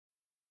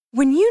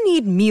When you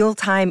need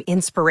mealtime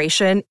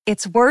inspiration,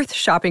 it's worth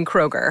shopping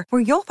Kroger,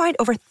 where you'll find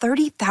over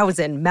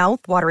 30,000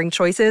 mouth-watering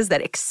choices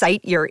that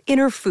excite your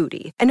inner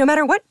foodie. And no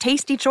matter what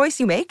tasty choice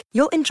you make,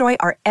 you'll enjoy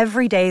our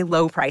everyday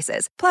low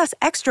prices, plus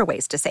extra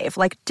ways to save,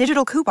 like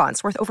digital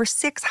coupons worth over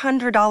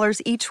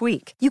 $600 each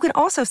week. You can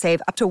also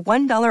save up to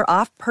 $1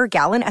 off per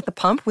gallon at the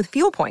pump with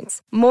fuel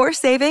points. More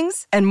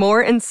savings and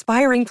more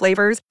inspiring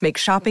flavors make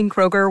shopping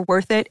Kroger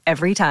worth it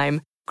every time.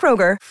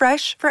 Kroger,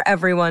 fresh for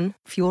everyone.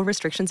 Fuel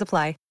restrictions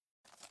apply.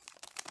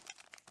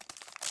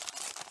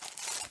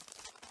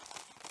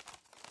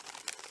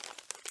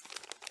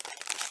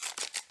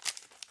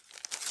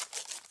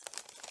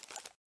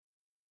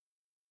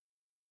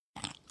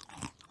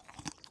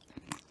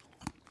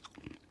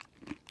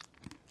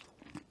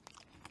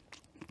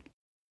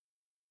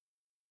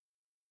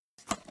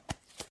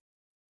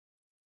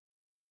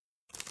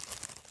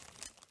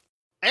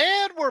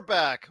 And we're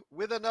back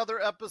with another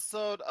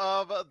episode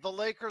of the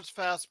Lakers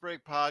Fast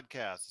Break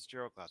podcast. It's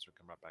Gerald Glasser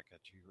coming right back at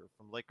you here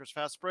from Lakers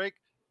Fast Break,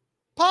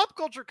 Pop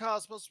Culture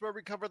Cosmos, where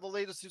we cover the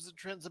latest news and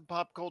trends in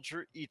pop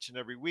culture each and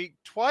every week,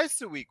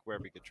 twice a week,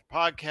 wherever you get your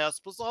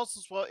podcasts, but also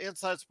as well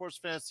Inside Sports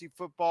Fantasy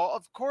Football.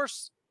 Of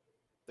course,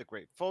 the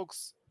great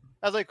folks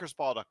at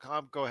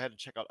LakersBall.com. Go ahead and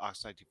check out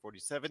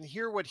Ox1947.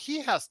 Hear what he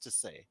has to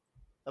say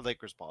at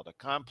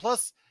LakersBall.com.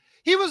 Plus,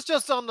 he was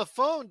just on the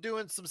phone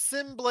doing some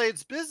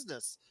SimBlades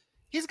business.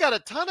 He's got a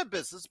ton of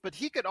business, but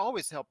he can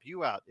always help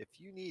you out. If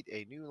you need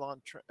a new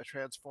lawn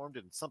transformed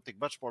into something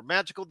much more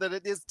magical than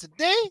it is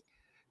today,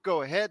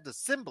 go ahead to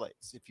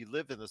SimBlades. If you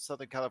live in the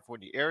Southern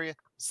California area,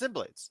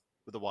 SimBlades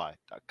with a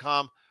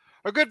Y.com.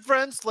 Our good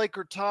friends,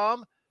 Laker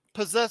Tom,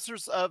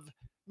 possessors of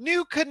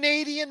new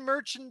Canadian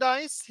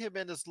merchandise, him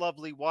and his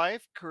lovely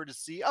wife,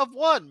 courtesy of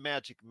one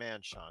Magic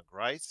Man, Sean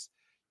Grice.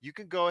 You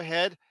can go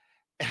ahead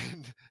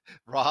and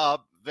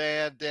Rob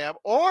Van Dam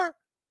or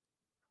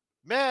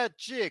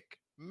Magic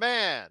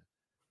Man.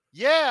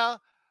 Yeah,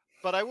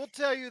 but I will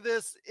tell you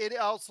this, it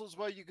also as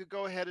well, you could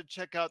go ahead and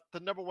check out the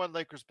number one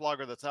Lakers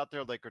blogger that's out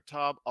there, Laker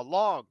Tom,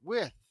 along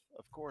with,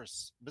 of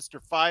course,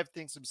 Mr. Five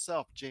Things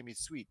himself, Jamie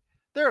Sweet.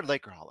 They're at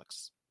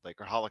Lakerholics,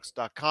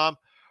 Lakerholics.com.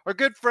 Our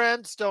good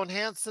friend, Stone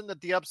Hansen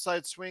at the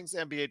Upside Swings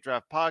NBA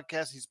Draft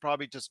Podcast. He's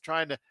probably just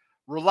trying to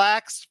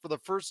relax for the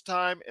first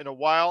time in a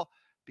while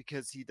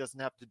because he doesn't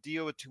have to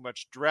deal with too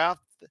much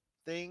draft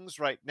things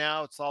right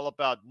now. It's all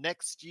about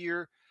next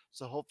year.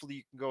 So hopefully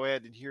you can go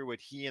ahead and hear what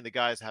he and the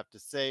guys have to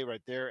say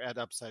right there at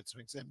Upside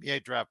Swings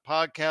NBA Draft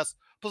Podcast.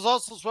 Plus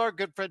also as well, our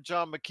good friend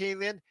John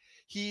McCallion.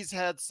 He's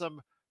had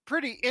some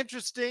pretty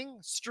interesting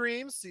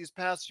streams these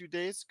past few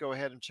days. Go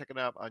ahead and check it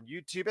out on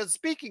YouTube. And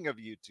speaking of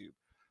YouTube,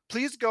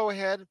 please go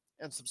ahead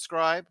and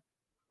subscribe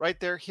right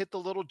there. Hit the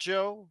little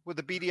Joe with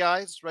the beady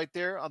eyes right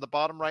there on the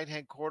bottom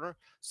right-hand corner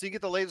so you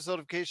get the latest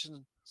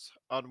notifications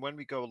on when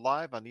we go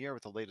live on the air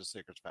with the latest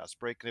Lakers Fast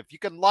Break. And if you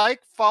can like,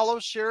 follow,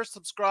 share,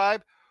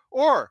 subscribe,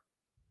 or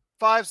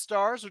 5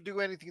 stars, or do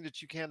anything that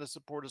you can to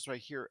support us right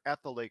here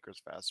at the Lakers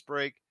Fast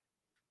Break,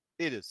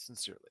 it is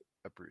sincerely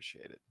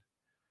appreciated.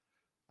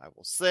 I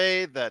will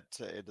say that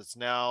it is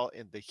now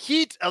in the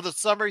heat of the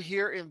summer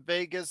here in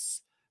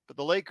Vegas, but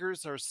the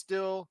Lakers are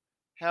still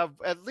have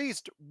at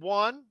least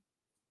one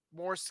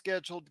more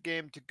scheduled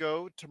game to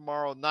go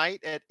tomorrow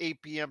night at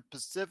 8 p.m.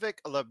 Pacific,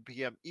 11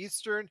 p.m.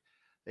 Eastern.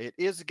 It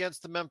is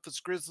against the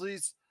Memphis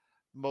Grizzlies.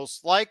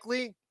 Most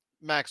likely,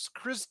 Max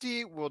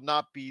Christie will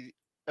not be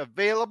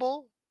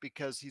available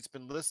because he's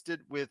been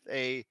listed with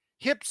a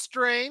hip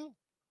strain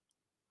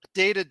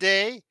day to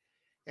day.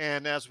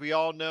 And as we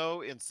all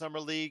know, in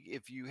Summer League,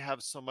 if you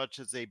have so much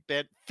as a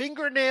bent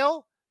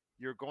fingernail,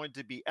 you're going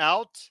to be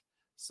out.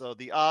 So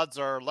the odds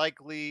are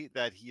likely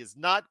that he is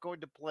not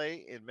going to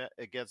play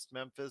against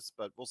Memphis,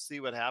 but we'll see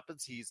what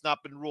happens. He's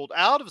not been ruled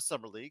out of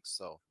Summer League,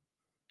 so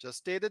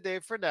just day to day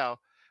for now.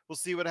 We'll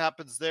see what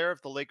happens there.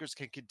 If the Lakers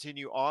can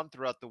continue on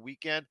throughout the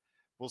weekend,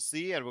 we'll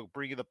see, and we'll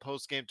bring you the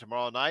post game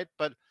tomorrow night.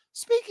 But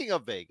speaking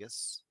of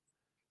Vegas,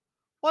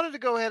 wanted to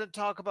go ahead and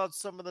talk about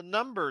some of the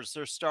numbers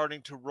they're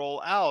starting to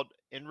roll out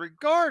in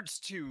regards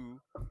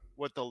to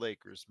what the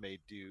Lakers may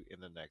do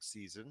in the next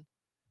season.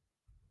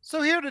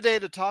 So here today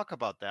to talk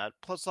about that,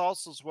 plus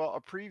also as well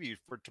a preview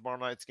for tomorrow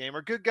night's game,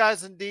 are good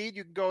guys indeed.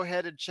 You can go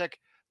ahead and check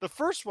the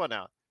first one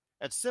out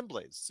at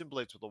SimBlades,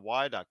 SimBlades with a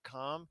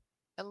Y.com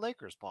and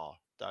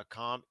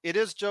LakersBall.com. It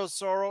is Joe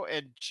Soro,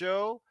 and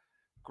Joe,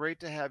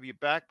 great to have you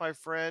back, my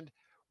friend.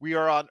 We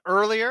are on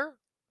earlier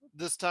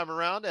this time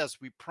around,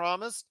 as we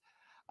promised.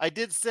 I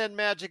did send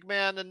Magic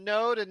Man a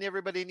note and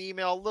everybody an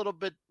email a little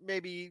bit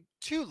maybe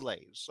too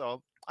late,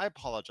 so I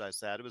apologize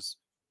that it was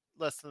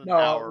less than an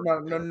hour.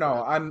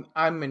 No.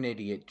 I'm an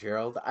idiot,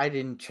 Gerald. I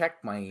didn't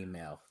check my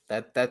email.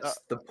 That's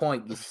the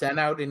point. You sent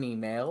out an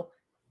email,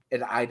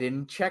 and I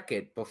didn't check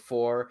it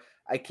before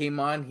I came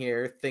on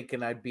here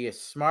thinking I'd be a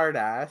smart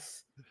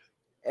ass,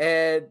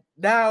 and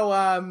now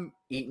I'm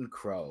eating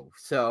crow.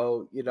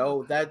 So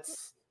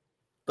that's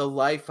the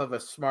life of a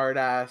smart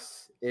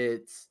ass.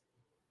 It's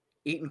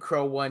eating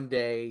crow one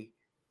day,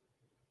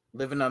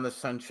 living on the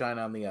sunshine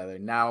on the other.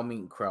 Now I'm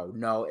eating crow.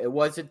 No, it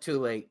wasn't too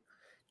late.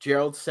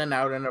 Gerald sent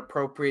out an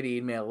appropriate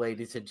email,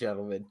 ladies and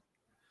gentlemen.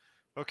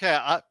 Okay,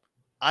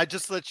 I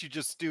just let you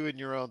just do in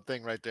your own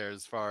thing right there.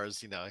 As far as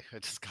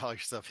just call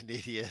yourself an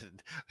idiot.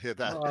 And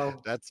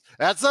Oh.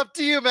 that's up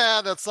to you,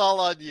 man. That's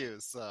all on you.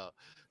 So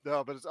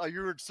no, but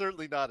you're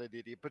certainly not an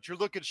idiot. But you're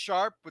looking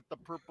sharp with the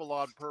purple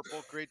on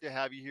purple. Great to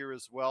have you here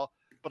as well.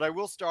 But I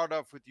will start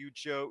off with you,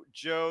 Joe.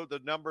 Joe, the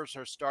numbers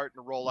are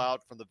starting to roll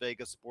out from the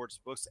Vegas sports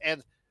books,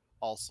 and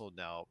also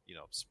now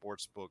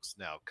sports books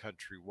now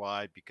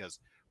countrywide, because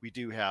we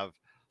do have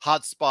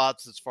hot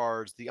spots as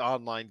far as the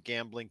online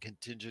gambling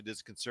contingent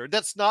is concerned.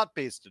 That's not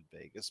based in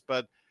Vegas,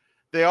 but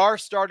they are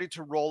starting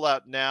to roll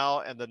out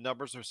now, and the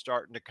numbers are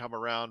starting to come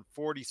around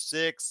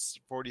 46,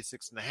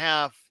 46 and a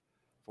half,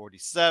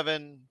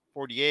 47,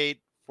 48,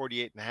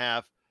 48 and a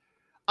half.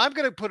 I'm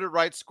going to put it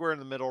right square in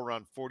the middle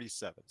around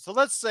 47. So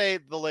let's say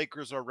the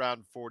Lakers are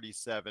around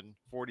 47,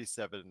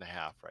 47 and a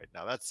half right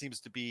now. That seems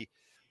to be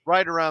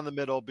right around the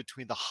middle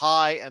between the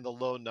high and the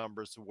low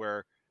numbers,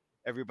 where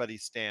everybody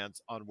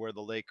stands on where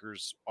the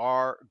Lakers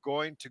are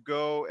going to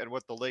go and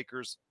what the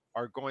Lakers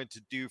are going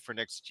to do for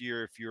next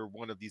year if you're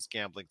one of these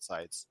gambling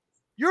sites.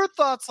 Your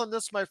thoughts on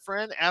this, my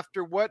friend,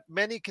 after what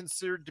many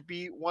consider to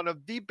be one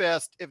of the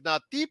best, if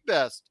not the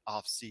best,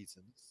 off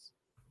seasons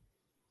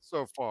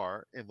so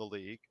far in the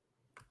league?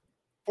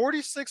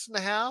 46 and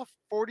a half,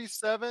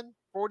 47,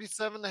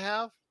 47 and a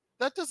half.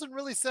 That doesn't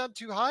really sound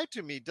too high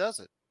to me, does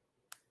it?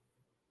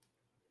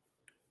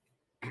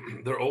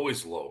 They're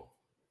always low.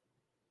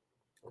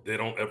 They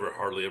don't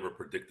hardly ever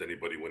predict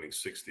anybody winning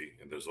 60,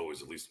 and there's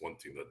always at least one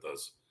team that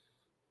does,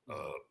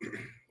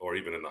 or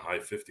even in the high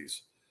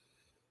 50s.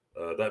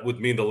 That would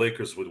mean the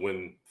Lakers would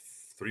win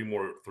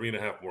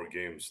 3.5 more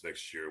games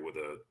next year with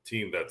a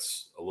team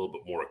that's a little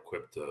bit more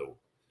equipped to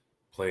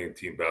playing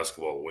team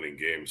basketball, winning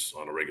games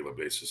on a regular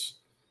basis.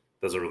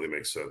 Doesn't really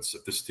make sense.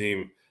 If this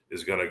team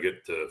is going to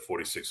get to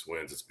 46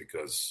 wins, it's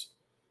because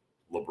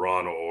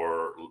LeBron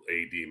or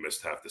AD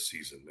missed half the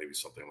season, maybe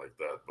something like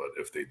that. But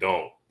if they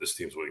don't, this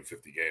team's winning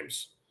 50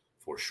 games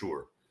for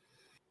sure.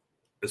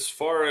 As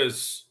far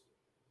as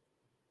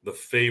the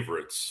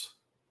favorites,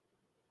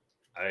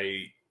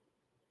 I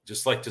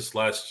just like this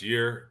last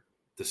year,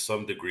 to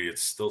some degree,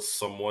 it's still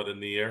somewhat in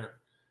the air.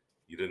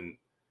 You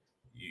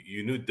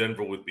knew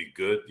Denver would be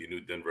good. You knew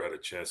Denver had a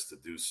chance to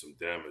do some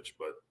damage,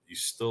 but you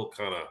still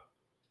kind of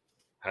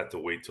had to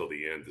wait till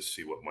the end to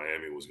see what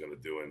Miami was going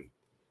to do. And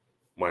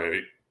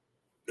Miami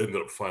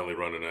ended up finally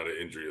running out of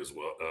energy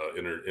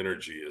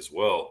as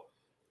well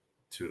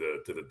to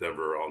the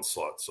Denver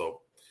onslaught.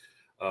 So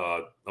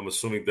I'm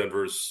assuming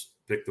Denver's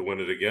picked to win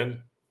it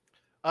again.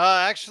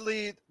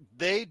 Actually,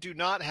 they do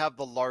not have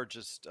the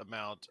largest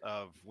amount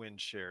of win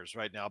shares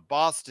right now.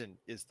 Boston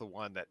is the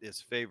one that is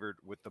favored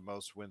with the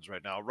most wins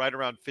right now, right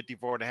around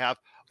 54 and a half.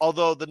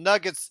 Although the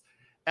Nuggets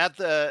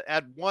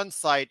at one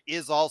site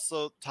is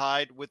also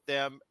tied with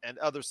them, and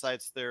other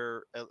sites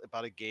they're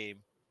about a game,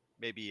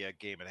 maybe a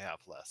game and a half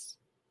less.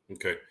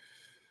 Okay.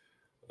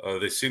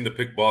 They seem to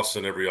pick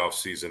Boston every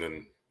offseason,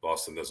 and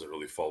Boston doesn't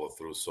really follow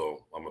through.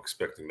 So I'm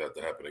expecting that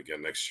to happen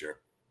again next year.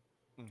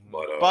 Mm-hmm.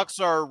 But Bucks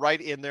are right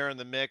in there in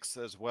the mix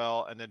as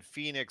well. And then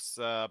Phoenix,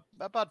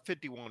 about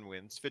 51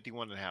 wins,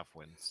 51 and a half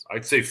wins.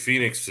 I'd say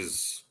Phoenix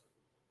is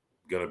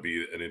going to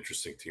be an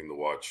interesting team to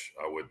watch.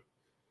 I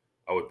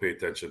would pay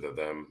attention to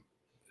them.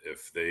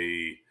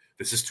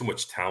 This is too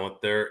much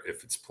talent there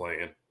if it's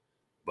playing,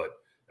 but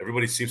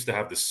everybody seems to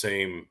have the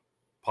same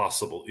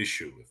possible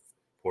issue. If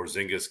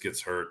Porzingis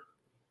gets hurt,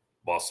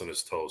 Boston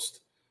is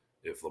toast.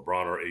 If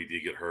LeBron or AD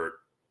get hurt,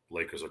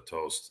 Lakers are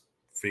toast.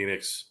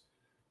 Phoenix,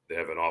 they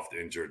have an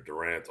oft-injured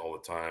Durant all the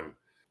time.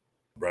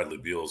 Bradley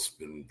Beal's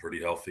been pretty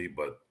healthy,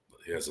 but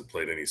he hasn't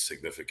played any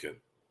significant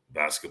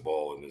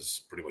basketball in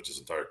pretty much his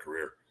entire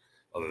career,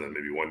 other than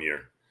maybe 1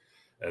 year.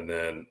 And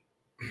then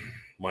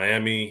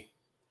Miami,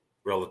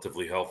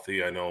 relatively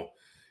healthy. I know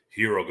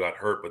Hero got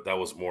hurt, but that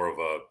was more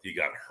of he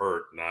got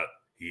hurt, not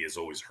he is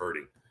always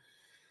hurting.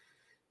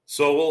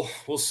 So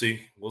we'll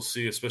see. We'll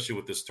see, especially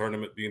with this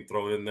tournament being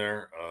thrown in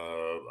there.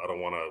 I don't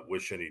want to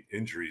wish any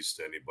injuries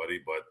to anybody,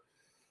 but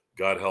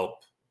God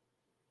help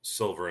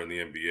Silver in the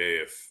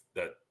NBA if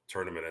that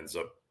tournament ends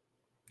up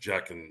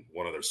jacking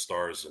one of their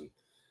stars and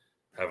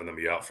having them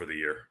be out for the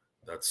year.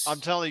 I'm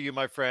telling you,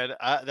 my friend,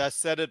 I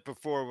said it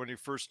before when we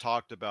first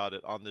talked about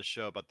it on this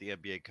show about the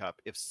NBA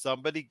Cup. If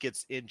somebody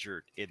gets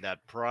injured in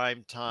that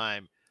prime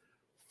time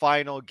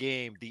final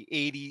game, the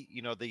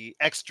the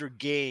extra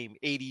game,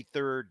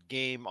 83rd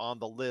game on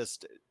the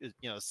list,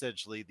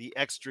 essentially the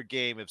extra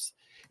game,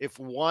 if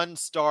one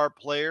star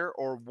player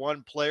or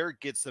one player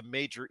gets a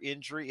major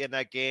injury in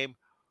that game,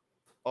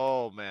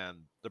 oh man,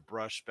 the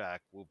brushback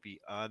will be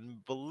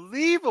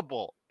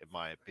unbelievable, in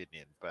my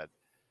opinion. But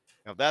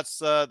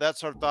that's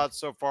our thoughts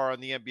so far on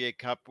the NBA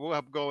Cup. We'll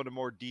have to go into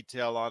more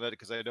detail on it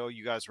because I know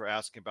you guys were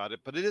asking about it.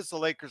 But it is the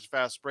Lakers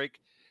Fast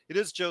Break. It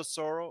is Joe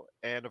Soro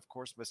and, of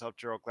course, myself,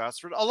 Gerald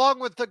Glassford, along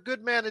with the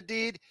good man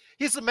indeed.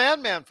 He's a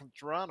man from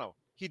Toronto.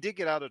 He did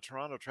get out of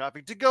Toronto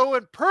traffic to go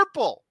in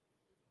purple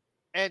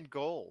and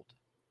gold,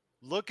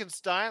 looking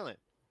styling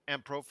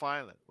and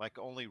profiling like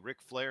only Ric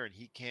Flair and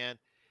he can.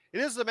 It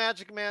is the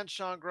Magic Man,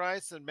 Sean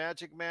Grice, and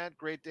Magic Man,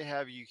 great to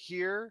have you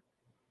here.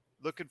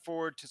 Looking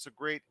forward to some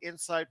great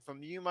insight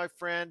from you, my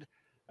friend.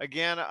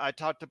 Again, I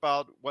talked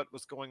about what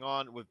was going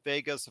on with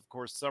Vegas, of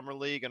course, Summer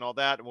League and all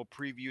that, and we'll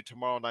preview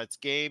tomorrow night's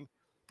game.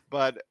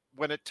 But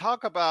when it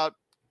talk about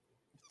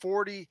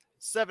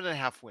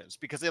 47.5 wins,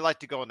 because they like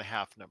to go in the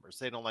half numbers,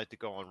 they don't like to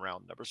go on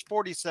round numbers.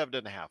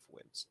 47.5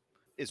 wins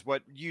is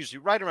what usually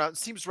right around,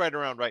 seems right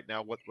around right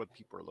now what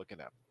people are looking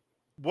at.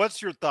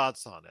 What's your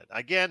thoughts on it?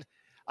 Again,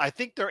 I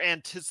think they're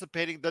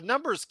anticipating the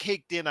numbers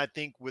caked in, I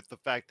think, with the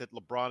fact that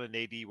LeBron and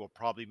AD will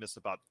probably miss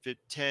about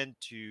 10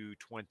 to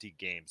 20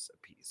 games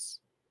apiece.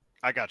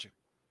 I got you.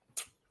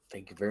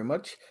 Thank you very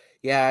much.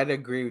 Yeah, I'd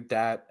agree with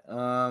that.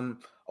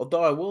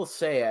 Although I will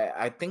say,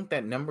 I think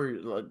that number,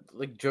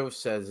 like Joe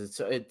says, it's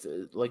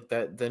like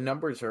that. The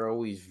numbers are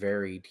always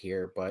varied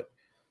here, but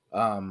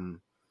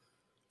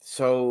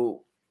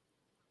so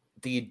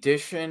the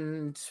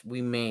additions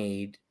we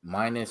made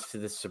minus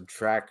the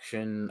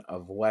subtraction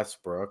of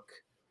Westbrook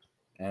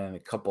and a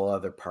couple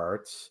other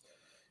parts.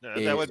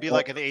 That would be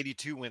like an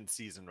 82 win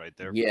season right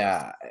there.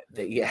 Yeah,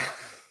 yeah.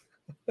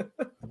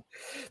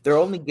 They're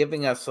only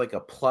giving us like a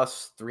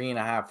plus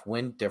 3.5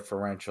 win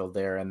differential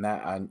there, and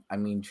that I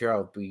mean,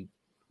 Gerald, we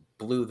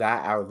blew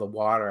that out of the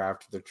water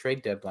after the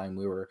trade deadline.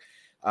 We were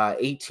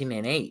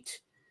 18-8.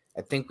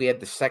 I think we had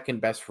the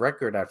second best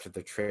record after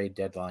the trade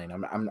deadline.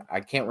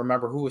 I can't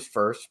remember who was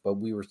first, but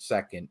we were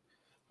second.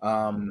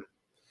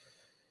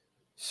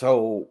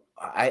 So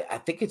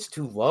I think it's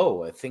too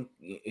low. I think,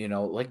 you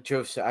know, like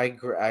Joe said,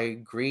 I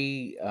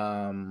agree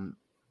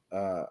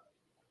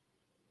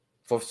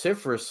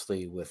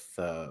vociferously with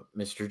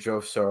Mr. Joe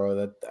Soro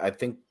that I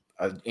think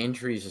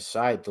injuries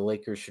aside, the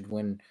Lakers should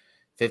win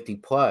 50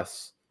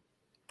 plus.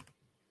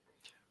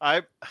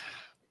 I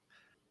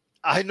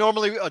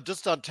normally,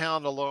 just on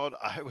talent alone,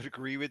 I would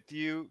agree with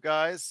you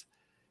guys.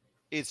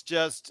 It's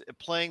just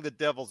playing the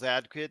devil's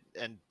advocate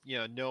and, you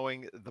know,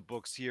 knowing the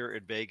books here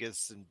in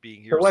Vegas and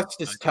being here. The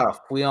West is tough.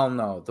 We all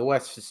know the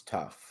West is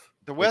tough.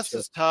 The West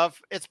is tough.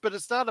 But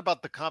it's not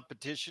about the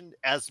competition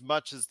as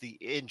much as the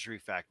injury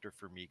factor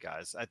for me,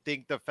 guys. I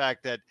think the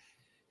fact that,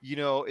 you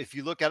know, if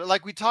you look at it,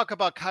 like we talk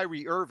about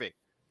Kyrie Irving,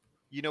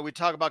 you know, we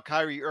talk about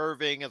Kyrie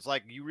Irving. It's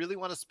like, you really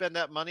want to spend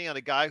that money on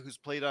a guy who's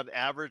played on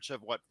average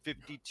of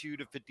 52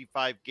 to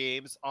 55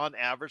 games on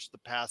average the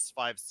past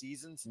 5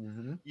 seasons.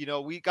 Mm-hmm. You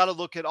know, we got to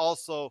look at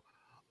also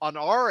on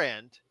our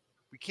end.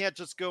 We can't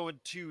just go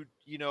into,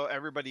 you know,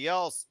 everybody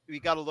else.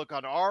 We got to look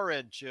on our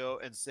end, Joe,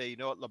 and say, you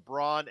know what,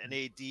 LeBron and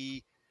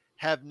AD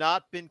have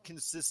not been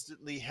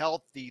consistently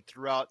healthy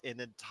throughout an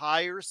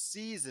entire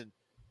season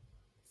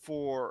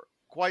for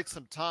quite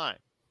some time.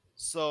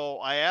 So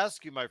I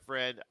ask you, my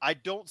friend, I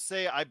don't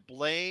say I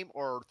blame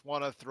or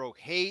want to throw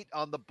hate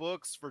on the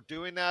books for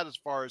doing that as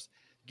far as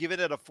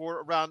giving it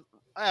around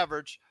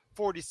average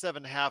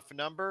 47.5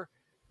 number.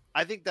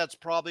 I think that's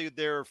probably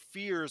their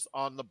fears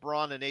on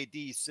LeBron and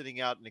AD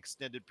sitting out an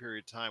extended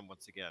period of time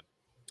once again.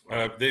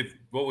 They've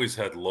always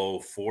had low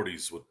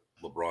 40s with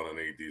LeBron and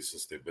AD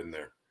since they've been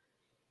there.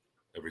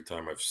 Every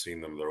time I've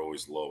seen them, they're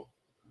always low.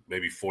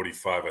 Maybe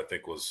 45, I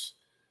think, was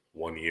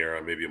 1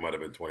 year. Maybe it might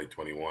have been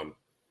 2021.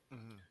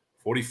 Mm-hmm.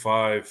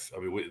 45, I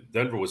mean,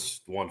 Denver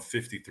won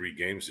 53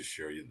 games this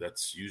year.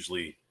 That's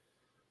usually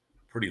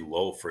pretty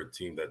low for a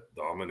team that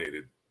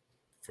dominated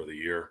for the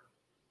year.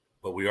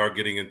 But we are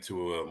getting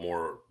into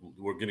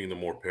we're getting to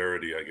more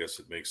parity. I guess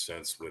it makes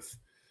sense with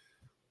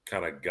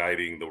kind of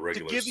guiding the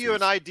regular season. To give you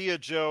an idea,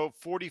 Joe,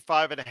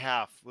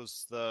 45.5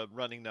 was the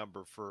running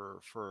number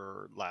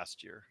for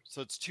last year.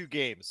 So it's 2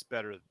 games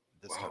better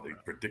this time. Wow, they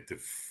predicted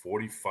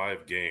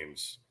 45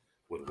 games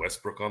with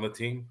Westbrook on the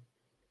team?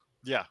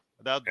 Yeah.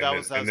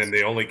 And then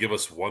they only give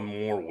us 1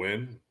 more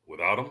win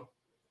without him?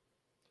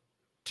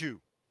 2.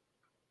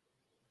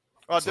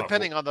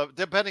 Depending on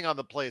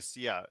the place,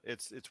 yeah,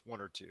 it's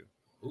 1 or 2.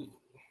 Ooh,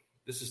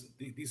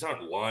 these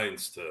aren't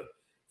lines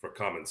for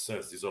common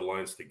sense. These are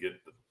lines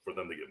for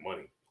them to get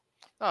money.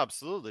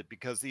 Absolutely,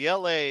 because the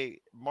LA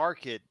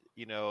market,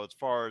 you know, as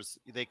far as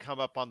they come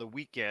up on the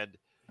weekend,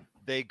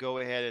 they go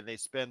ahead and they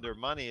spend their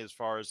money as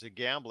far as the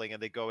gambling,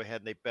 and they go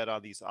ahead and they bet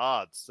on these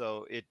odds.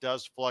 So it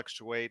does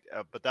fluctuate,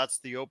 but that's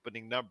the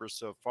opening number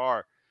so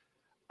far.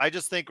 I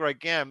just think,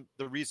 again,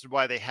 the reason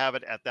why they have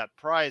it at that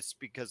price,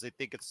 because they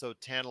think it's so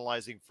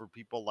tantalizing for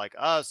people like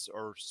us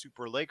or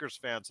super Lakers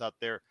fans out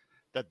there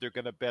that they're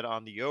going to bet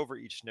on the over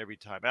each and every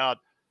time out.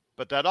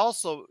 But that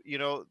also, you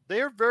know,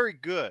 they're very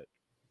good.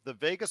 The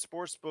Vegas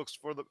sports books,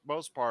 for the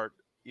most part,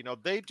 you know,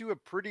 they do a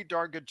pretty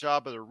darn good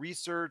job of the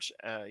research,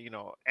 you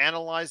know,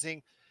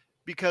 analyzing,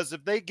 because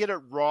if they get it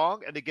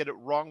wrong and they get it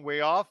wrong way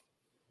off,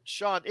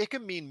 Sean, it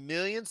can mean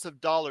millions of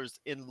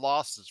dollars in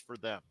losses for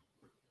them.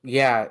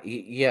 Yeah,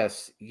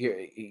 yes,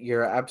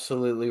 you're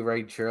absolutely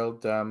right,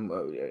 Gerald.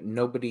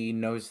 Nobody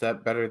knows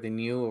that better than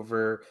you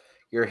over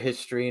your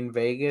history in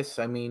Vegas.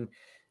 I mean,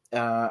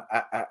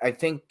 I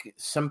think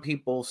some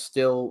people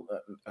still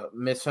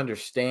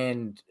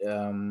misunderstand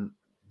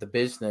the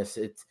business.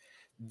 It's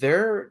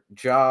their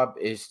job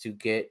is to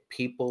get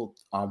people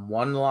on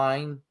one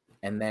line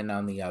and then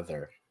on the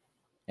other.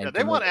 And Yeah,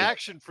 they want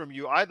action from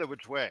you either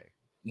which way.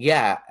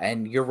 Yeah,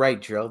 and you're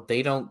right, Gerald.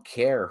 They don't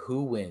care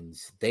who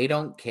wins. They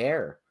don't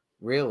care,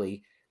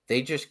 really.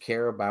 They just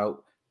care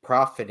about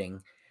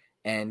profiting.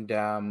 And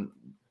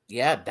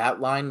yeah,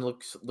 that line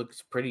looks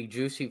pretty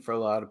juicy for a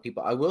lot of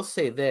people. I will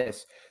say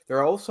this: there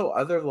are also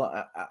other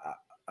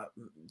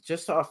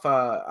just off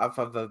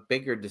of a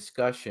bigger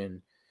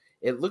discussion.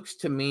 It looks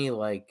to me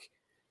like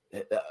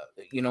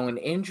an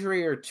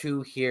injury or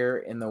two here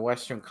in the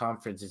Western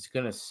Conference is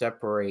going to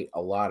separate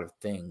a lot of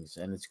things,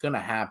 and it's going to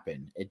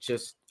happen. It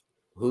just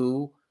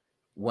who,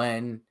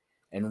 when,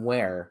 and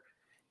where.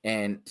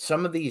 And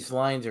some of these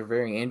lines are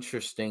very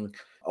interesting.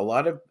 A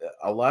lot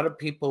of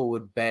people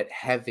would bet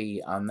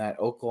heavy on that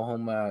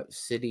Oklahoma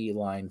City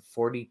line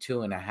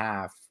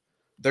 42.5.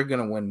 They're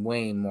going to win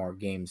way more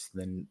games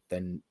than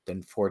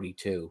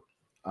 42.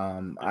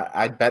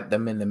 I'd bet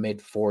them in the mid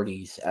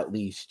 40s at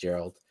least,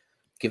 Gerald,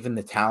 given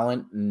the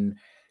talent and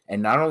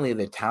not only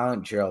the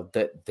talent, Gerald,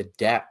 the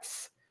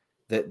depth.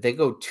 That they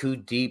go too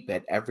deep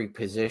at every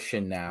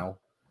position now.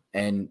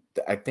 And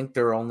I think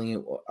there are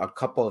only a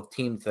couple of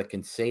teams that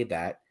can say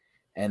that,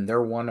 and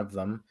they're one of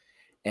them.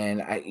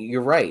 And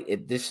you're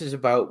right. This is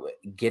about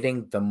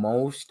getting the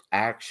most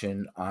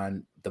action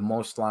on the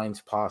most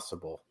lines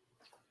possible.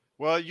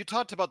 Well, you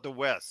talked about the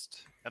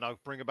West, and I'll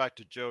bring it back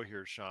to Joe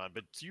here, Sean.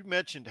 But you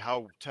mentioned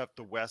how tough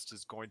the West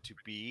is going to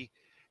be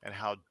and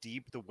how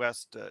deep the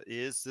West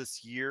is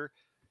this year.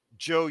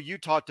 Joe, you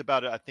talked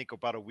about it, I think,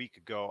 about a week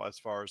ago, as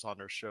far as on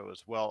our show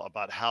as well,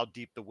 about how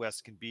deep the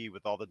West can be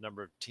with all the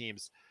number of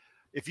teams.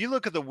 If you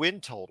look at the win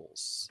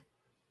totals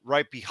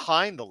right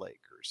behind the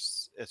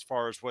Lakers, as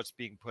far as what's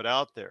being put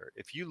out there,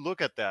 if you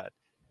look at that,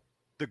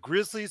 the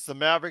Grizzlies, the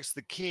Mavericks,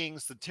 the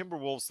Kings, the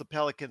Timberwolves, the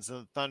Pelicans,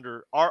 and the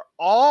Thunder are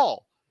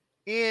all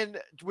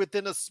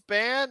within a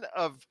span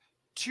of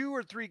 2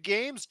 or 3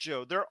 games,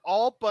 Joe. They're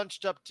all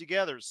bunched up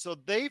together. So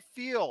they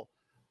feel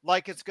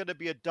like it's going to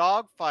be a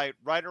dogfight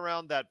right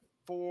around that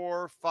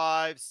 4,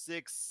 5,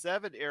 6,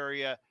 7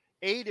 area,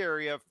 8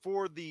 area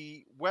for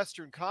the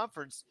Western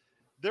Conference.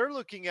 They're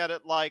looking at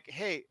it like,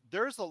 hey,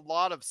 there's a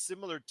lot of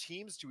similar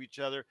teams to each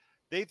other.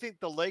 They think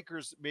the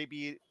Lakers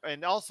maybe,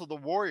 and also the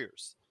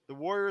Warriors. The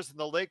Warriors and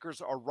the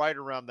Lakers are right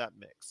around that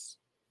mix.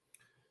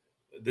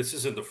 This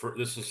isn't a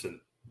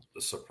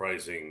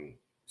surprising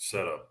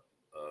setup.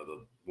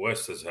 The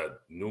West has had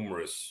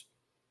numerous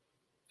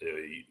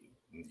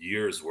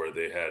years where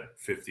they had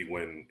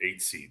 50-win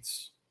 8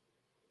 seeds,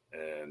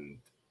 and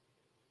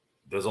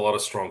there's a lot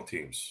of strong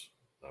teams.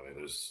 I mean,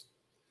 there's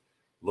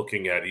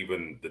looking at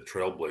even the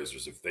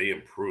Trailblazers, if they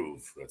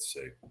improve, let's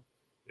say,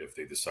 if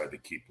they decide to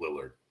keep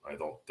Lillard. I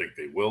don't think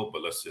they will,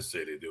 but let's just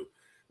say they do.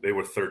 They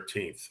were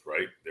 13th,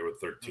 right? They were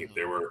 13th. Mm-hmm.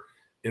 They were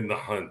in the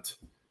hunt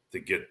to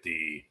get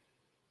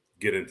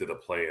into the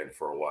play-in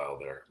for a while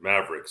there.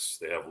 Mavericks,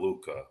 they have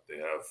Luka. They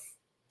have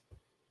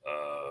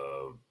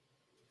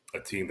a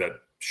team that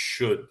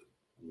should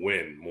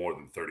win more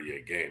than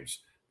 38 games.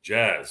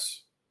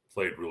 Jazz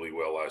played really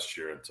well last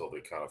year until they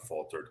kind of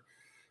faltered.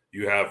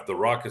 You have the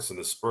Rockets and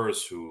the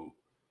Spurs who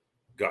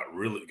got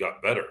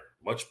better,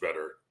 much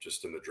better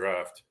just in the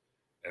draft.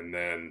 And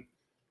then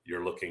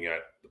you're looking at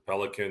the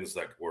Pelicans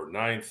that were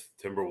 9th,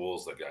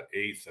 Timberwolves that got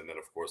 8th, and then,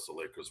 of course, the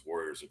Lakers,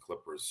 Warriors, and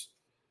Clippers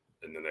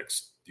in the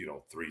next,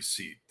 3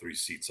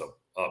 seats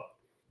up.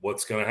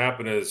 What's going to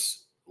happen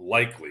is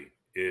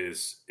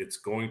it's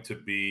going to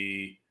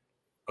be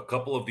a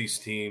couple of these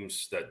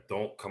teams that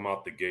don't come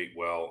out the gate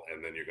well,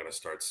 and then you're going to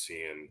start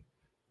seeing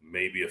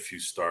maybe a few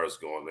stars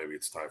going, maybe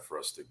it's time for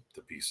us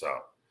to peace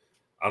out.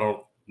 I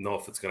don't know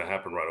if it's going to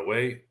happen right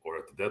away or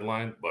at the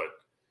deadline, but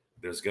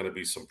there's going to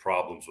be some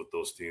problems with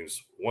those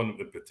teams. One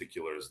in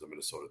particular is the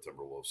Minnesota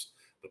Timberwolves.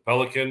 The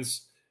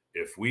Pelicans,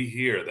 if we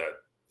hear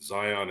that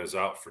Zion is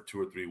out for 2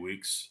 or 3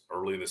 weeks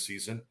early in the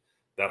season,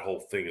 that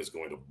whole thing is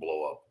going to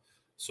blow up.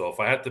 So if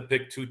I had to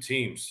pick 2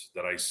 teams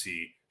that I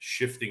see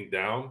shifting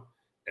down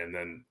and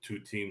then 2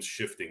 teams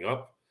shifting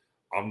up,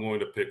 I'm going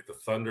to pick the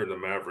Thunder and the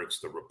Mavericks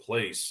to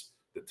replace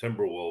the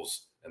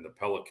Timberwolves and the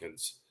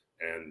Pelicans.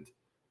 And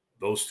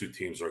those 2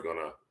 teams are going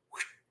to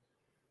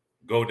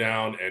go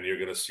down, and you're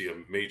going to see a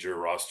major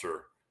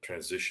roster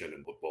transition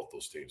in both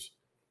those teams.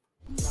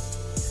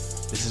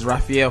 This is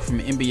Raphael from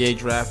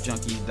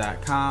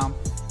NBADraftJunkies.com,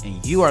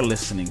 and you are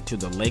listening to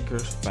the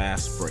Lakers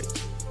Fast Break.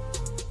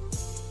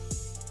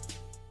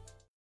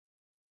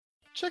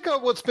 Check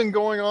out what's been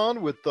going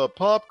on with the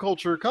Pop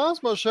Culture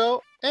Cosmos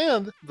Show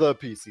and the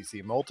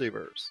PCC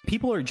Multiverse.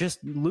 People are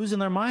just losing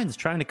their minds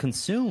trying to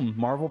consume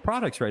Marvel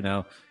products right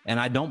now, and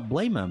I don't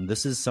blame them.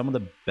 This is some of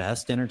the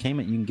best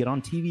entertainment you can get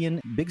on TV and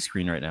big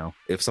screen right now.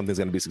 If something's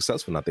going to be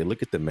successful or not, they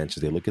look at the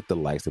mentions, they look at the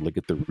likes, they look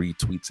at the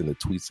retweets and the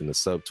tweets and the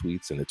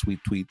subtweets and the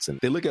tweets, and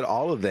they look at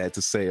all of that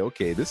to say,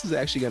 okay, this is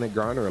actually going to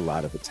garner a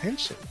lot of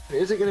attention.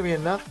 Is it going to be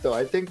enough, though?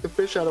 I think the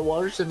fish out of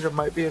water syndrome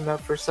might be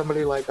enough for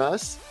somebody like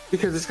us,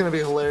 because it's going to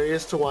be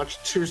hilarious to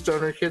watch 2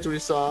 stoner kids we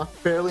saw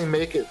barely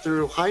make it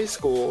through high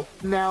school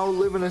now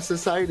live in a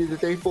society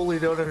that they fully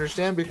don't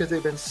understand because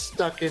they've been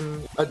stuck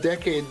in a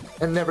decade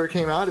and never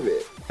came out of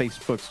it.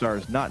 Facebook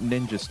stars, not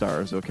ninja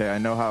stars, okay? I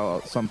know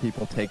how some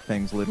people take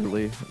things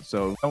literally,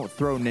 so don't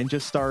throw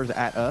ninja stars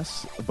at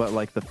us, but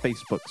like the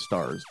Facebook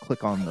stars.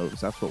 Click on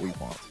those. That's what we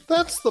want.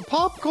 That's the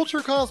Pop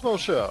Culture Cosmos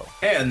Show.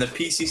 And the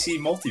PCC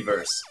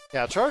Multiverse.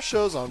 Catch our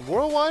shows on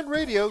Worldwide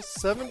Radio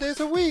 7 days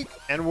a week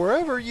and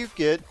wherever you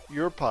get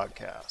your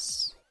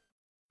podcasts.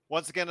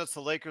 Once again, it's the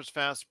Lakers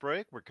Fast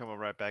Break. We're coming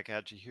right back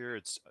at you here.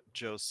 It's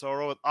Joe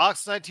Soro with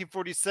Ox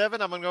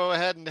 1947. I'm going to go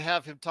ahead and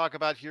have him talk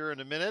about here in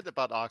a minute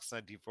about Ox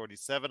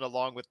 1947,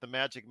 along with the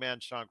Magic Man,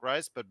 Sean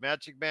Grice. But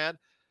Magic Man,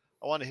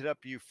 I want to hit up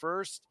you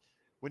first.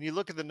 When you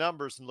look at the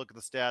numbers and look at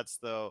the stats,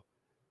 though,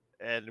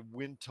 and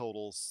win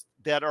totals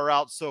that are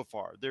out so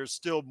far, there's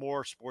still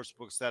more sports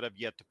books that have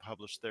yet to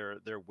publish their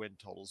win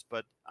totals.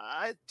 But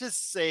I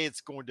just say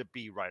it's going to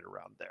be right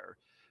around there,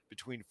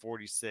 between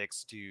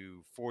 46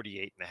 to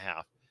 48 and a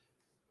half.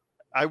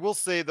 I will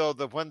say, though,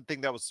 the one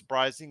thing that was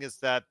surprising is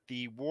that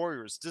the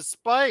Warriors,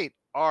 despite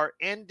our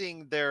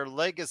ending their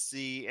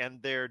legacy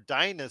and their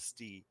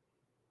dynasty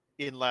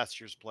in last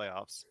year's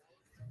playoffs,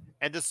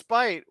 and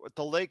despite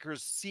the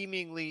Lakers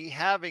seemingly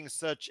having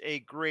such a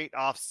great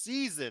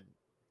offseason,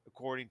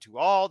 according to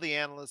all the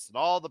analysts and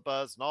all the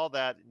buzz and all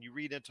that, and you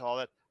read into all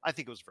that, I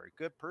think it was very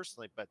good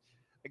personally. But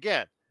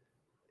again,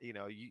 you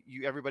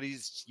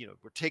everybody's,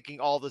 we're taking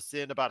all this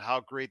in about how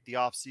great the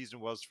offseason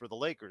was for the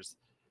Lakers.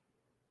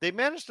 They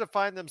managed to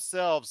find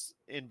themselves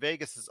in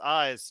Vegas's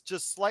eyes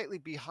just slightly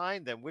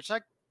behind them, which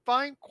I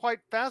find quite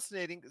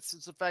fascinating,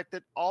 since the fact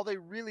that all they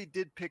really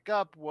did pick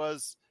up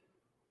was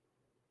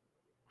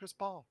Chris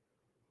Paul,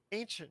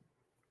 ancient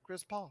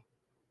Chris Paul.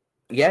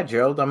 Yeah,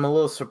 Gerald, I'm a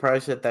little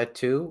surprised at that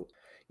too.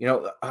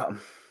 You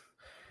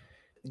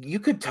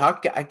could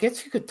talk. I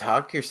guess you could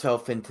talk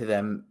yourself into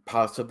them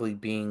possibly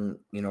being,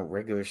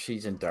 regular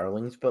season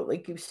darlings. But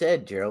like you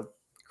said, Gerald,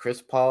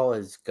 Chris Paul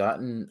has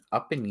gotten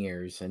up in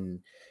years and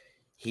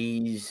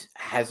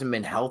hasn't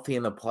been healthy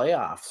in the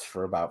playoffs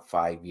for about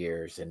 5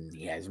 years, and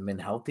he hasn't been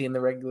healthy in the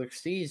regular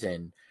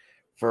season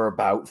for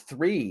about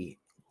 3,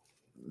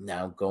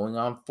 now going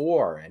on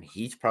 4, and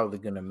he's probably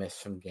going to miss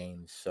some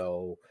games.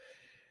 So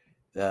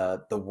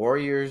the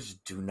Warriors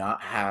do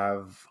not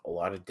have a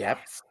lot of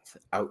depth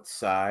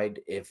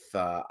outside if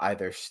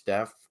either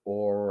Steph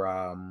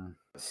or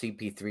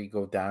CP3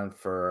 go down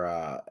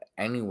for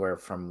anywhere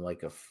from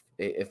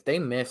if they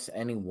miss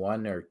any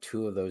 1 or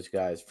 2 of those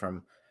guys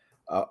from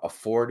a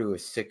 4 to a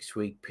 6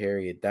 week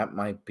period, that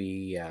might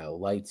be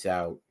lights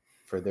out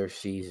for their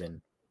season,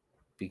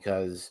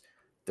 because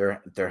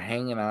they're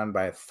hanging on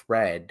by a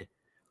thread,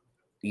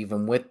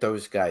 even with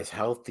those guys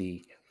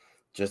healthy.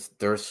 Just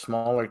they're a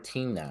smaller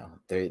team now.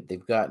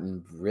 They've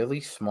gotten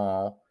really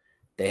small.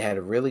 They had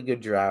a really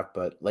good draft,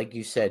 but like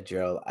you said,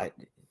 Gerald,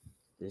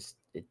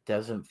 it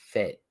doesn't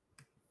fit.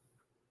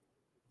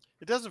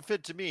 It doesn't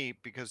fit to me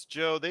because,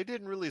 Joe, they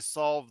didn't really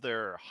solve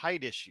their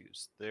height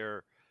issues,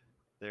 their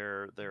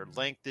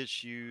length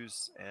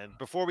issues. And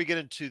before we get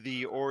into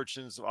the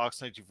origins of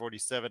Ox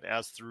 1947,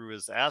 as Through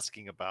is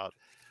asking about,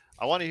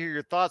 I want to hear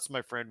your thoughts,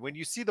 my friend. When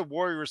you see the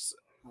Warriors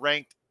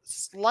ranked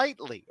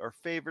slightly or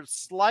favored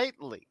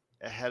slightly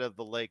ahead of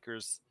the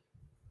Lakers,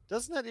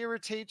 doesn't that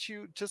irritate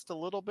you just a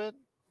little bit?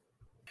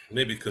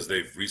 Maybe because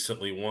they've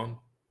recently won,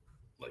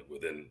 like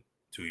within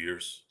 2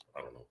 years.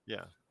 I don't know.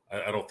 Yeah.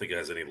 I don't think it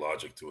has any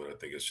logic to it. I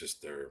think it's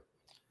just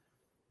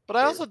But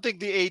I also think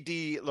the AD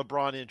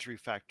LeBron injury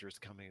factor is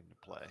coming into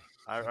play.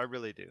 I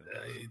really do.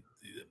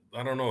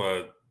 I don't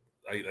know.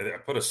 I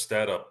put a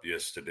stat up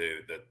yesterday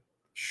that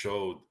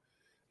showed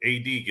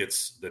AD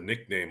gets the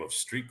nickname of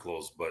street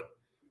clothes, but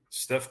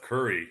Steph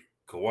Curry,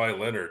 Kawhi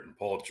Leonard, and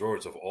Paul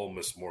George have all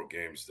missed more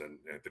games than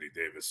Anthony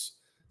Davis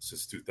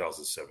since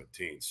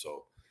 2017.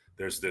 So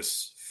there's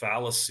this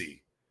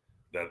fallacy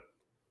that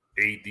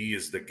AD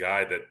is the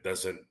guy that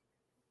doesn't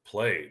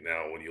play.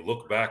 Now, when you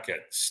look back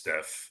at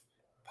Steph,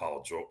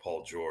 Paul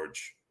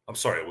George. I'm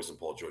sorry, it wasn't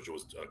Paul George. It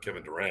was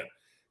Kevin Durant.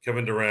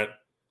 Kevin Durant.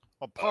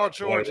 Well, Paul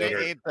George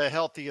ain't the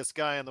healthiest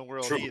guy in the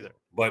world either.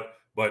 But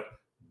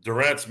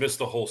Durant's missed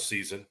the whole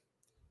season.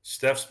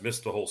 Steph's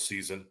missed the whole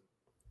season.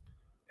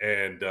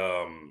 And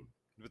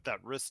with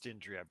that wrist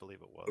injury, I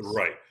believe it was.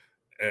 Right.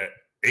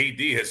 AD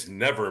has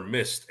never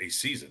missed a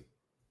season.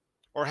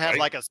 Or had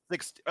like a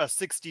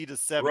 60 to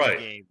 70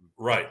 game.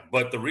 Right.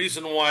 But the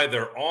reason why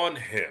they're on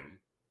him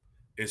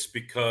is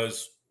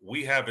because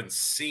we haven't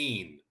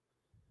seen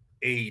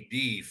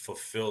AD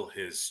fulfill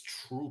his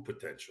true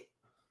potential,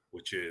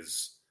 which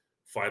is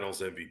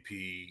Finals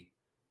MVP,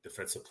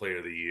 Defensive Player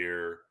of the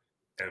Year,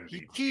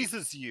 MVP.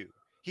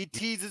 He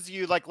teases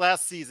you like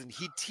last season.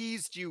 He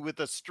teased you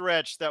with a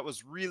stretch that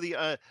was really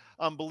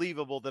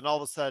unbelievable. Then all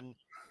of a sudden,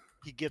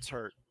 he gets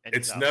hurt. And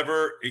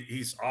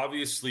he's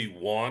obviously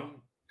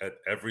won at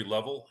every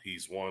level.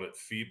 He's won at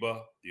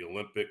FIBA, the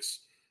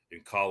Olympics,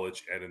 in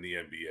college, and in the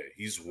NBA.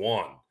 He's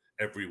won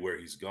everywhere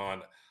he's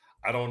gone.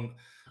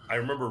 I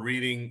remember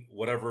reading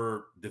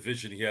whatever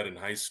division he had in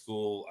high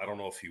school. I don't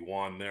know if he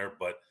won there,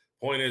 but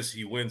point is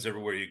he wins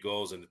everywhere he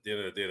goes. And at the end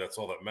of the day, that's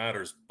all that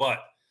matters.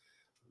 But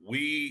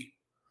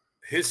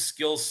his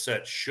skill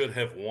set should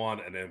have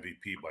won an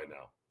MVP by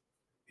now.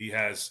 He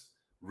has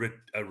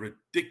a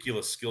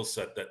ridiculous skill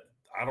set that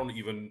I don't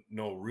even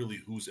know really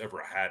who's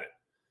ever had it.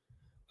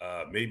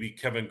 Maybe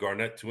Kevin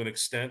Garnett to an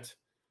extent,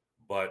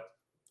 but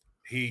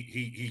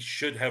he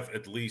should have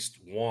at least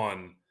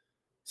won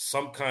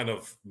some kind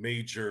of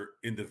major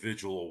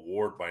individual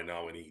award by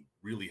now, and he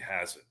really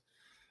hasn't.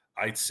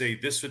 I'd say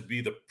this would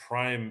be the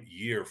prime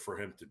year for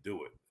him to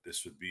do it.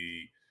 This would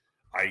be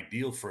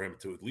ideal for him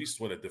to at least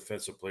win a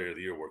Defensive Player of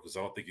the Year award, because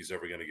I don't think he's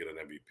ever going to get an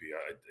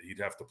MVP.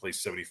 He'd have to play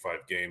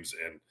 75 games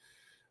and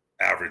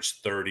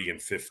average 30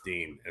 and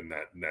 15 in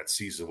that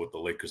season with the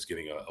Lakers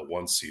getting a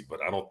 1 seed.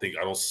 But I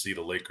don't see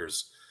the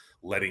Lakers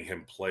letting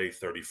him play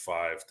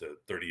 35 to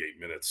 38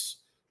 minutes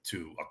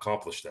to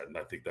accomplish that. And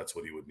I think that's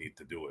what he would need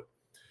to do it.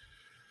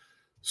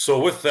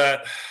 So with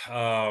that,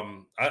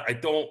 I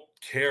don't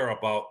care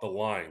about the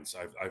lines.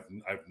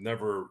 I've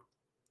never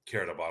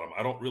cared about them.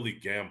 I don't really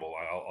gamble.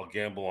 I'll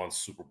gamble on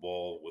Super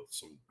Bowl with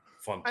some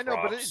fun props. I know,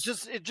 but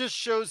it just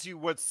shows you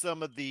what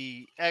some of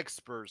the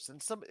experts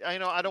and I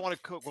don't want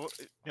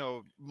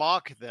to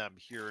mock them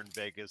here in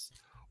Vegas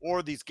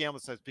or these gambling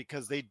sites,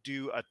 because they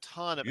do a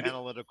ton of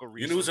analytical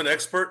research. You know who's an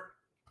expert?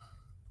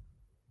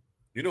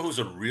 You know who's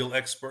a real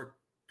expert?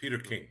 Peter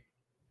King.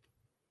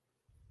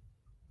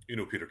 You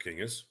know who Peter King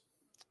is?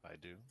 I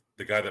do.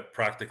 The guy that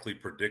practically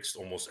predicts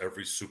almost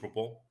every Super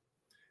Bowl.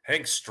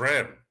 Hank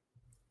Stram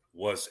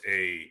was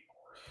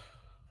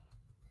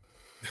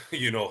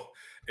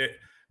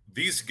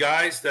these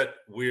guys that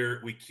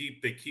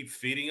they keep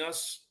feeding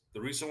us.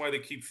 The reason why they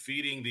keep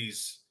feeding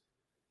these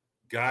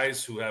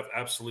guys who have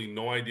absolutely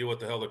no idea what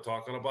the hell they're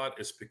talking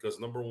about is because,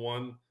 number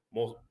one,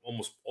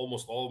 almost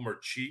all of them are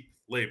cheap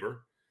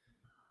labor.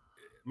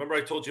 Remember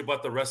I told you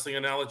about the wrestling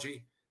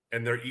analogy?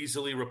 And they're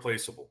easily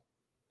replaceable.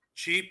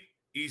 Cheap,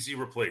 easy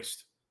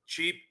replaced.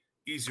 Cheap,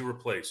 easy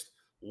replaced.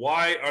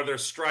 Why are there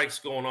strikes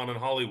going on in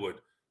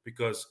Hollywood?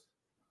 Because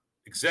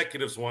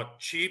executives want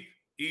cheap,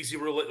 easy,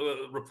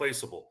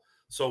 replaceable.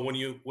 So when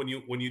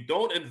you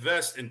don't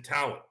invest in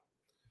talent,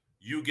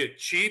 you get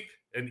cheap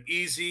and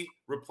easily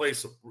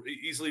replaced.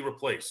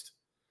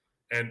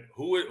 And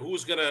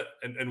who's gonna?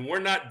 And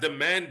we're not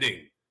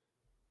demanding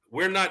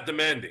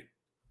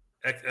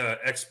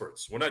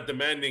experts. We're not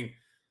demanding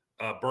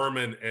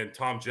Berman and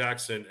Tom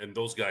Jackson and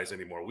those guys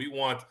anymore. We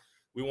want.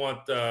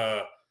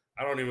 I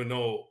don't even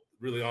know,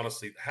 really,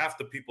 honestly, half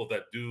the people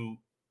that do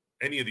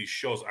any of these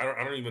shows.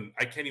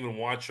 I can't even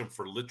watch them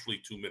for literally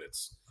 2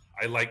 minutes.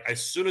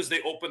 As soon as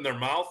they open their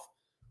mouth,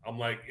 I'm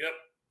like, yep,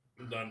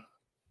 I'm done.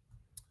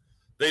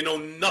 They know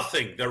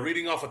nothing. They're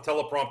reading off a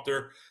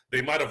teleprompter.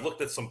 They might have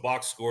looked at some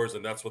box scores,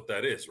 and that's what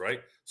that is, right?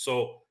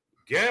 So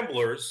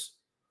gamblers,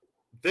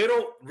 they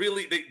don't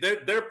really.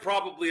 They're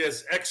probably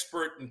as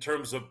expert in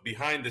terms of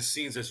behind the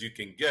scenes as you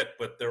can get,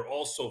 but they're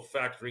also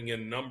factoring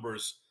in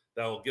numbers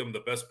that will give them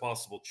the best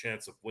possible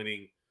chance of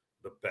winning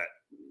the bet.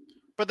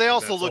 But they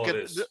also look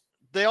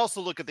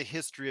at the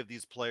history of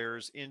these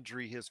players,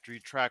 injury history,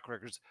 track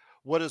records.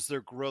 What is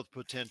their growth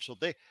potential?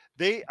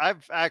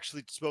 I've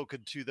actually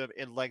spoken to them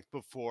in length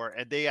before,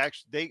 and they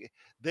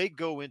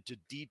go into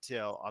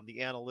detail on the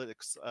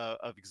analytics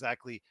of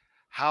exactly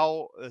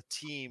how a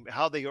team,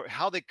 how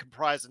they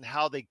comprise and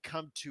how they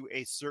come to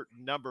a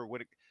certain number,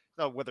 whether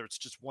it's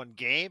just one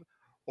game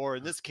or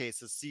in this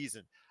case a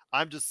season.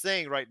 I'm just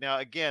saying right now,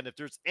 again, if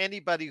there's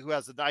anybody who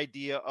has an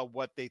idea of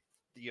what they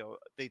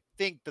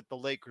think that the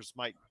Lakers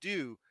might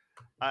do,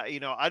 I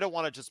don't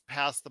want to just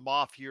pass them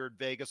off here in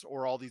Vegas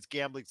or all these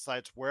gambling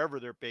sites wherever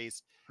they're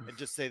based and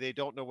just say they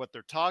don't know what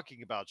they're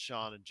talking about,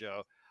 Sean and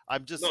Joe.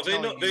 I'm just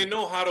they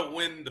know how to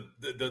win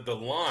the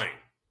line.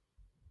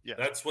 Yeah,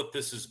 that's what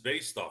this is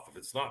based off of.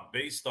 It's not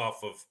based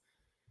off of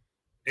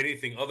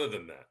anything other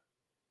than that.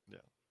 Yeah,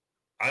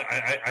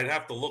 I'd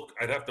have to look.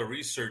 I'd have to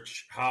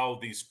research how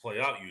these play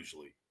out.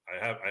 Usually, I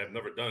have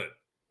never done it.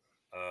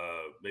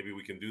 Maybe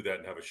we can do that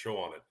and have a show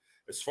on it.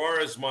 As far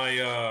as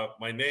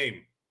my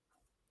name,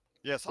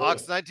 yes,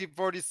 Ox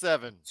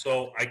 1947.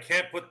 So I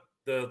can't put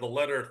the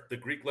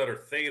Greek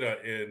letter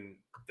theta in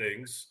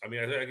things. I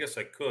mean, I guess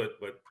I could,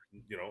 but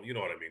you know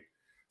what I mean.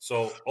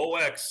 So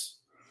OX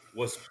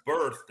was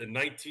birthed in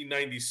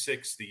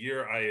 1996, the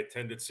year I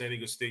attended San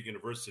Diego State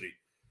University.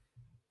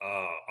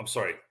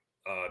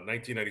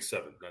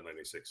 1997, not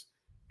 96.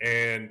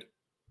 And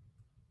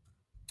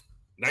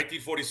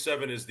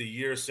 1947 is the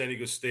year San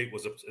Diego State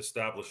was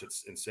established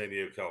in San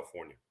Diego,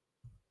 California.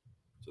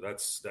 So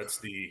that's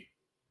the.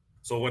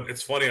 So when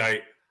it's funny,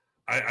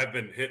 I've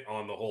been hit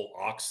on the whole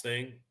ox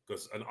thing,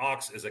 because an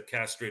ox is a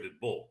castrated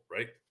bull,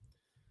 right?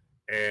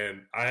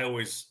 And I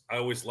always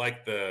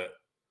like the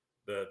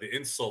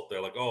insult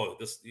there, like, oh,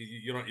 this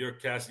you're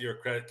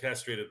a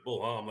castrated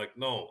bull, huh? I'm like,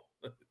 no,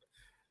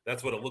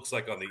 that's what it looks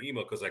like on the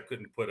email, because I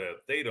couldn't put a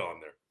theta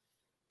on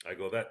there. I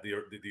go, that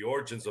the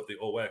origins of the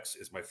OX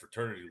is my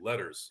fraternity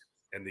letters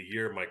and the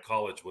year my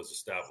college was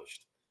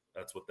established.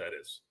 That's what that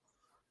is.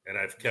 And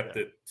I've kept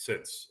it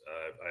since.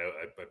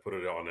 I put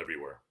it on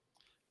everywhere.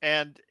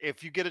 And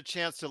if you get a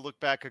chance to look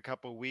back a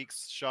couple of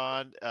weeks,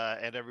 Sean,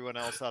 and everyone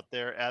else out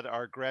there, at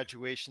our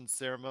graduation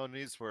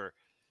ceremonies where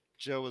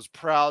Joe was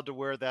proud to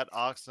wear that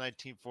Ox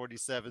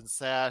 1947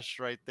 sash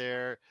right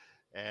there.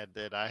 And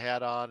then I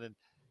had on, and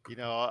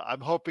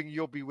I'm hoping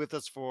you'll be with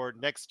us for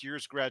next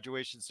year's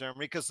graduation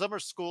ceremony, because summer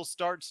school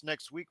starts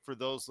next week for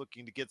those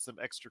looking to get some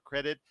extra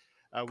credit.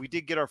 We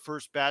did get our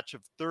first batch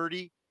of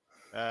 30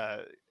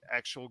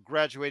 actual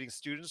graduating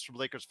students from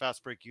Lakers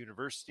Fast Break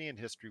University in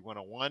History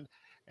 101.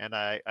 And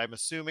I'm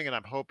assuming and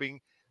I'm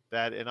hoping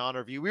that in honor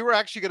of you, we were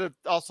actually going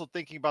to also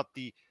thinking about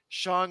the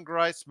Sean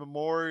Grice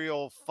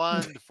Memorial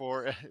Fund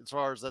for, as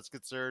far as that's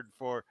concerned,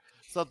 for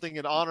something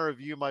in honor of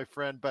you, my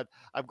friend. But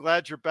I'm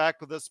glad you're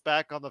back with us,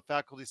 back on the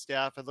faculty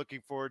staff, and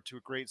looking forward to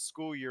a great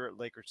school year at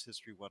Lakers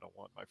History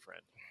 101, my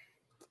friend.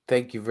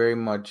 Thank you very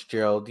much,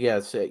 Gerald.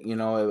 Yes,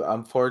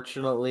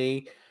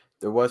 unfortunately,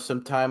 there was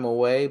some time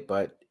away,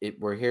 but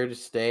we're here to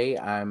stay.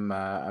 I'm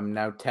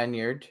now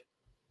tenured,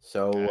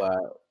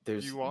 so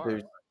there's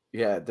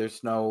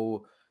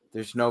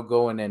no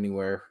going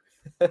anywhere.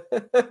 There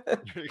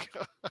you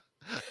go.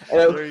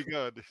 There you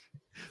go.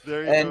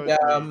 There you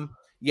go.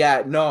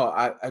 Yeah,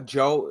 no,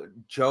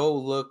 Joe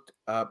looked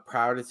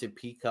proud as a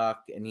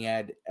peacock, and he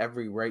had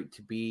every right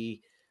to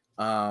be.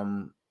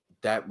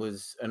 That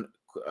was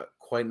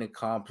quite an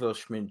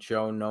accomplishment,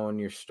 Joe, knowing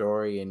your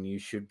story, and you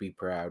should be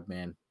proud,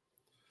 man.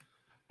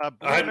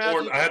 I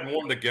hadn't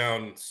worn the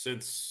gown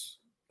since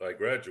I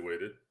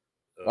graduated.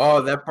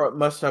 That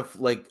must have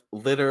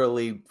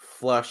literally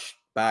flushed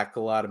back a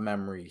lot of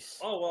memories.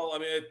 Oh well, I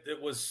mean,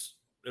 it was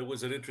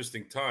an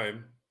interesting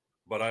time,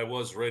 but I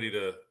was ready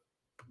to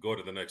go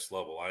to the next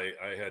level. I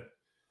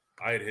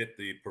had hit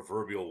the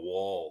proverbial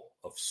wall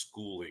of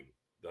schooling,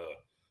 the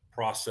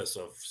process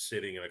of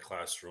sitting in a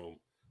classroom,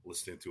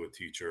 listening to a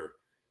teacher,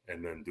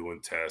 and then doing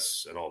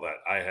tests and all that.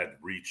 I had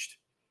reached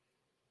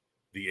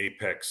the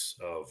apex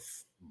of,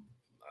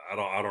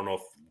 I don't know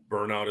if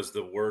burnout is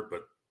the word,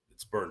 but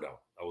it's burned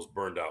out. I was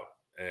burned out,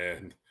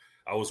 and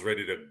I was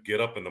ready to get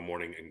up in the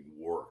morning and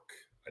work.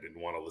 I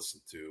didn't want to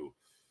listen to,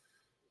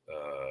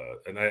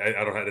 and I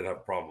didn't have a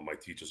problem with my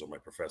teachers or my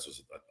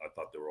professors. I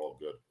thought they were all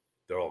good.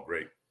 They're all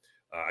great.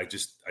 I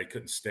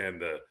couldn't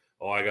stand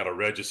I got to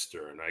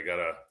register and I got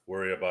to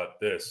worry about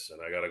this and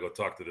I got to go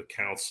talk to the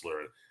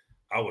counselor.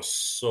 I was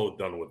so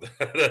done with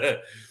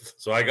that.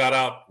 So I got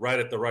out right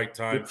at the right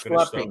time.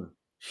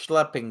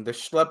 Schlepping. The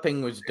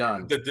schlepping was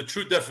done. The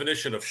true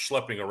definition of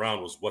schlepping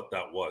around was what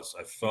that was.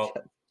 I felt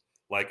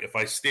like if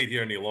I stayed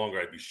here any longer,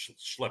 I'd be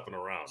schlepping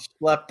around.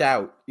 Slept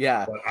out,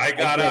 yeah. But I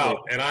got out,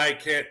 and I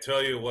can't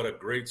tell you what a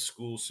great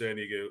school San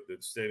Diego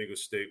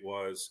State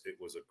was. It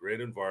was a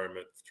great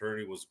environment.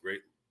 Fraternity was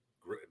great.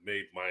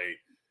 Made my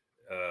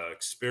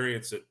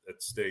experience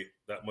at State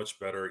that much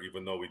better,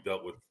 even though we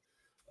dealt with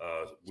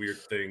weird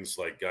things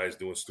like guys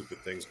doing stupid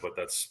things. But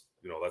that's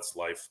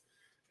life,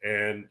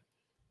 and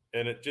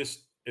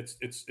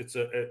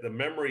the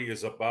memory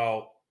is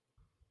about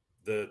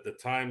the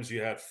times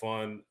you had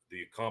fun,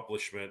 the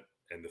accomplishment,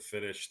 and the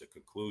finish, the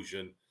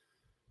conclusion,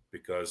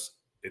 because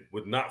it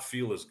would not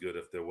feel as good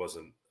if there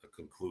wasn't a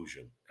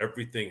conclusion.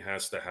 Everything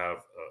has to have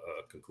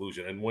a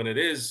conclusion. And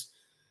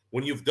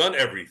when you've done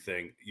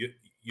everything,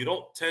 you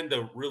don't tend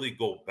to really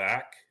go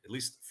back, at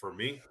least for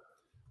me.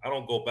 I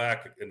don't go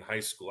back in high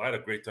school. I had a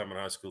great time in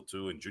high school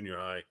too, in junior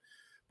high,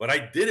 but I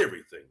did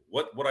everything.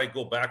 What would I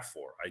go back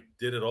for? I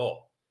did it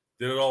all.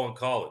 Did it all in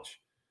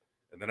college.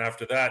 And then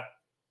after that,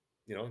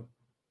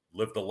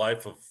 lived the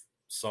life of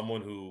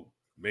someone who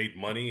made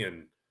money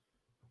and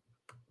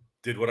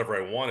did whatever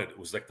I wanted. It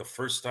was like the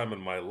first time in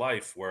my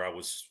life where I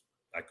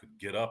could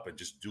get up and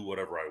just do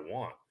whatever I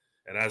want.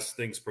 And as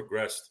things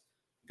progressed,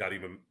 got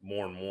even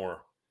more and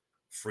more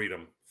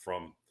freedom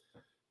from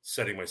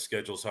setting my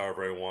schedules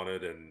however I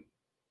wanted. And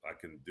I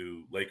can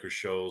do Lakers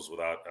shows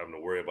without having to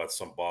worry about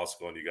some boss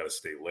going, you got to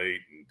stay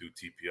late and do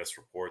TPS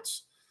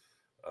reports.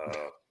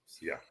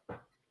 Yeah.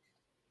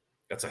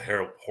 That's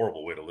a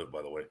horrible way to live,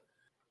 by the way.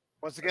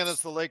 Once again, it's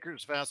the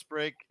Lakers Fast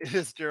Break. It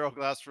is Gerald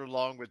Glasser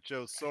along with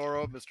Joe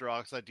Soro, Mr.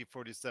 Ox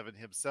 1947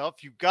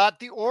 himself. You got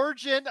the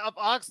origin of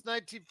Ox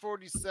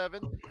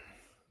 1947.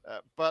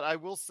 But I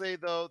will say,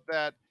 though,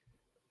 that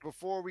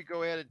before we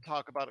go ahead and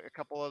talk about a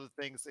couple other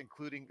things,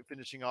 including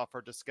finishing off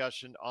our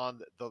discussion on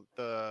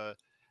the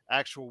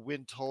actual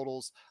win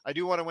totals, I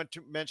do want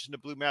to mention the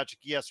Blue Magic.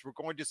 Yes, we're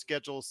going to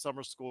schedule a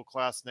summer school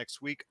class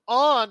next week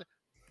on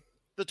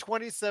the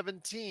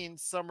 2017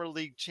 Summer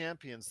League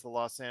champions, the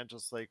Los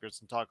Angeles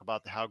Lakers, and talk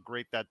about how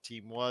great that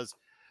team was,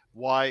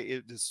 why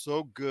it is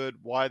so good,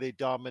 why they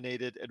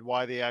dominated, and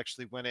why they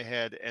actually went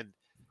ahead and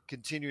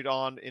continued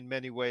on in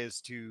many ways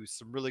to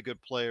some really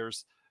good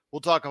players. We'll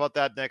talk about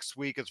that next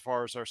week as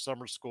far as our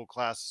summer school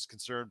class is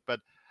concerned. But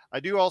I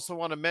do also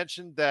want to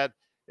mention that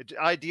an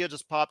idea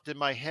just popped in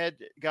my head,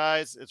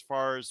 guys, as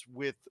far as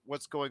with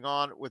what's going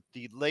on with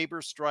the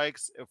labor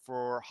strikes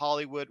for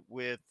Hollywood,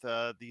 with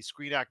the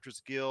Screen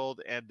Actors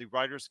Guild and the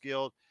Writers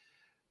Guild,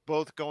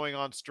 both going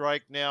on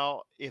strike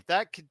now. If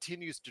that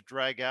continues to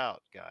drag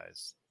out,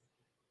 guys,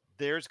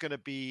 there's going to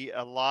be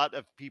a lot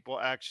of people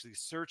actually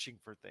searching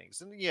for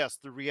things. And yes,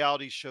 the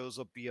reality shows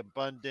will be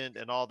abundant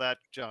and all that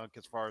junk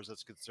as far as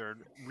that's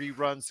concerned,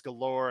 reruns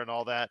galore and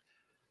all that.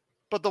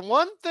 But the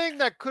one thing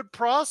that could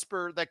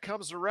prosper that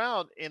comes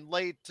around in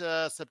late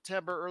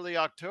September, early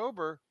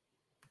October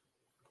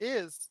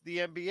is the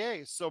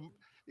NBA. So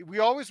we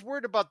always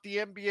worried about the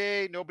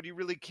NBA, nobody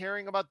really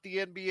caring about the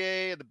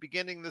NBA at the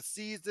beginning of the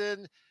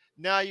season.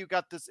 Now you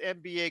got this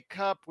NBA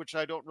Cup, which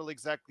I don't really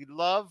exactly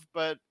love,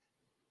 but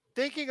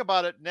thinking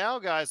about it now,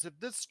 guys, if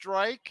this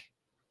strike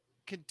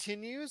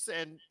continues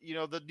and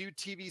the new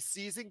TV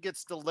season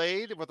gets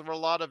delayed with a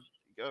lot of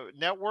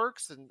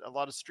networks and a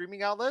lot of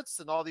streaming outlets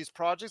and all these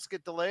projects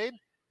get delayed,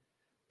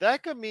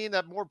 that could mean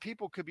that more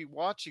people could be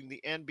watching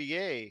the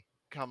NBA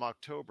come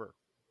October.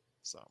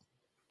 So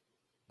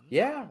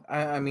Yeah,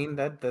 I mean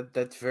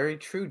that's very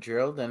true,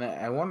 Gerald. And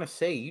I want to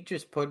say you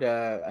just put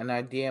an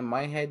idea in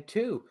my head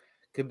too,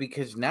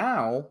 because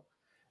now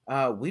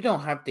we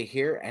don't have to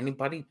hear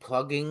anybody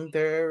plugging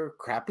their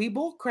crappy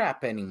bull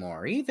crap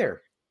anymore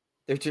either.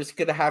 They're just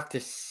gonna have to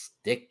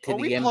stick to the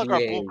we NBA. plug our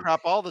bull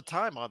crap all the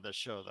time on this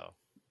show, though.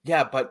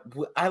 Yeah, but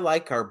I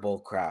like our bull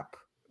crap.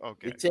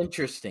 Okay, it's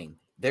interesting.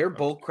 Their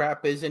bull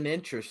crap isn't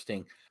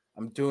interesting.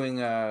 I'm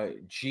doing a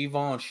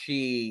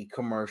Givenchy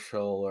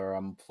commercial, or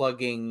I'm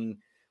plugging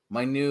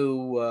my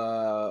new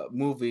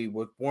movie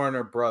with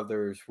Warner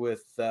Brothers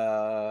with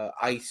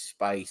Ice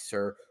Spice,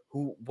 or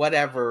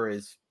whatever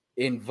is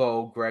in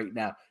vogue right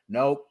now.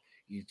 Nope,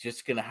 you're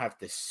just gonna have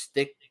to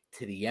stick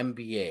to the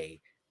NBA,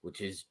 which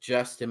is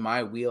just in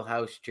my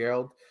wheelhouse,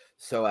 Gerald.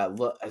 So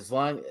as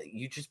long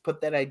you just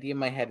put that idea in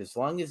my head, as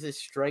long as this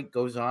strike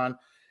goes on,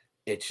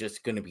 it's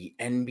just going to be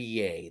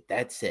NBA.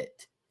 That's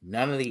it.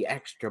 None of the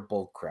extra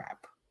bull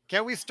crap.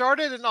 Can we start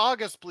it in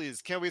August,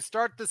 please? Can we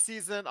start the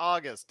season in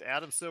August?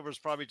 Adam Silver's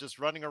probably just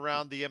running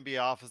around the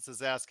NBA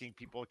offices asking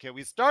people, can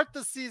we start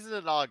the season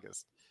in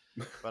August?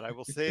 But I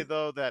will say,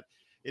 though, that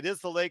it is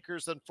the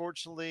Lakers,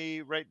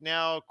 unfortunately, right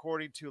now,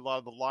 according to a lot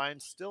of the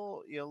lines,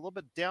 still a little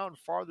bit down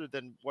farther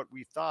than what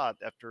we thought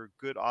after a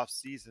good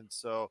offseason.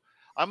 So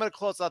I'm going to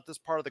close out this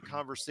part of the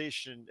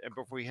conversation, and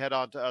before we head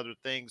on to other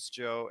things,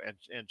 Joe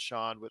and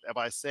Sean,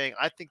 by saying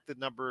I think the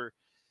number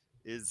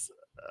is,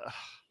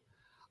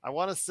 I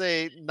want to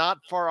say, not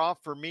far off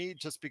for me,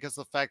 just because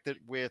of the fact that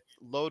with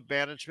load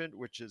management,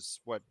 which is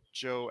what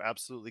Joe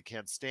absolutely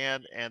can't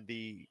stand, and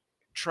the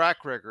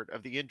track record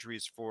of the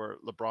injuries for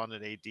LeBron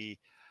and AD,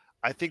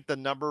 I think the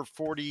number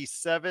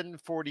 47,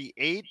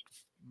 48,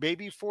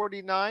 maybe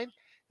 49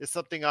 is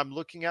something I'm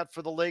looking at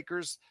for the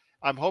Lakers.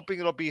 I'm hoping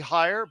it'll be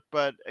higher,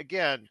 but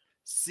again,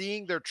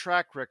 seeing their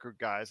track record,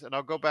 guys, and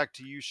I'll go back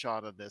to you,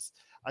 Sean, on this.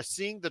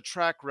 Seeing the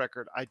track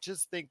record, I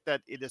just think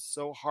that it is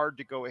so hard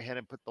to go ahead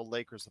and put the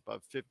Lakers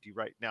above 50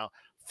 right now,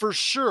 for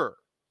sure,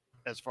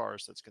 as far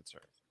as that's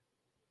concerned.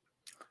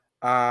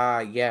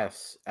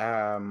 Yes.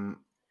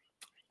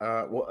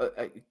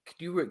 Could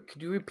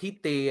you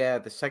repeat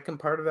the second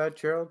part of that,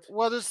 Gerald?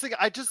 Well,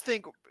 I just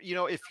think,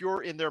 if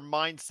you're in their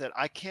mindset,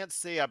 I can't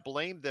say I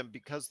blame them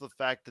because of the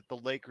fact that the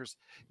Lakers,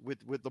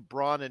 with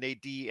LeBron and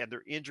AD and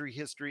their injury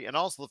history, and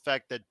also the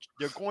fact that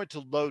they're going to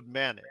load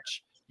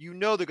manage. They're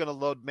going to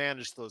load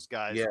manage those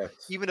guys. Yes.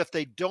 Even if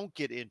they don't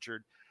get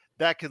injured,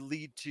 that could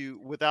lead to,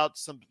 without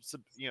some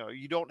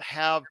you don't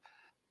have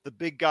the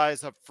big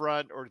guys up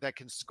front or that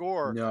can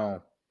score.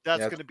 No.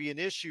 That's going to be an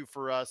issue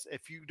for us.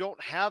 If you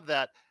don't have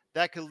that,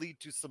 that could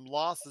lead to some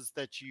losses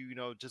that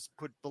just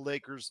put the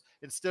Lakers,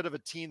 instead of a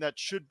team that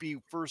should be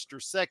first or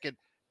second,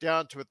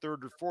 down to a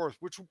third or fourth,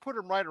 which will put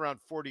them right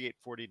around 48,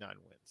 49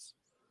 wins.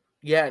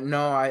 Yeah,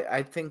 no,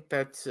 I think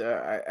that's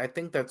I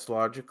think that's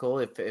logical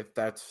if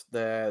that's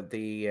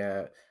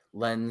the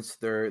lens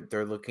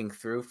they're looking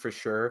through, for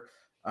sure.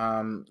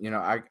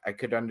 I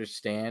could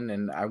understand,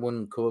 and I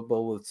wouldn't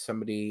quibble with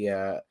somebody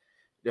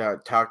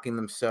talking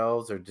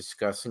themselves or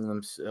discussing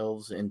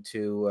themselves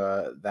into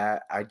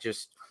that. I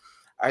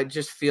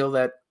just feel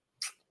that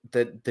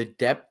the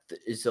depth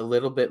is a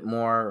little bit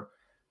more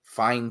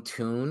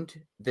fine-tuned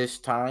this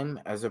time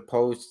as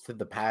opposed to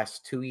the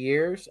past 2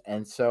 years,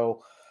 and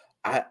so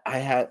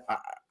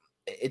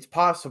it's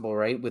possible,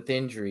 right, with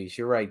injuries.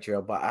 You're right,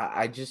 Joe, but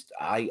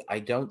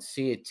I don't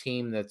see a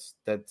team that's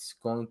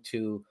going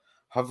to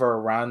hover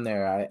around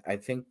there. I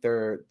think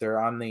they're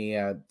on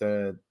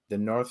the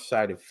north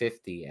side of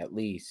 50 at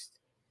least.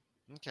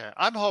 Okay,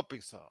 I'm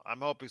hoping so.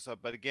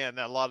 But again,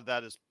 a lot of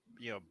that is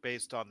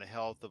based on the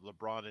health of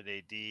LeBron and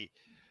AD.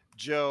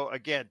 Joe,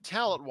 again,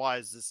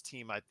 talent-wise, this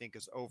team I think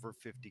is over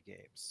 50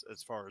 games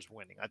as far as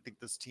winning. I think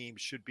this team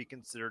should be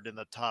considered in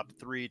the top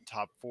 3,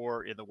 top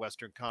 4 in the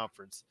Western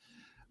Conference.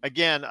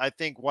 Again, I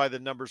think why the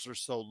numbers are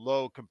so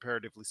low,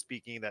 comparatively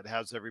speaking, that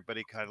has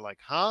everybody kind of like,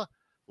 huh?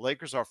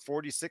 Lakers are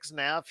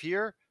 46.5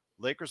 here.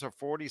 Lakers are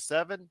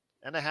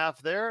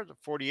 47.5 there.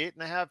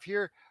 48.5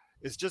 here.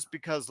 Is just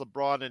because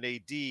LeBron and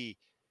AD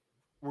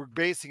were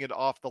basing it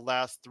off the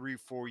last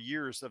 3-4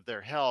 years of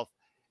their health.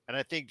 And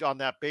I think on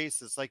that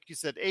basis, like you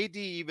said, AD,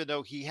 even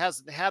though he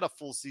hasn't had a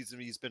full season,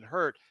 he's been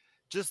hurt,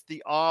 just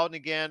the on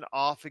again,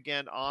 off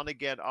again, on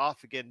again,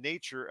 off again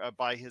nature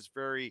by his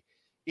very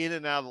in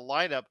and out of the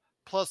lineup,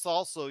 plus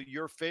also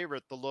your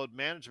favorite, the load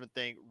management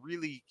thing,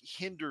 really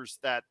hinders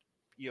that,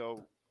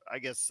 I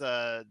guess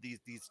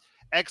these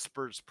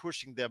experts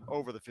pushing them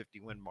over the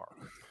 50-win mark.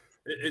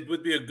 It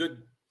would be a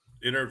good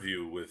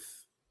interview with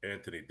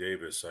Anthony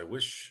Davis. I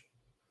wish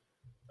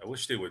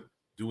they would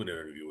do an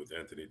interview with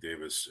Anthony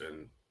Davis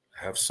and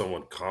have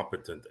someone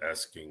competent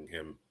asking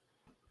him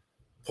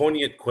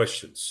poignant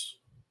questions,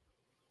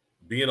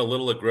 being a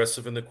little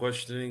aggressive in the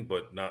questioning,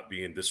 but not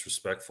being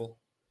disrespectful.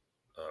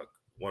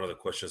 One of the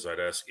questions I'd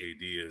ask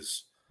AD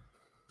is,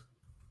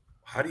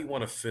 how do you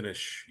want to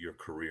finish your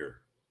career?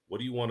 What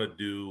do you want to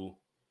do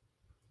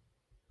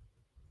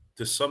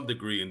to some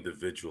degree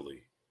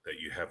individually that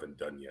you haven't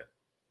done yet?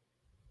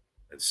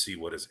 And see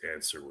what his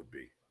answer would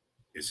be.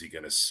 Is he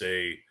going to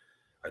say,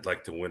 I'd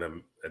like to win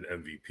an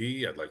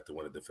MVP. I'd like to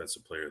win a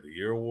Defensive Player of the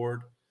Year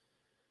award.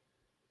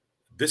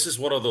 This is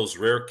one of those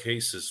rare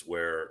cases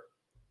where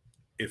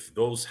if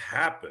those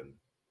happen,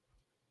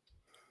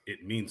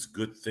 it means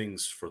good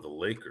things for the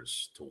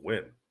Lakers to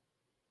win.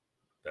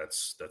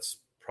 That's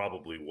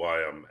probably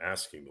why I'm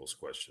asking those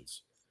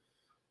questions.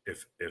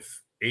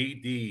 If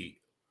AD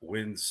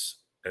wins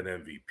an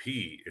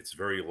MVP, it's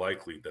very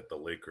likely that the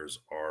Lakers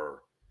are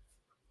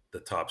the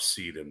top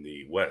seed in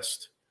the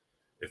West.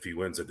 If he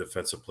wins a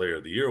Defensive Player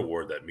of the Year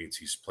award, that means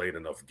he's played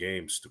enough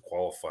games to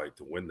qualify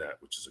to win that,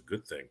 which is a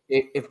good thing.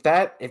 If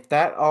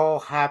that all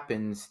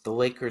happens, the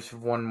Lakers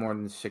have won more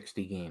than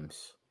 60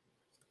 games.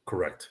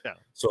 Correct. Yeah.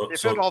 So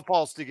if it all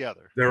falls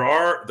together, there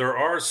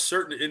are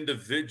certain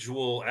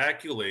individual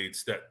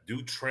accolades that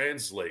do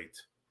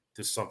translate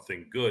to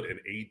something good, and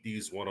AD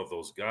is one of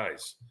those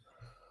guys.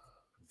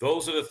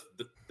 Those are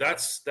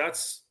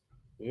that's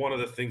one of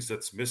the things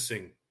that's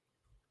missing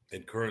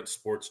in current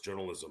sports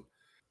journalism.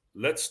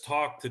 Let's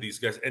talk to these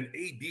guys. And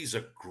AD's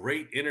a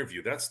great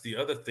interview. That's the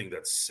other thing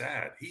that's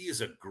sad. He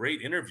is a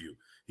great interview.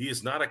 He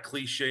is not a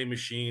cliche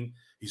machine.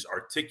 He's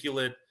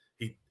articulate.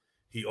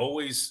 He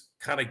always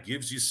kind of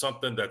gives you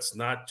something that's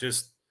not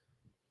just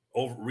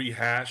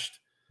rehashed.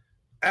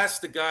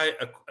 Ask the guy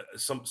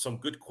some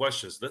good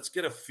questions. Let's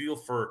get a feel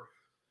for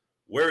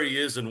where he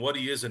is and what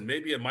he is, and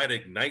maybe it might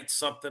ignite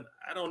something.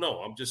 I don't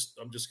know. I'm just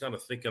kind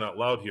of thinking out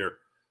loud here,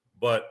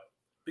 but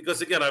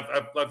because again,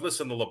 I've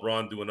listened to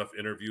LeBron do enough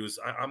interviews.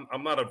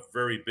 I'm not a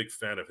very big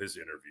fan of his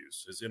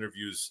interviews. His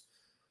interviews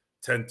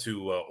tend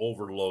to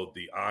overload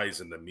the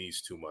I's and the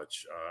me's too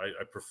much.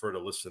 I prefer to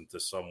listen to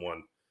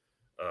someone.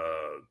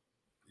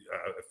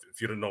 If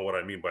you don't know what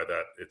I mean by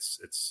that,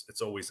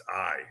 it's always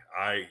I.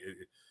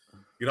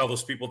 You know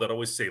those people that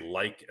always say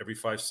like every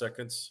 5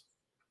 seconds.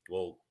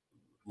 Well,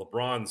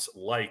 LeBron's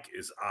like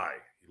is I.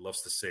 He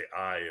loves to say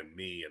I and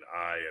me and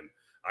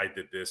I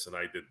did this and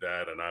I did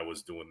that and I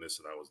was doing this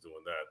and I was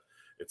doing that.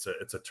 It's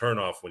a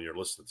turnoff when you're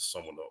listening to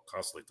someone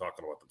constantly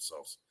talking about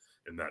themselves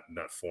in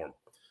that form.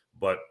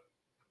 But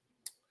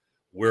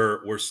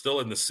we're still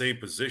in the same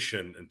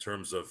position in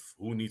terms of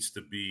who needs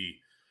to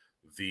be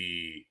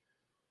the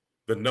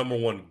number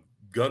one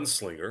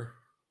gunslinger.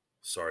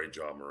 Sorry,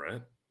 Ja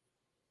Morant.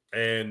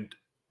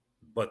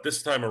 But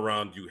this time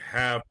around, you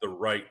have the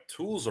right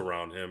tools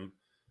around him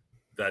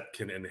that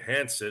can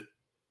enhance it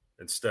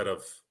instead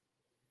of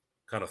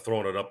kind of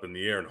throwing it up in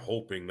the air and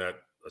hoping that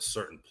a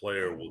certain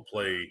player will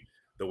play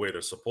the way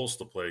they're supposed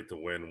to play to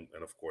win.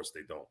 And of course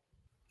they don't.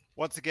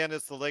 Once again,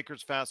 it's the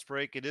Lakers Fast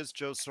Break. It is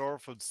Joe Soro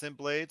from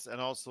Simblades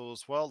and also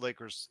as well,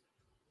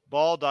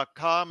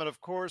 LakersBall.com. And of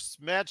course,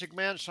 Magic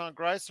Man, Sean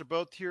Grice are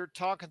both here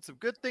talking some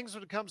good things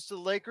when it comes to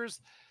the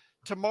Lakers.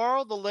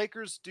 Tomorrow, the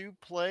Lakers do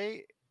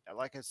play,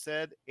 like I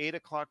said, 8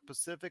 o'clock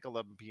Pacific,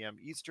 11 p.m.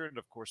 Eastern.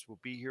 Of course, we'll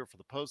be here for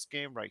the post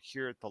game right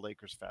here at the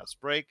Lakers Fast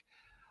Break.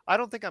 I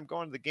don't think I'm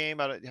going to the game.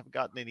 I haven't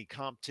gotten any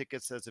comp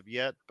tickets as of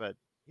yet, but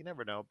you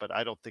never know. But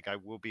I don't think I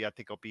will be. I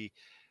think I'll be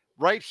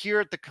right here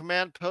at the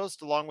command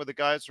post along with the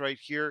guys right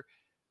here.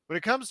 When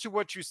it comes to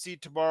what you see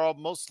tomorrow,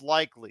 most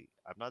likely,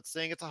 I'm not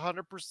saying it's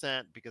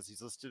 100% because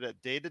he's listed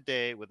at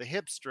day-to-day with a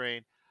hip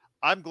strain.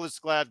 I'm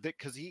just glad that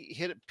because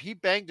he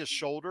banged his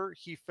shoulder.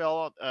 He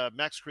fell on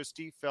Max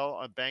Christie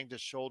banged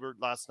his shoulder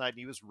last night and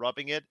he was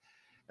rubbing it.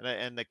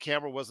 And the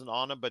camera wasn't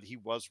on him, but he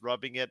was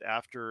rubbing it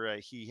after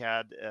he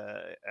had,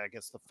 I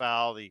guess, the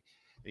foul. He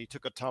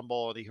took a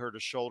tumble and he hurt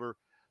his shoulder.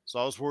 So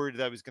I was worried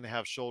that he was going to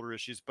have shoulder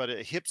issues. But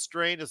a hip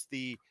strain is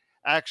the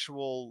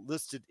actual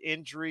listed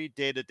injury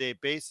day-to-day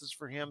basis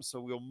for him.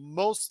 So we'll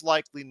most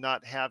likely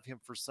not have him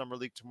for Summer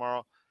League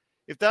tomorrow.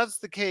 If that's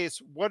the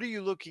case, what are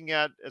you looking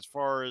at as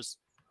far as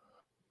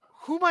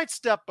who might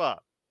step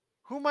up?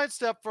 Who might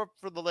step up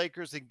for the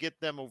Lakers and get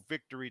them a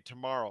victory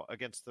tomorrow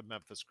against the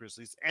Memphis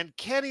Grizzlies? And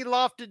Kenny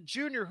Lofton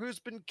Jr., who's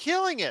been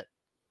killing it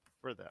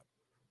for them.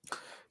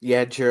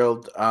 Yeah,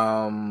 Gerald.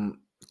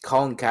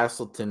 Colin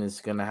Castleton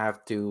is going to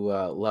have to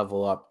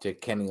level up to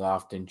Kenny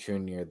Lofton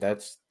Jr.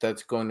 That's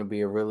going to be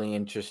a really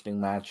interesting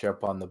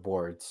matchup on the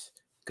boards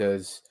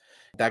because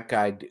that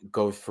guy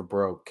goes for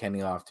broke, Kenny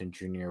Lofton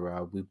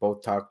Jr. We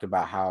both talked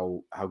about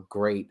how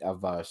great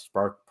of a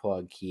spark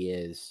plug he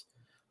is.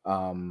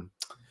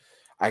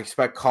 I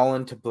expect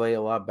Colin to play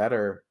a lot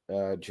better,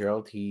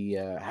 Gerald. He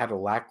had a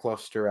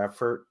lackluster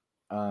effort,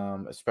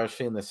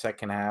 especially in the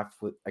second half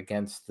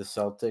against the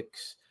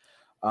Celtics.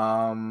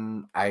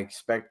 I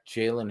expect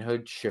Jalen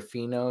Hood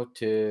Schifino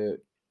to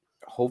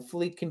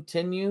hopefully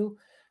continue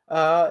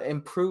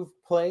improved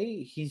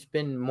play. He's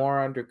been more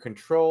under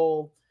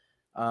control.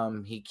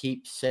 He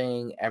keeps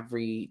saying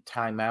every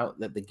timeout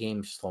that the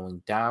game's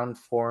slowing down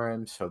for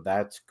him, so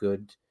that's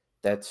good.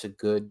 That's a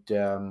good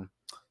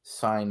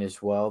sign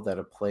as well that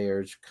a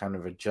player's kind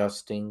of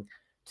adjusting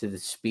to the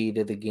speed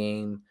of the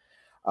game.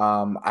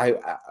 I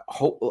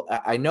hope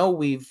I know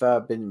we've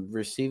been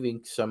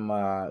receiving some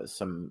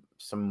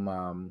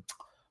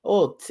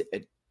little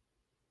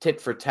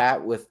tit for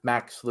tat with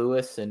Max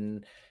Lewis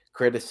and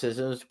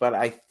criticisms, but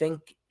I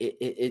think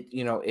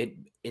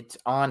it's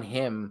on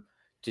him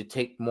to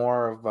take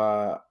more of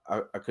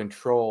a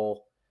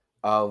control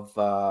of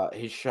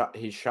his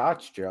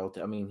shots, Gerald.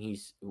 I mean,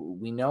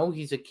 we know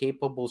he's a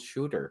capable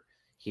shooter.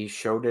 He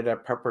showed it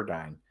at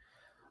Pepperdine.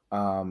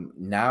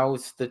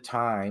 Now's the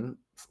time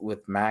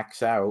with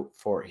Max out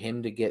for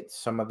him to get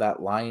some of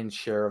that lion's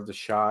share of the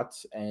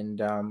shots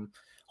and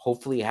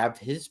hopefully have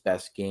his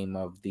best game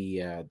of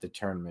the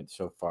tournament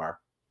so far.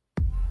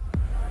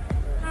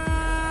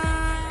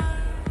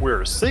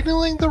 We're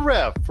signaling the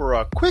ref for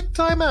a quick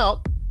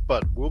timeout,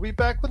 but we'll be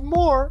back with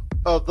more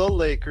of the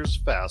Lakers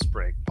Fast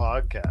Break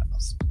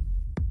podcast.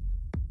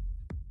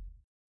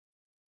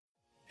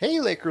 Hey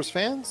Lakers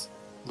fans,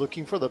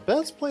 looking for the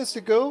best place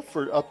to go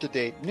for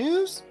up-to-date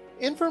news,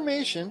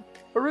 information,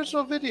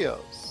 original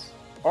videos,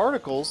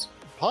 articles,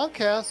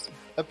 podcasts,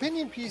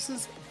 opinion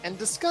pieces, and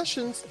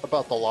discussions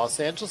about the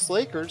Los Angeles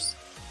Lakers?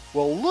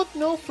 Well, look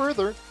no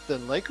further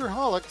than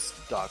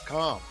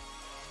Lakerholics.com.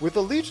 With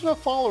a legion of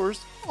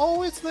followers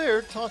always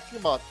there talking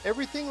about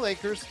everything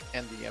Lakers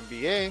and the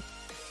NBA,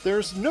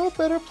 there's no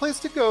better place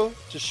to go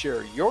to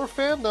share your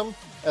fandom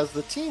as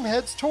the team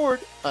heads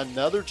toward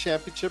another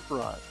championship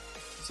run.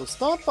 So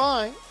stop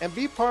by and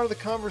be part of the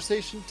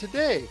conversation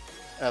today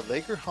at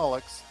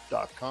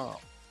Lakerholics.com.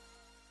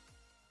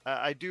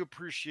 I do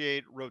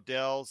appreciate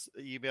Rodell's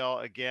email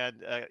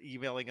again,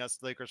 emailing us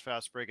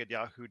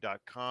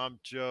LakersFastBreak@yahoo.com.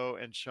 Joe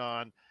and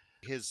Sean,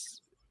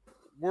 his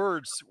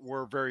words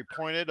were very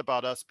pointed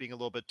about us being a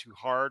little bit too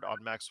hard on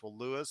Maxwell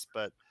Lewis,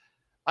 but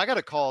I got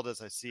to call it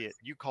as I see it.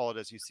 You call it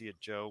as you see it,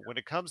 Joe. When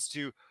it comes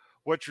to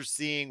what you're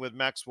seeing with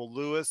Maxwell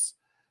Lewis,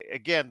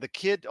 again, the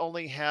kid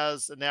only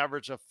has an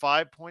average of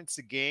 5 points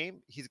a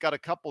game. He's got a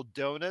couple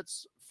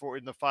donuts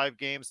in the 5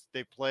 games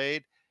they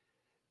played.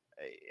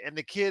 And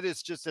the kid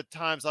is just at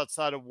times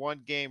outside of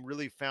one game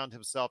really found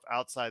himself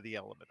outside the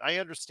element. I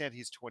understand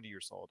he's 20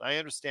 years old. I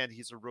understand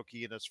he's a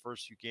rookie in his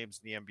first few games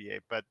in the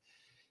NBA, but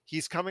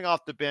he's coming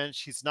off the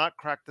bench. He's not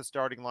cracked the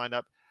starting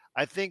lineup.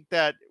 I think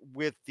that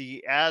with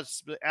the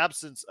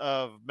absence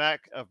of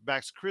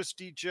Max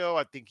Christie, Joe,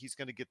 I think he's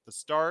going to get the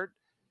start.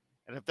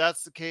 And if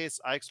that's the case,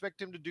 I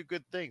expect him to do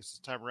good things this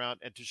time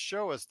around and to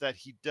show us that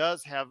he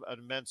does have an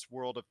immense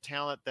world of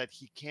talent that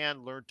he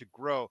can learn to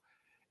grow.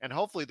 And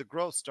hopefully the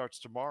growth starts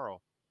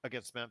tomorrow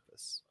against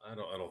Memphis. I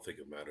don't think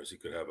it matters. He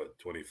could have a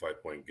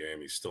 25-point game.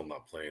 He's still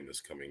not playing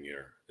this coming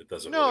year. It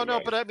doesn't. No, matter.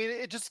 but I mean,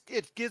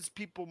 it gives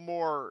people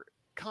more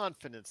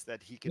confidence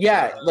that he can.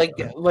 Yeah, like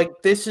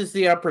this is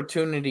the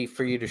opportunity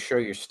for you to show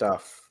your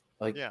stuff.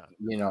 Like, yeah,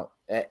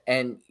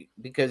 and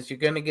because you're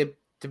gonna get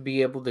to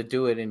be able to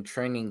do it in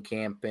training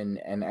camp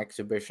and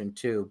exhibition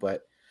too.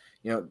 But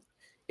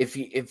if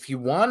you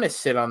want to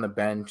sit on the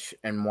bench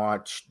and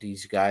watch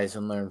these guys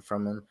and learn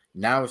from them,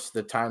 now's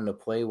the time to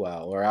play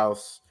well, or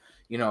else,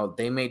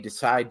 they may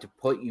decide to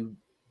put you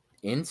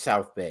in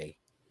South Bay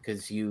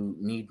because you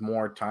need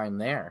more time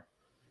there.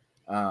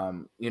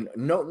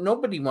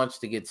 Nobody wants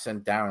to get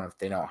sent down if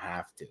they don't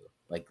have to.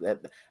 Like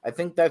that, I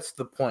think that's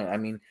the point. I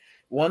mean,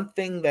 one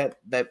thing that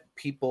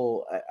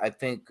people I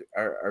think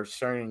are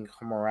starting to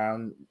come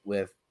around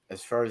with,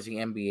 as far as the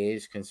NBA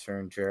is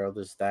concerned, Gerald,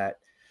 is that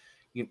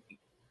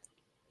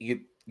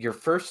your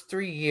first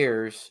 3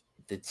 years,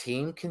 the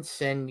team can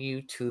send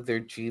you to their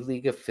G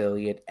League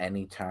affiliate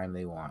anytime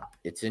they want.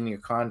 It's in your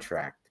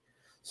contract.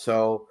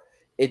 So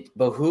it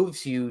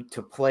behooves you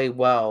to play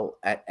well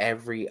at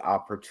every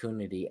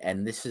opportunity.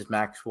 And this is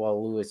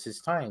Maxwell Lewis's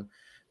time.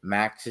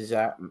 Max is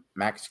out.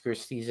 Max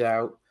Christie's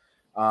out.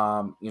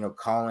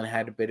 Colin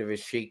had a bit of a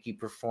shaky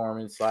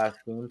performance last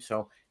game.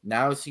 So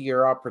now's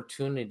your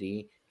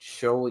opportunity to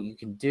show what you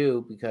can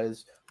do,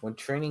 because when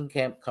training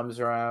camp comes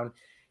around,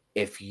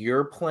 if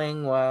you're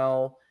playing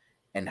well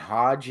and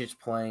Hodge is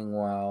playing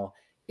well,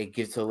 it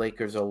gives the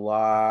Lakers a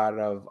lot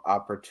of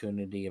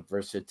opportunity and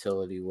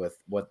versatility with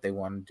what they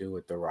want to do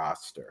with the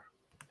roster.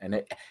 And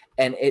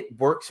it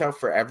works out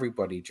for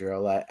everybody,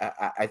 Gerald.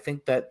 I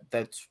think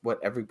that's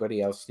what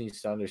everybody else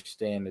needs to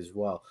understand as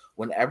well.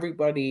 When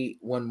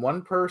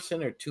one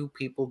person or two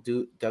people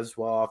does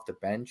well off the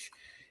bench,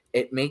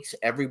 it makes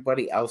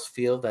everybody else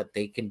feel that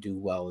they can do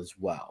well as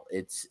well.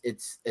 It's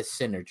a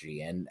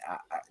synergy, and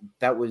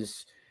that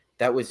was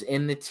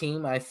in the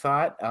team. I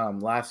thought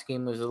last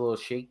game was a little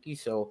shaky,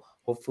 so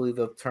hopefully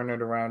they'll turn it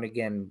around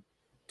again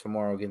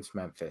tomorrow against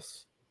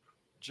Memphis.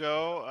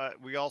 Joe,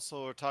 we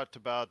also talked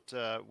about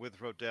with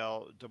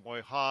Rodell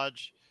D'Moy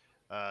Hodge,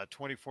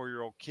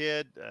 24-year-old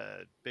kid.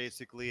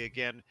 Basically,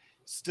 again,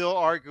 still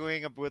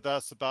arguing with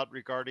us about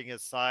regarding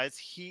his size.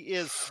 He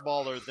is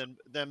smaller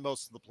than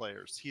most of the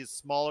players. He is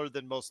smaller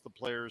than most of the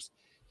players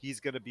he's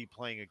going to be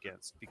playing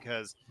against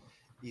because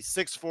he's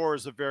 6'4"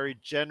 is a very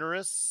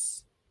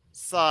generous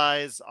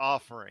size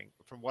offering.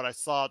 From what I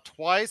saw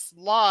twice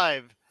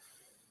live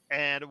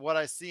and what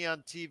I see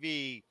on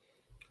TV,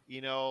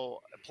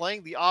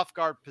 playing the off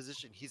guard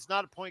position, he's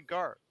not a point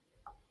guard.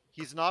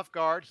 He's an off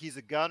guard. He's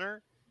a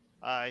gunner.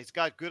 He's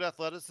got good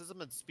athleticism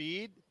and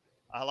speed.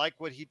 I like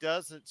what he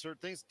does at certain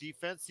things.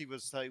 Defense, he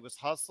was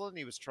hustling.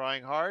 He was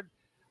trying hard.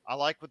 I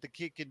like what the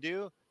kid can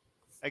do.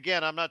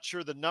 Again, I'm not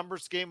sure the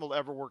numbers game will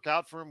ever work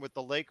out for him with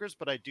the Lakers,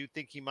 but I do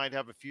think he might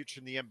have a future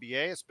in the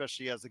NBA,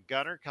 especially as a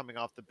gunner coming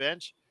off the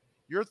bench.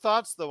 Your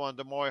thoughts, though, on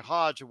D'Moi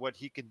Hodge and what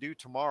he can do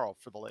tomorrow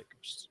for the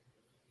Lakers?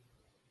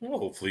 Well,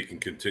 hopefully he can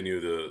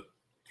continue the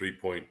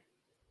three-point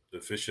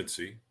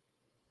efficiency.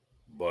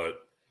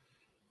 But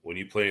when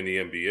you play in the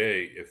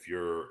NBA, if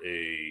you're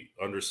a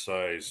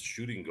undersized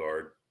shooting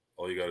guard,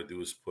 all you got to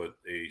do is put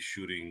a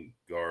shooting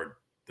guard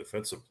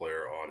defensive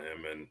player on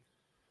him and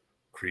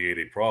create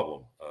a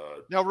problem.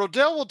 Now,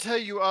 Rodell will tell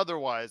you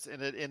otherwise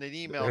in an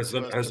email. With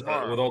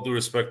all due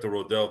respect to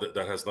Rodell,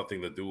 that has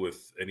nothing to do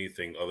with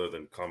anything other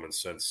than common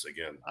sense.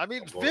 Again, I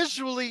mean,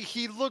 visually,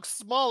 he looks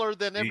smaller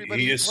than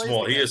everybody. He is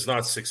small. He is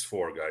not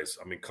 6'4", guys.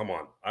 I mean, come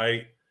on.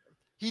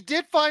 He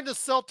did find a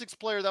Celtics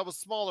player that was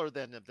smaller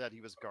than him that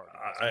he was guarding.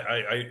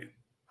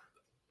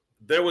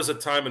 There was a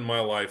time in my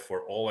life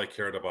where all I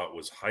cared about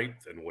was height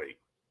and weight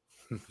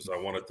because I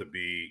wanted to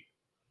be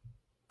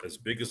as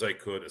big as I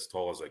could, as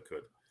tall as I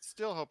could.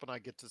 Still hoping I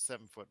get to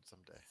 7 foot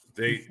someday.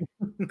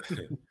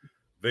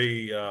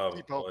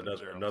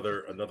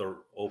 Another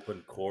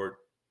open court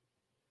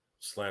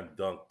slam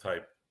dunk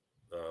type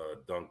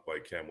dunk by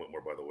Cam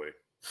Whitmore, by the way.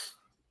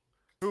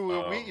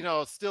 Who we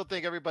still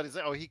think everybody's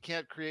he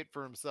can't create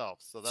for himself.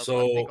 So that's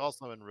what I think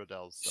also in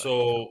Rodell's.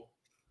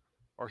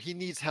 Or he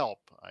needs help,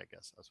 I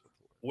guess. That's what.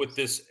 With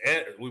this,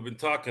 we've been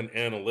talking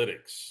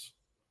analytics.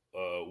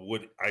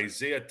 Would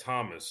Isaiah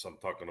Thomas? I'm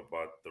talking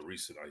about the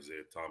recent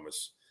Isaiah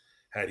Thomas.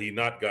 Had he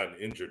not gotten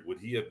injured, would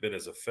he have been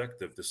as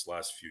effective this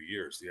last few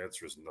years? The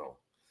answer is no.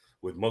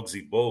 Would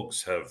Muggsy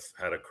Bogues have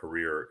had a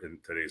career in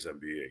today's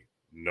NBA?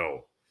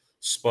 No.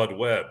 Spud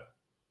Webb?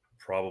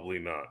 Probably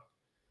not.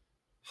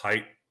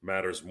 Height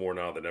matters more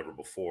now than ever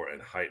before,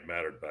 and height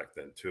mattered back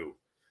then too.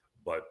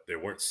 But there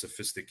weren't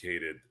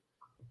sophisticated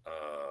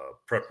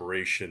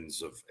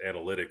preparations of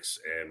analytics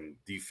and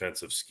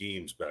defensive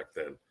schemes back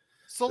then.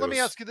 So let me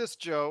ask you this,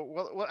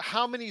 Joe.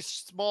 How many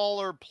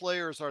smaller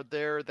players are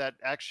there that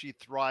actually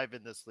thrive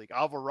in this league?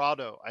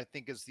 Alvarado, I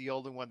think, is the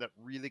only one that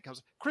really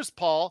comes. Chris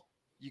Paul,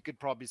 you could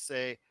probably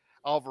say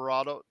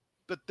Alvarado,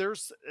 but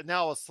there's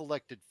now a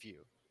selected few,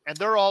 and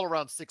they're all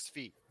around 6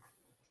 feet.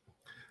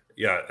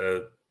 Yeah,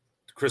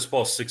 Chris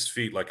Paul's 6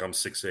 feet, like I'm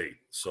 6'8",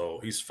 so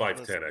he's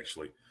 5'10"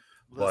 actually.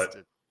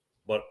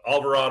 But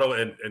Alvarado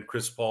and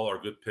Chris Paul are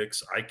good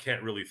picks. I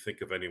can't really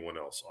think of anyone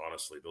else,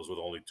 honestly. Those were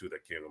the only two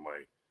that came to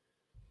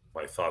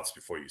my thoughts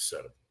before you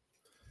said it.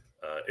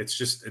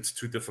 It's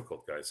too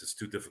difficult, guys. It's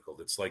too difficult.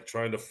 It's like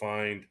trying to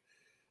find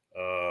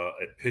a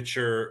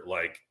pitcher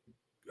like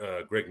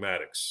Greg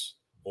Maddux,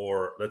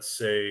 or let's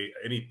say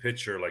any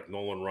pitcher like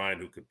Nolan Ryan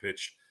who could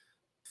pitch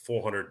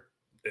 400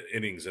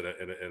 innings in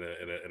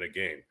a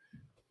game.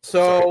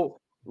 So,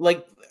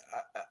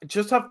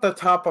 just off the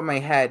top of my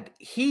head,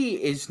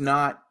 he's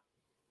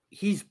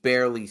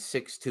barely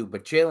 6'2",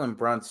 but Jalen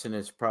Brunson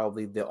is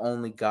probably the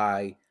only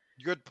guy.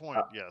 Good point.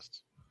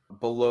 Yes.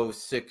 Below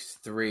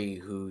 6'3",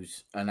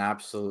 who's an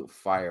absolute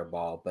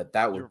fireball, but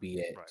that would be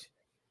it. Right.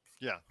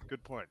 Yeah,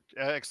 good point.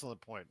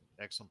 Excellent point.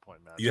 Excellent point,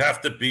 Matt. You have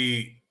to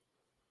be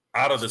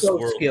out of this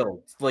world.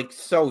 Skilled.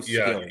 Skilled.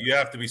 Yeah, you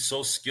have to be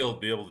so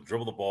skilled, be able to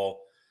dribble the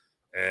ball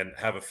and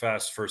have a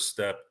fast first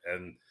step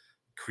and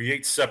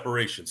create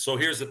separation. So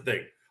here's the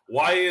thing.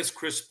 Why is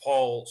Chris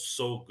Paul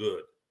so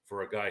good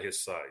for a guy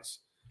his size?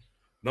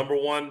 Number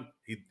one,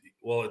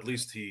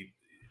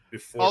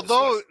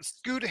 although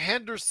Scoot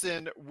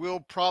Henderson will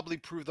probably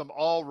prove them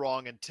all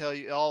wrong and tell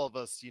you all of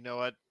us, you know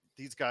what,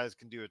 these guys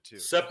can do it too.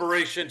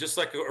 Separation, just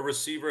like a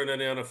receiver in an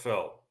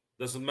NFL.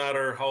 Doesn't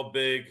matter how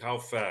big, how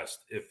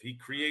fast. If he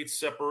creates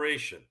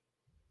separation,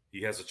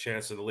 he has a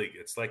chance in the league.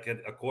 It's like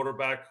a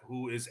quarterback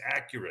who is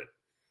accurate.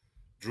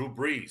 Drew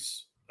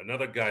Brees,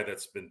 another guy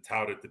that's been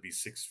touted to be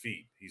 6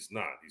 feet. He's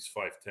not. He's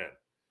 5'10".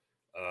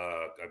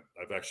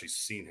 I've actually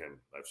seen him.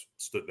 I've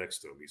stood next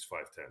to him. He's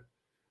 5'10".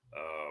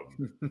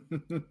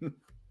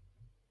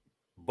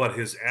 But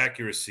his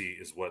accuracy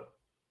is what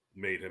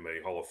made him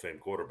a Hall of Fame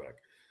quarterback.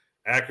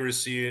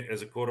 Accuracy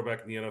as a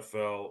quarterback in the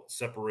NFL,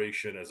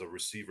 separation as a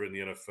receiver in the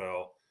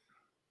NFL,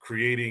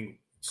 creating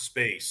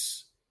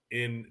space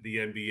in the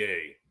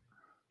NBA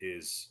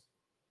is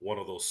one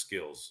of those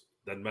skills.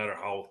 Doesn't matter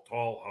how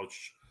tall,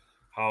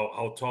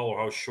 how tall or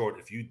how short.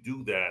 If you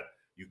do that,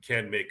 you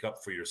can make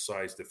up for your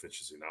size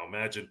deficiency. Now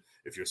imagine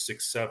if you're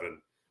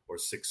 6'7" or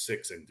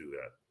 6'6" and do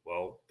that.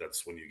 Well,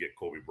 that's when you get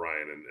Kobe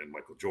Bryant and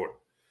Michael Jordan.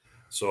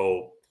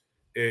 So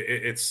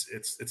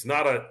it's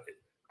not a.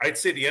 I'd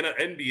say the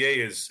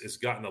NBA has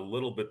gotten a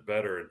little bit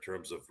better in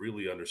terms of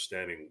really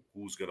understanding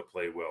who's going to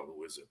play well,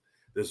 who isn't.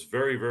 There's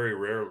very, very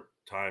rare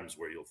times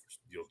where you'll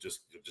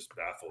just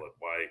baffle at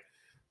why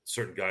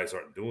certain guys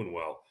aren't doing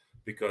well,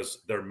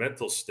 because their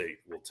mental state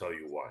will tell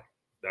you why.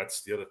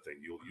 That's the other thing.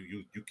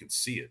 You can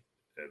see it,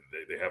 and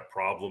they have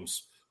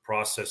problems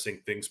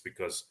processing things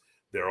because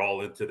they're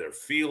all into their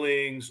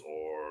feelings,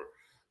 or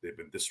they've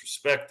been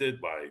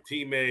disrespected by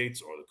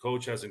teammates, or the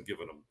coach hasn't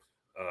given them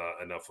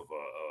enough of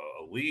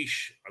a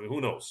leash. I mean,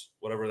 who knows?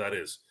 Whatever that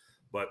is.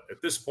 But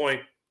at this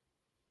point,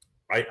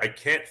 I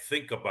can't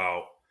think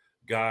about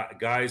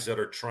guys that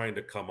are trying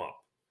to come up,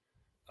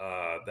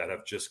 that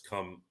have just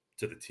come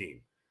to the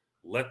team.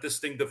 Let this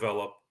thing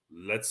develop.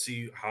 Let's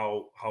see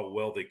how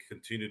well they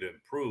continue to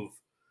improve.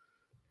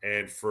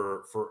 And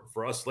for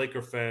us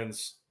Laker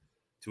fans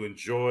to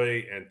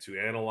enjoy and to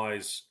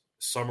analyze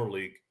Summer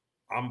League,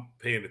 I'm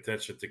paying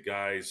attention to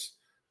guys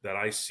that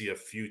I see a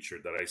future,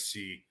 that I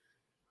see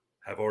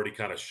have already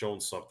kind of shown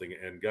something.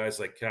 And guys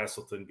like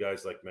Castleton,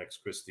 guys like Max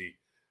Christie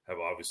have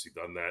obviously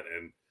done that.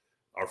 And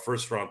our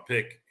first round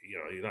pick,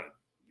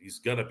 he's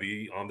going to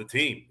be on the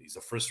team. He's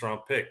a first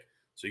round pick.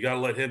 So you got to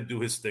let him do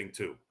his thing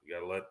too. You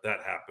got to let that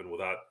happen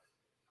without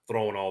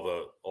throwing all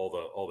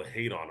the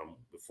hate on him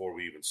before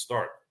we even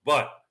start.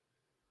 But,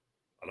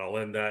 and I'll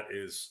end that,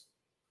 is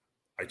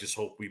I just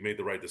hope we made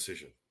the right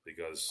decision,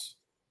 because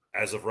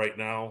as of right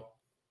now,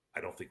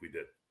 I don't think we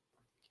did.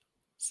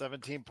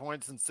 17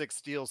 points and 6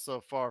 steals so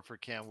far for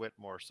Cam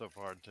Whitmore so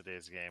far in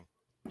today's game.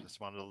 Just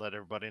wanted to let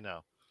everybody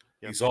know.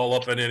 Yep. He's all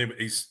up in him.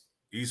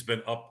 He's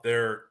been up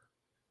there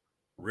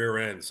rear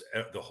ends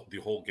the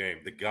whole game.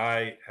 The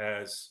guy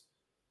has.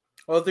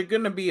 Well, they're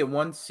going to be a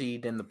 1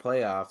 seed in the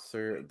playoffs.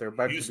 They're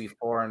about to be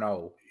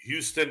 4-0.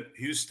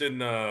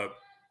 Houston.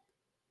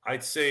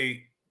 I'd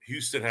say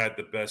Houston had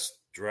the best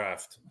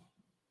draft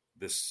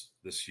this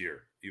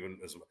year. Even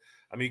as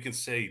you can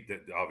say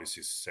that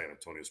obviously San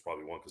Antonio is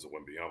probably one because of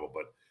Wembanyama,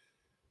 but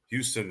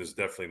Houston is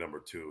definitely number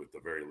 2 at the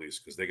very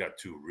least, because they got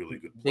 2 really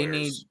good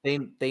players.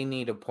 They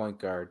need a point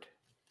guard.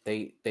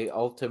 They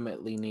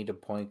ultimately need a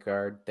point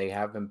guard. They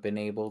haven't been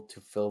able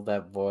to fill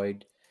that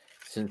void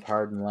since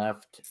Harden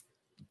left.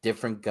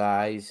 Different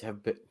guys have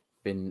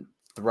been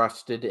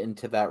thrusted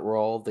into that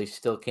role. They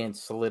still can't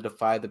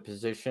solidify the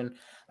position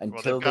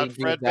until they do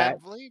Fred that.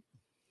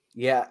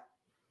 Yeah.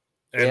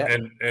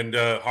 And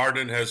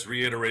Harden has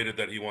reiterated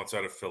that he wants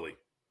out of Philly.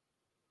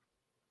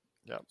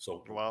 Yeah.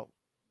 So whatever.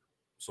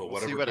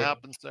 We'll see what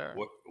happens there.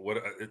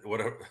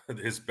 What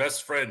his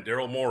best friend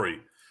Daryl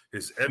Morey,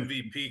 his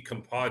MVP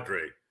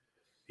compadre,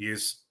 he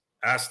has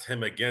asked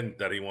him again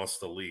that he wants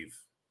to leave.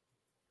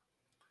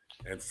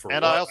 I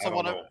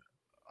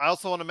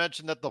also want to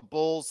mention that the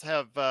Bulls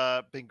have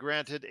been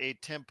granted a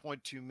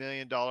 $10.2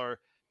 million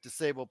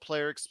disabled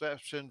player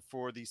exception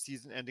for the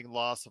season-ending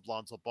loss of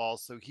Lonzo Ball.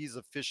 So he's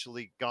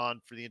officially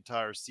gone for the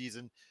entire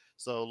season.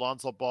 So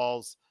Lonzo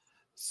Ball's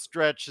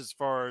stretch as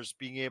far as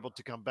being able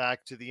to come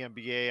back to the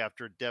NBA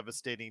after a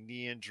devastating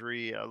knee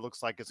injury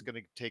looks like it's going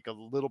to take a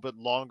little bit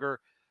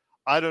longer.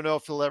 I don't know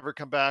if he'll ever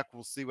come back.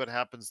 We'll see what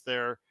happens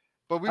there.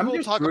 But we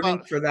will talk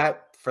about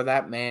for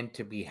that man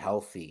to be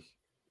healthy.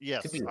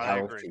 Yes, to be I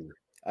agree.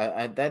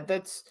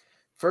 That's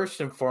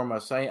first and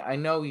foremost. I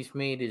know he's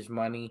made his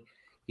money.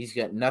 He's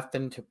got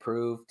nothing to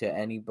prove to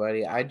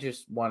anybody. I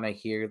just want to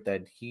hear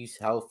that he's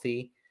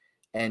healthy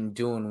and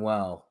doing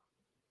well.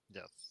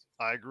 Yes,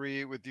 I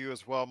agree with you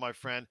as well, my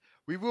friend.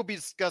 We will be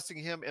discussing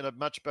him in a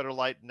much better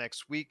light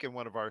next week in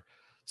one of our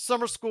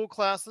summer school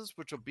classes,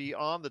 which will be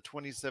on the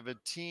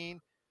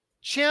 2017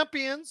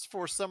 champions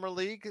for Summer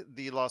League,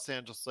 the Los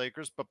Angeles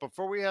Lakers. But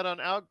before we head on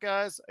out,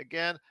 guys,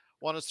 again,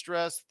 want to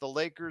stress the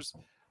Lakers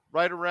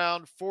right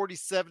around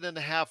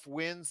 47.5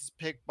 wins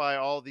picked by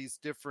all these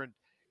different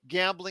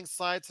gambling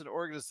sites and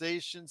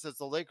organizations as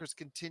the Lakers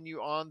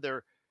continue on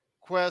their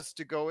quest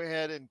to go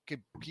ahead and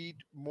compete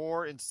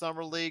more in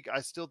Summer League. I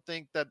still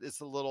think that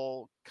it's a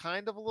little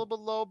bit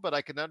low, but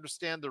I can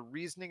understand the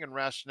reasoning and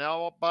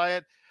rationale by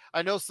it.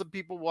 I know some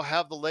people will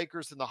have the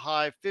Lakers in the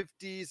high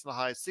 50s and the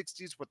high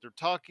 60s, what they're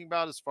talking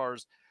about as far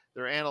as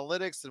their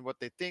analytics and what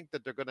they think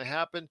that they're going to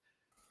happen.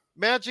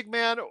 Magic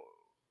Man,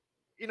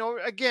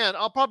 again,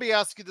 I'll probably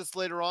ask you this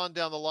later on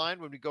down the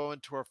line when we go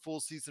into our full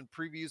season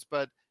previews,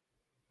 but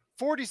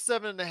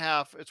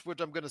 47.5, it's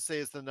what I'm going to say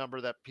is the number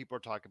that people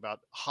are talking about,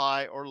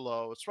 high or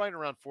low. It's right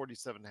around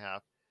 47.5.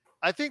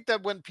 I think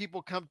that when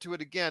people come to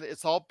it again,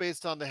 it's all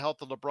based on the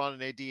health of LeBron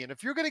and AD. And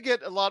if you're going to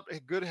get a lot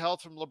of good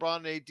health from LeBron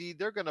and AD,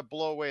 they're going to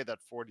blow away that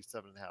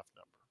 47.5 number.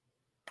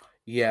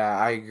 Yeah,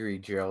 I agree,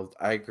 Gerald.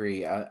 I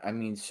agree. I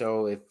mean,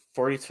 so if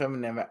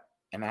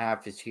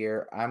 47.5 is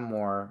here, I'm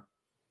more,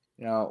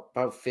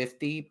 about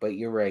 50. But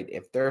you're right.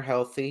 If they're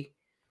healthy,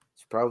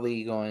 it's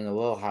probably going a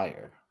little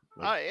higher.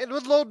 And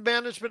with load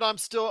management, I'm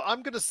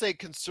going to say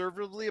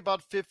conservatively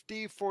about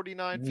 50,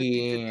 49,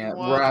 50,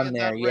 51. We're on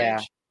there, yeah.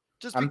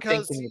 Just I'm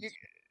because. thinking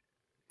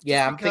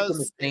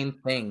the same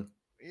thing.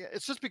 Yeah,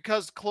 it's just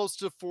because close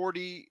to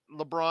 40,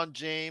 LeBron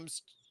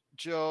James,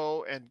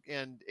 Joe, and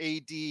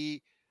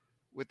AD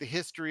with the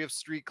history of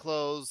street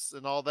clothes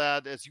and all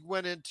that, as you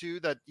went into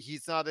that,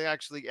 he's not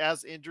actually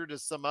as injured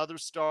as some other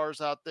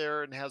stars out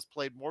there and has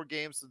played more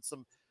games than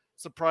some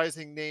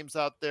surprising names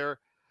out there.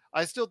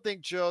 I still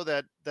think, Joe,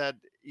 that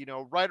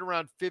right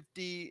around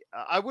 50,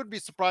 I wouldn't be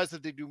surprised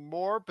if they do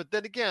more. But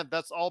then again,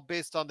 that's all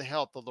based on the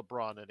health of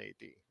LeBron and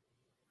AD.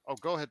 Oh,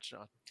 go ahead,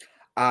 Sean.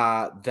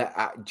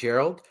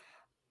 Gerald,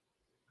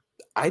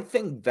 I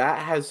think that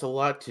has a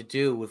lot to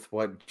do with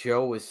what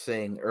Joe was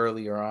saying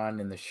earlier on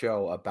in the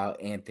show about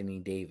Anthony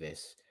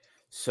Davis.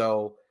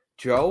 So,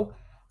 Joe,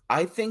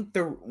 I think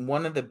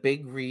one of the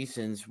big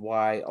reasons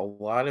why a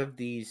lot of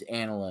these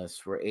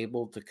analysts were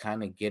able to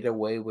kind of get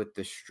away with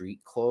the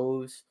street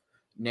clothes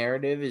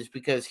narrative is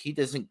because he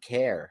doesn't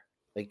care.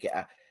 Like,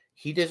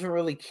 he doesn't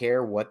really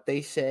care what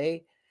they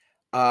say.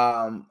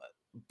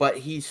 But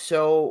he's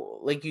so,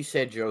 like you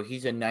said, Joe,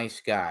 he's a nice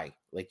guy.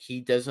 Like,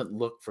 he doesn't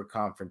look for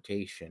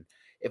confrontation.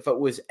 If it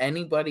was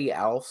anybody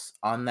else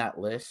on that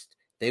list,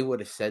 they would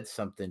have said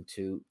something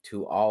to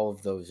all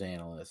of those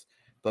analysts.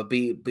 But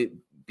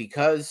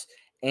because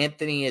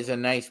Anthony is a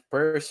nice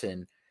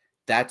person,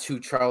 that's who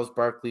Charles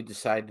Barkley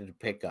decided to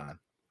pick on.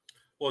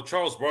 Well,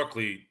 Charles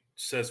Barkley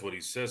says what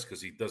he says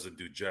because he doesn't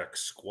do jack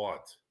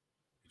squat.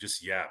 He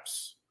just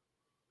yaps.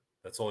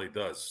 That's all he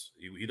does.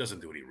 He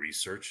doesn't do any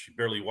research. He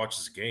barely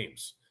watches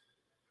games.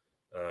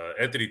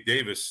 Anthony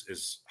Davis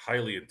is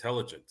highly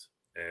intelligent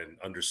and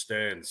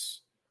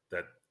understands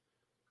that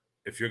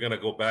if you're going to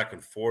go back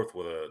and forth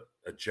with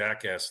a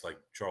jackass like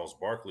Charles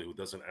Barkley, who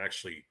doesn't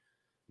actually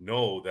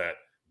know that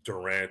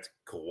Durant,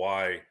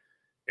 Kawhi,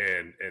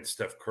 and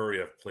Steph Curry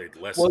have played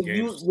less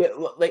games.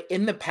 Like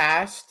in the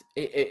past,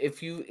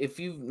 if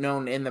you've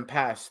known in the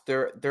past,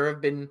 there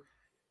have been,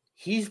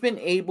 he's been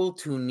able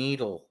to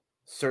needle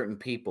certain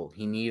people.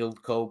 He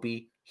needled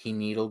Kobe. He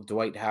needled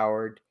Dwight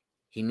Howard.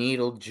 He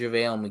needled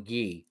JaVale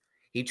McGee.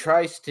 He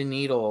tries to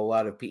needle a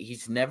lot of people.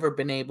 He's never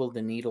been able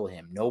to needle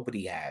him.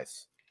 Nobody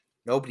has.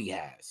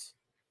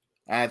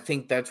 And I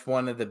think that's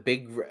one of the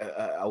big,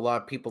 a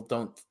lot of people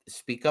don't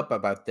speak up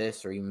about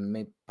this or even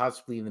may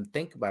possibly even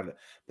think about it.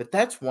 But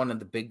that's one of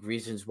the big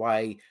reasons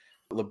why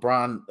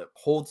LeBron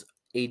holds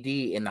AD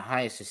in the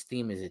highest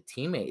esteem as a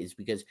teammate, is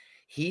because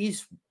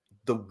he's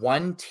the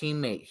one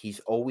teammate he's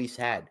always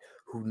had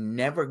who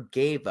never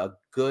gave a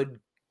good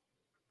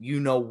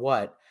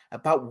you-know-what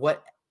about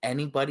what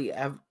anybody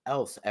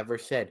else ever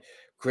said.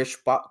 Chris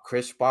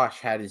Bosh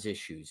had his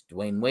issues.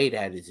 Dwayne Wade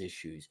had his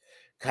issues.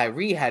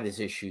 Kyrie had his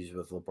issues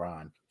with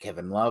LeBron.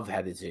 Kevin Love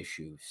had his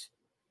issues.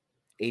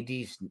 AD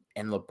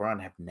and LeBron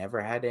have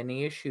never had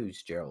any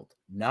issues, Gerald.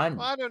 None.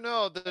 Well, I don't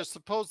know. There's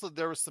supposedly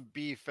there was some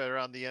beef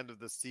around the end of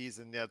the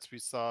season. That's we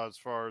saw as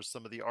far as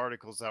some of the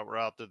articles that were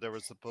out there. There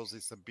was supposedly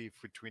some beef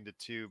between the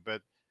two,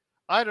 but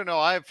I don't know.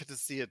 I have to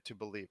see it to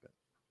believe it.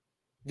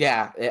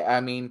 Yeah,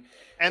 I mean,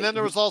 and then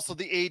there was also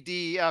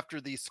the AD after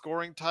the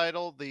scoring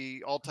title,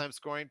 the all-time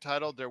scoring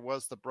title. There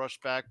was the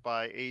brushback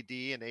by AD,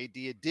 and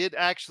AD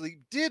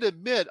did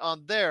admit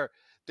on there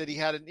that he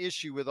had an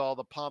issue with all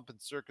the pomp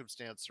and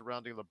circumstance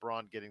surrounding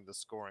LeBron getting the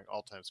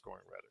all-time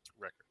scoring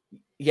record.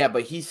 Yeah,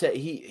 but he said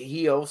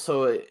he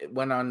also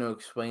went on to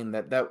explain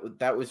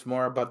that was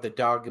more about the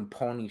dog and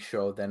pony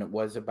show than it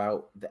was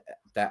about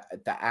the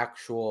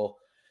actual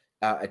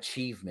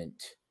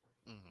achievement.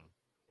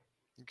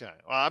 Okay.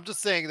 Well, I'm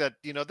just saying that,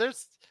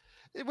 there's,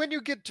 when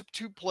you get to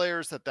two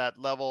players at that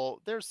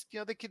level, there's,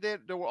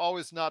 there will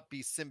always not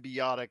be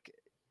symbiotic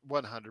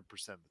 100% of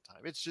the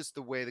time. It's just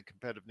the way the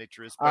competitive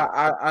nature is.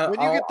 But when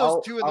you get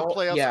those two in the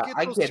playoffs,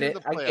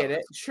 I get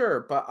it.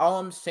 Sure. But all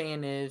I'm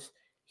saying is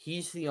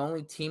he's the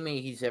only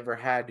teammate he's ever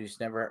had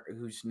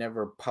who's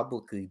never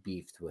publicly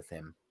beefed with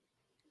him.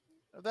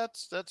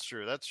 That's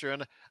true. That's true.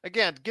 And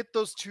again, get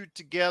those two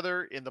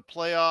together in the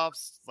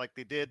playoffs like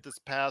they did this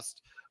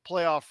past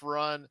playoff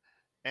run,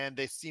 and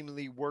they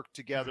seemingly work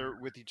together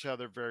with each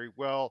other very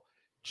well.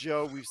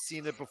 Joe, we've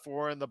seen it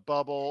before in the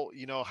bubble,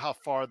 how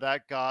far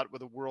that got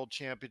with a world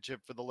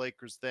championship for the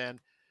Lakers then.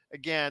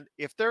 Again,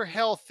 if they're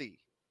healthy,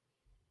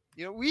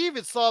 we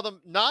even saw them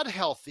not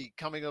healthy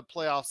coming to the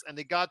playoffs, and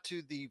they got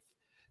to the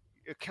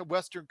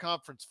Western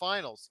Conference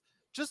Finals.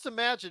 Just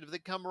imagine if they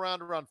come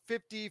around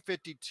 50,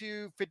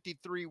 52,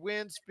 53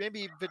 wins,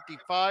 maybe even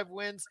 55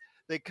 wins.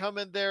 They come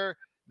in there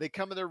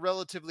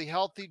relatively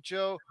healthy,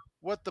 Joe.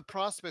 What the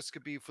prospects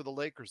could be for the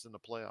Lakers in the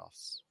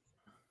playoffs.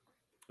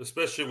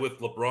 Especially with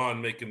LeBron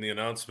making the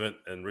announcement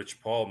and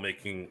Rich Paul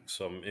making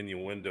some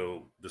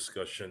innuendo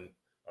discussion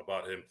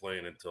about him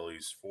playing until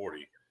he's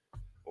 40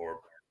 or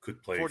could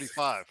play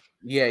 45.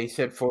 Yeah, he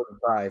said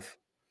 45.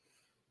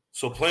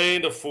 So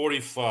playing to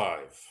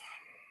 45.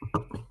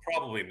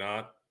 Probably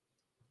not.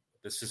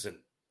 This isn't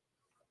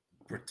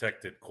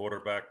protected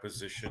quarterback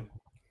position.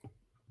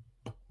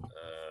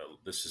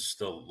 This is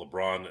still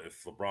LeBron.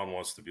 If LeBron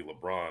wants to be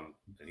LeBron,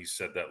 and he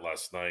said that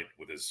last night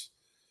with his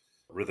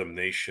Rhythm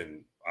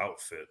Nation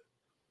outfit.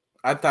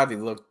 I thought he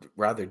looked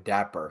rather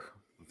dapper.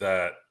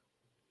 That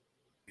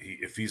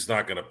if he's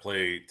not going to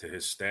play to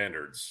his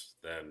standards,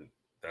 then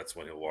that's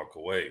when he'll walk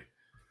away.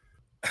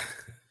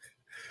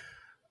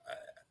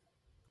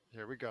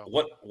 Here we go.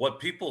 What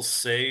people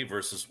say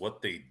versus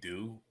what they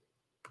do,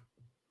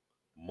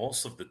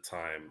 most of the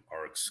time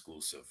are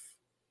exclusive.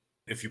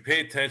 If you pay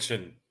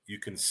attention, you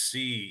can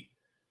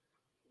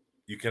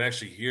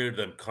actually hear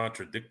them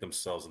contradict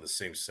themselves in the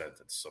same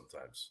sentence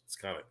sometimes. It's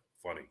kind of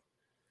funny.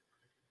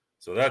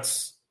 So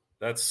that's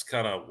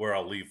kind of where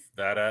I'll leave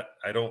that at.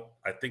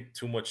 I think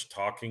too much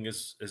talking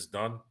is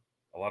done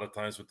a lot of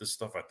times with this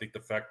stuff. I think the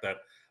fact that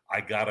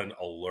I got an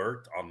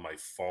alert on my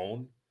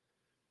phone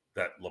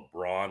that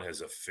LeBron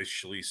has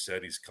officially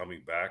said he's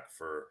coming back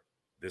for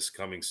this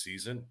coming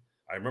season.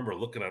 I remember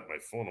looking at my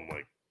phone. I'm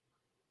like,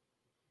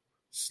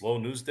 slow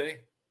news day?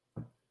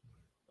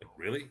 Like,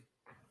 really?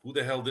 Who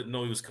the hell didn't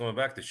know he was coming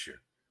back this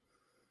year?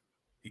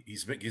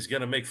 He's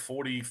going to make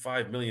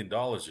 $45 million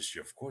this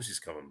year. Of course he's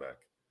coming back.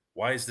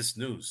 Why is this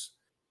news?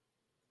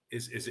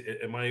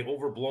 Am I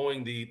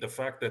overblowing the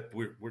fact that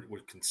we're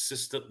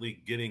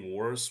consistently getting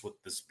worse with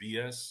this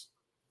BS?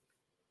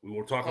 We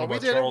were talking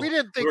about Charles.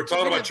 We were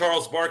talking about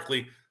Charles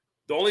Barkley.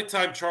 The only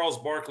time Charles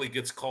Barkley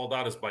gets called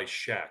out is by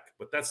Shaq,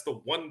 but that's the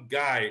one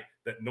guy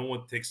that no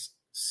one takes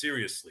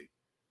seriously.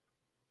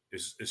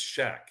 Is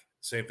Shaq?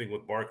 Same thing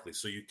with Barkley.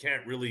 So you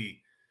can't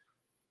really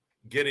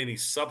get any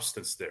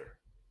substance there.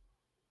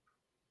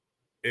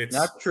 It's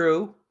not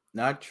true.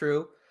 Not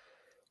true.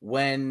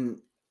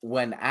 When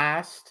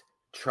asked,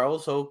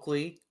 Charles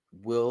Oakley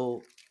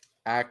will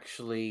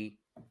actually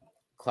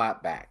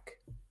clap back.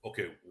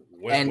 Okay.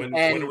 When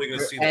are we going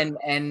to see that?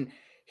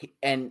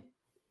 And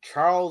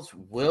Charles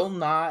will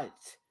not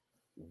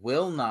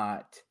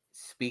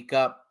speak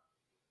up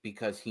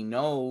because he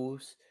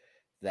knows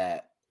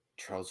that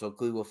Charles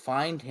Oakley will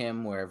find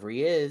him wherever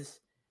he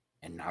is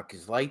and knock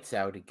his lights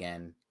out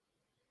again.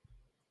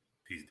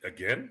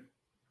 Again?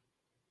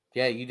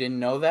 Yeah, you didn't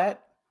know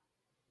that?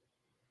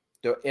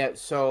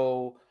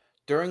 So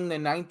during the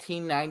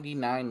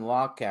 1999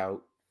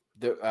 lockout,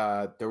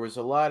 there was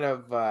a lot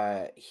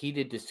of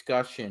heated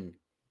discussion.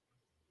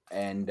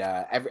 And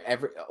a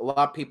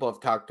lot of people have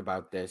talked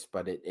about this,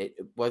 but it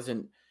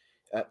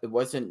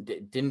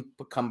didn't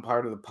become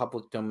part of the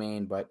public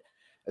domain. But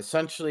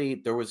essentially,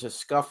 there was a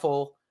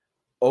scuffle.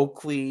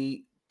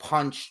 Oakley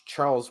punched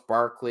Charles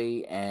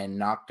Barkley and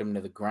knocked him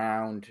to the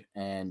ground,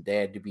 and they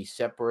had to be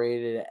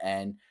separated.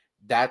 And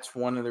that's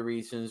one of the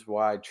reasons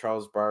why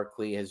Charles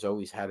Barkley has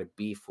always had a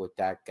beef with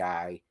that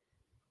guy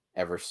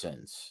ever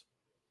since.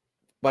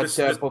 But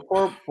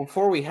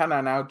before we head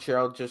on out,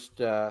 Gerald,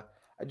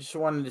 I just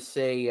wanted to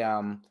say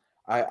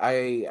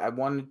I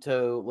wanted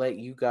to let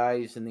you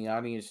guys in the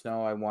audience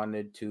know I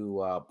wanted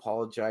to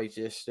apologize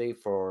yesterday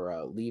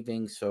for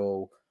leaving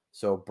so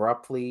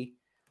abruptly.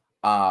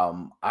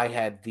 I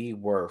had the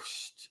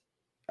worst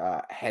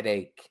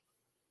headache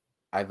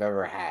I've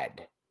ever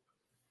had.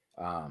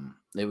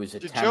 It was a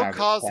Did 10 Joe out of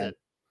cause 10. it?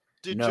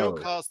 Did No, Joe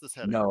cause this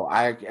headache? No,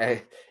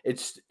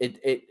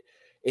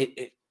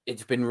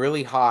 it's been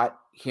really hot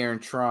here in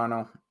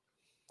Toronto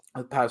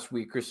the past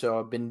week or so.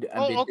 I've been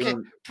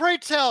doing, Pray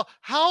tell,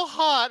 how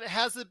hot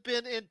has it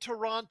been in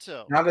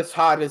Toronto? not as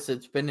hot as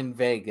it's been in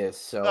Vegas.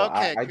 So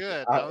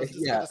good. I was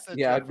just gonna send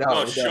you a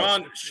No,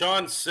 photo.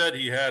 Sean said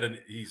he had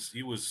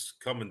he was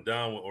coming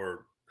down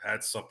or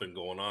had something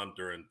going on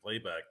during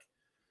playback,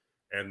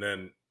 and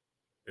then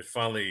it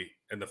finally,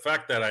 and the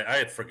fact that I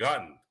had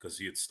forgotten because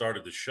he had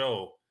started the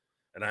show,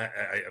 and I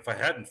if I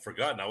hadn't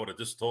forgotten, I would have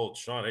just told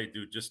Sean, hey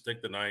dude, just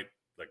take the night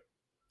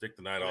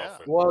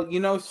off. Well, you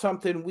know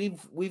something,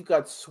 we've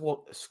got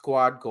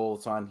squad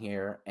goals on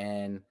here,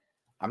 and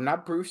I'm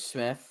not Bruce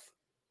Smith.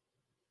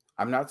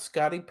 I'm not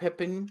Scottie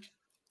Pippen.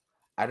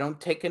 I don't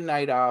take a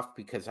night off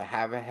because I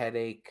have a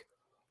headache,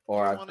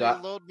 or I've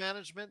got load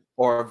management,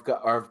 or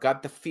I've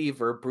got the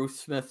fever. Bruce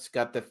Smith's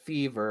got the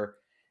fever,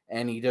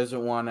 and he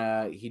doesn't want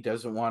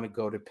to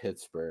go to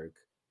Pittsburgh.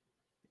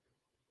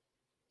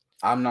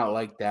 I'm not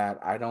like that.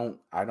 I don't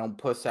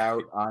puss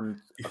out on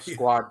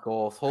squad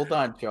goals. Hold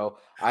on, Joe.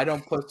 I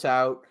don't puss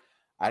out.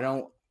 I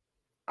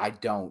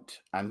don't.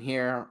 I'm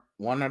here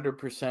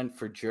 100%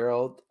 for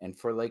Gerald and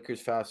for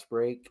Lakers Fast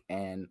Break,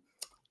 and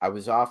I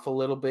was off a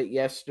little bit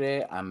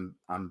yesterday. I'm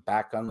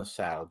back on the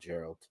saddle,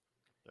 Gerald.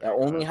 That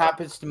only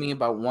happens to me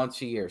about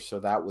once a year, so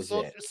that was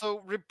it.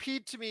 So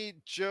repeat to me,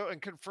 Joe, and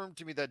confirm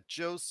to me that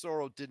Joe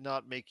Soro did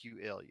not make you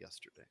ill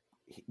yesterday.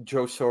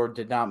 Joe Soro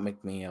did not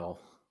make me ill.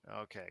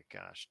 Okay,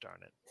 gosh darn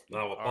it.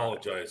 Now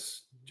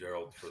apologize,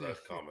 Gerald, for that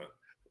comment.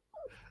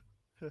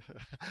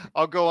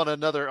 I'll go on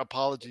another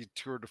apology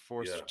tour de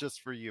force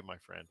just for you, my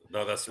friend.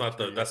 No, that's not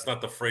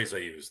the phrase I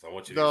used. I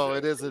want you to No,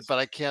 it isn't, but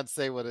I can't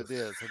say what it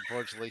is,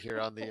 unfortunately, here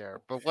on the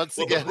air. But once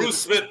again,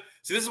 Bruce Smith.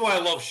 See, this is why I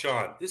love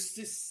Sean.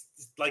 This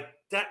like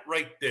that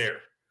right there.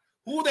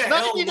 Who the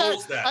hell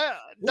knows that?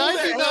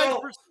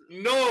 99%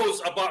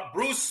 knows about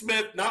Bruce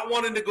Smith not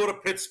wanting to go to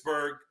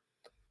Pittsburgh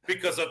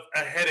because of a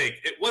headache.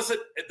 It wasn't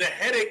the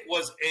headache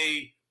was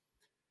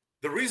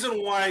the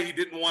reason why he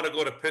didn't want to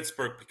go to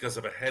Pittsburgh because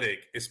of a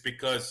headache is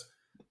because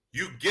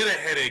you get a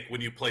headache when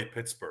you play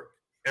Pittsburgh.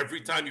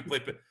 Every time you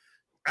play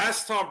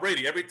ask Tom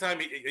Brady, every time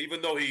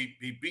even though he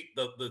beat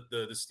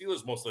the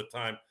Steelers most of the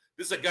time,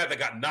 this is a guy that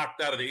got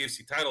knocked out of the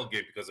AFC title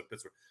game because of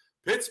Pittsburgh.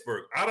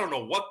 Pittsburgh, I don't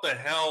know what the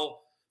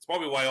hell. It's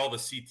probably why all the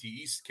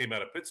CTEs came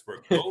out of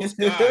Pittsburgh. Those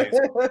guys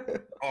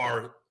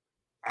are,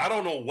 I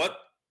don't know what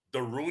the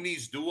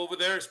Rooneys do over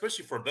there,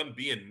 especially for them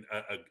being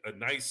a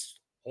nice,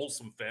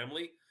 wholesome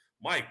family.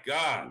 My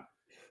God.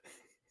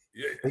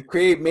 They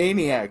create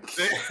maniacs.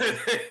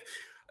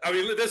 I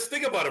mean, let's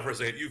think about it for a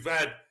second. You've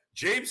had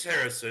James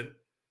Harrison.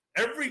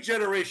 Every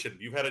generation,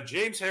 you've had a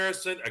James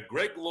Harrison, a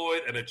Greg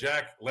Lloyd, and a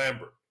Jack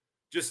Lambert.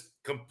 Just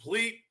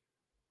complete,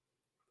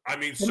 I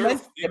mean,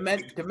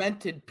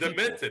 demented people.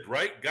 Demented,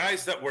 right?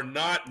 Guys that were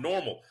not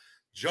normal.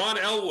 John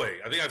Elway,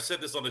 I think I've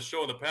said this on the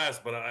show in the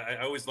past, but I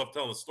always love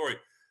telling the story.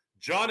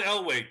 John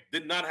Elway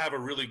did not have a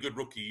really good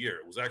rookie year.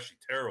 It was actually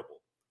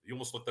terrible. He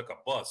almost looked like a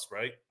bust,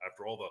 right?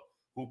 After all the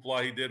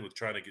hoopla he did with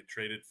trying to get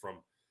traded from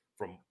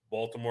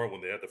Baltimore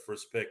when they had the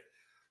first pick.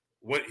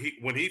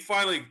 When he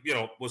finally,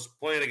 was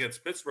playing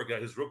against Pittsburgh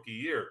at his rookie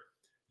year,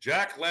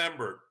 Jack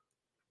Lambert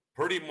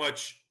pretty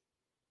much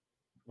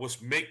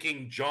was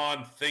making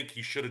John think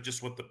he should have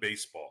just went to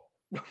baseball.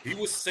 He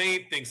was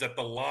saying things at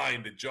the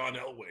line to John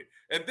Elway.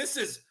 And this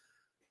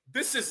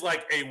is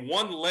like a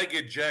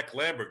one-legged Jack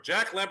Lambert.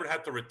 Jack Lambert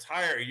had to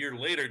retire a year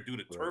later due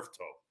to turf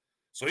toe.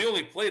 So he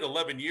only played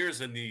 11 years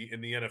in the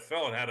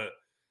NFL and had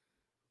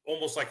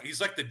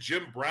he's like the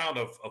Jim Brown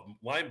of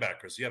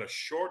linebackers. He had a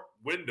short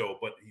window,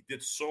 but he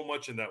did so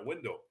much in that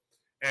window.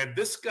 And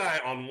this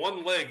guy on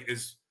one leg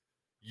is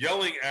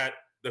yelling at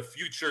the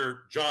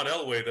future John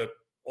Elway, the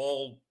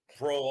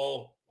all-pro,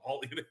 all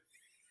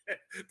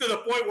to the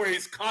point where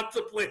he's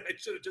contemplating, I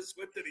should have just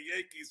went to the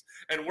Yankees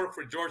and worked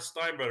for George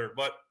Steinbrenner.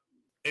 But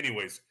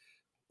anyways,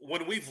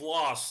 when we've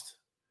lost,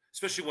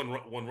 especially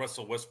when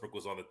Russell Westbrook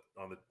was on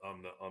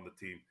the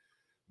team,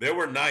 there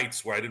were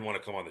nights where I didn't want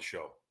to come on the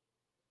show.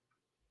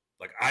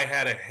 Like, I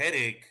had a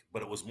headache,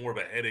 but it was more of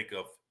a headache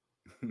of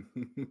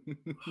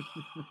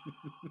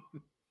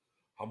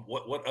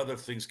what other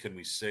things can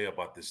we say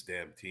about this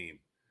damn team?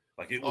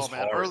 Like, it was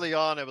hard. Early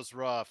on, it was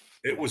rough.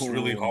 It was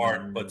really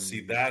hard, but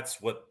see,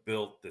 that's what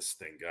built this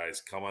thing,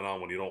 guys. Coming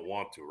on when you don't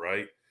want to,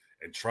 right?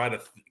 And try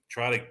to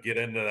get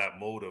into that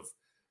mode of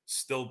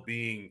still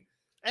being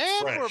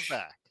fresh. We're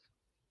back.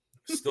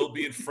 Still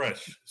being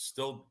fresh,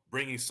 still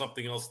bringing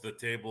something else to the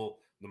table,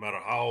 no matter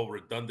how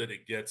redundant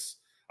it gets.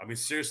 I mean,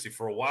 seriously,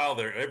 for a while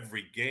there,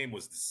 every game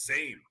was the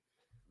same.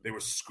 They were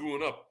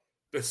screwing up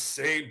the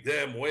same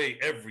damn way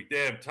every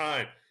damn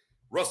time.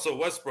 Russell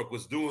Westbrook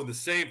was doing the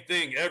same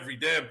thing every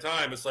damn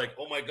time. It's like,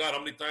 oh my God, how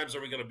many times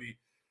are we going to be?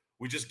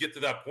 We just get to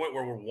that point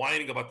where we're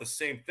whining about the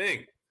same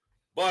thing.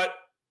 But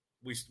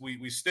we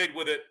stayed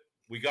with it.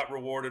 We got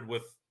rewarded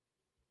with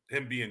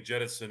him being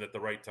jettisoned at the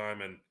right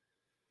time, and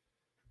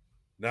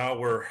now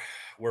we're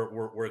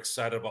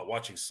excited about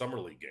watching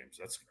summer league games.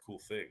 That's a cool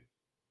thing.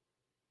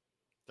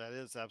 That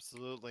is,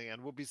 absolutely.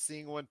 And we'll be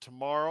seeing one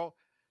tomorrow.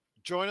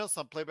 Join us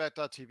on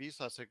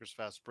playback.tv/Lakers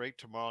Fast Break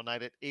tomorrow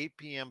night at 8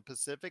 p.m.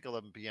 Pacific,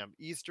 11 p.m.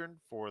 Eastern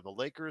for the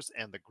Lakers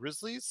and the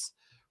Grizzlies,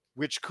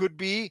 which could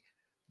be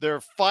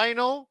their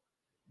final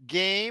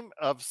game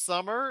of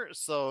summer.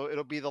 So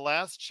it'll be the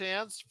last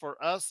chance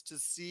for us to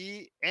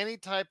see any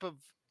type of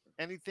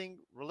anything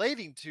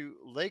relating to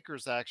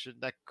Lakers action.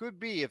 That could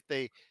be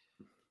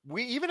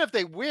even if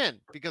they win,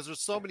 because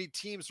there's so many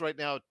teams right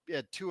now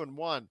at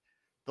 2-1.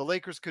 The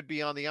Lakers could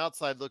be on the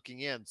outside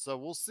looking in. So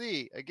we'll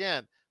see.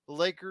 Again, the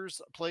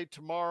Lakers play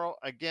tomorrow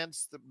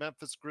against the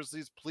Memphis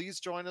Grizzlies. Please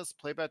join us,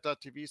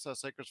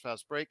 playback.tv/Lakers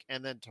Fast Break.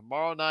 And then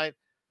tomorrow night,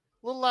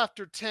 a little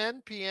after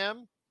 10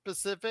 p.m.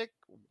 Pacific,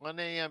 1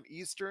 a.m.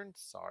 Eastern.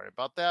 Sorry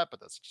about that,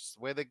 but that's just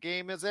the way the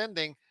game is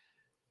ending.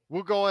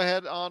 We'll go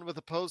ahead on with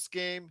the post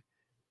game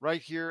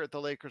right here at the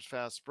Lakers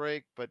Fast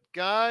Break. But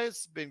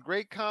guys, been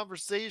great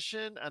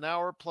conversation, an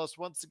hour plus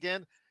once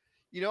again.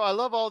 I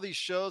love all these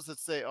shows that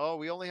say, oh,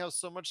 we only have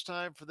so much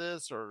time for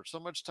this or so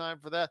much time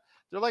for that.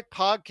 They're like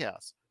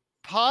podcasts.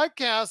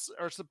 Podcasts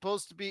are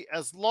supposed to be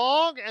as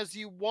long as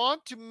you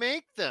want to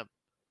make them,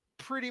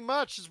 pretty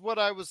much is what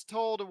I was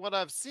told and what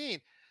I've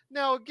seen.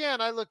 Now, again,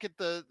 I look at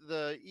the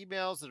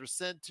emails that are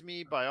sent to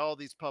me by all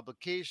these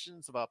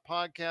publications about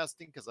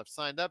podcasting because I've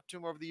signed up to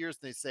them over the years.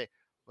 And they say,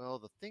 well,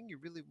 the thing you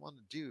really want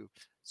to do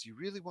is you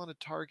really want to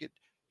target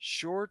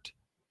short,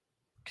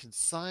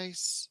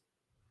 concise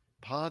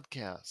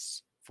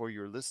podcasts for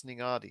your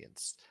listening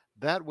audience.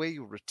 That way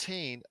you'll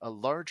retain a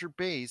larger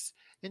base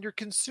and your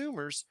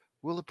consumers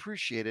will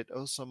appreciate it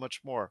oh so much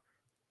more.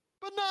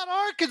 But not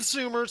our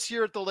consumers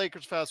here at the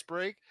Lakers Fast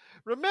Break.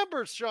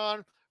 Remember,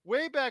 Sean,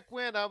 way back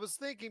when I was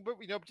thinking, but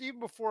even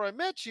before I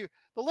met you,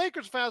 the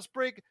Lakers Fast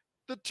Break,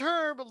 the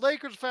term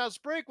Lakers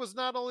Fast Break was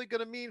not only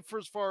going to mean for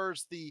as far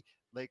as the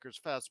Lakers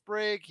Fast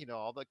Break,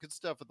 all that good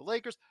stuff with the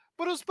Lakers,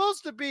 but it was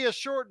supposed to be a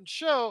shortened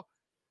show.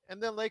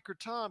 And then Laker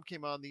Tom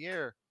came on the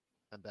air.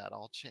 And that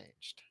all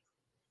changed.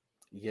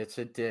 Yes,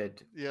 it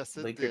did. Yes,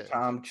 it Laker did.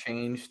 Tom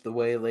changed the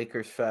way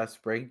Lakers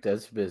Fast Break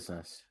does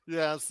business.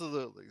 Yeah,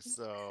 absolutely.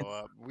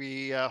 So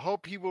we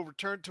hope he will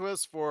return to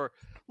us for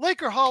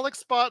Lakerholic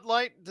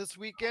Spotlight this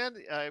weekend.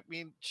 I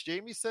mean,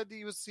 Jamie said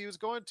he was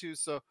going to.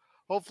 So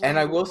hopefully. And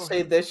I will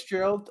say this,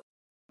 Gerald.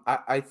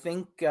 I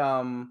think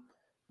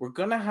we're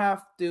gonna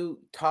have to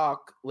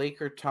talk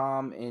Laker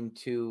Tom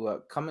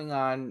into coming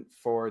on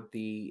for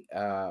the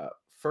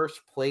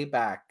first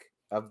playback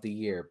of the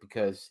year,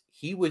 because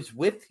he was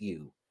with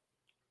you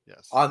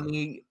on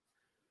the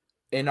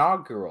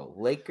inaugural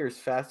Lakers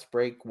Fast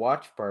Break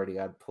watch party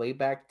on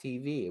Playback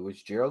TV. It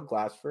was Gerald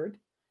Glassford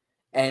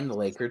and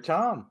Laker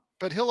Tom.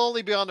 But he'll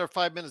only be on there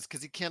 5 minutes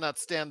because he cannot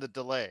stand the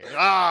delay.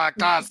 I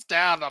can't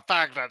stand the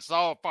fact that it's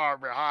so far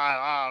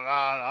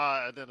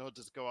behind. And then he'll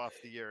just go off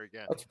the air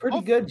again. That's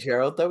pretty good,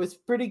 Gerald. That was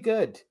pretty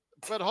good.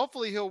 But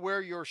hopefully he'll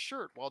wear your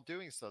shirt while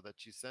doing so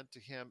that you sent to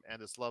him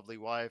and his lovely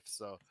wife.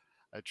 So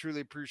I truly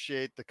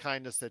appreciate the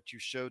kindness that you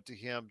showed to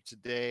him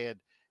today.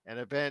 And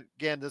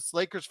again, this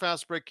Lakers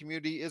Fast Break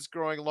community is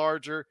growing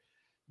larger.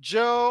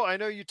 Joe, I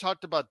know you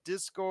talked about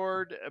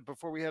Discord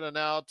before we head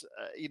out.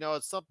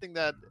 It's something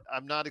that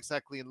I'm not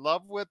exactly in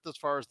love with as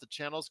far as the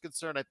channel is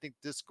concerned. I think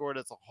Discord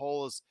as a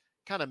whole is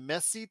kind of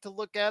messy to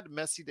look at,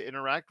 messy to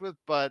interact with.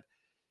 But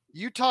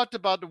you talked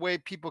about the way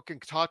people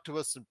can talk to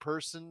us in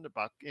person.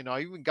 About,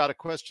 I even got a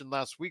question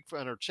last week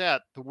in our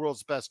chat, the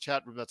world's best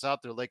chat room that's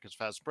out there, Lakers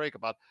Fast Break,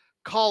 about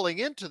calling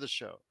into the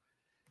show.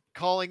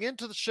 Do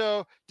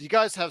you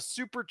guys have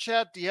super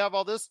chat? Do you have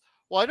all this?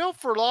 Well, I know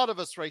for a lot of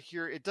us right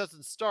here, it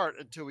doesn't start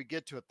until we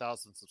get to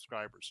 1,000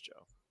 subscribers,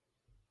 Joe.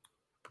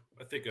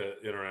 I think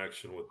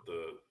interaction with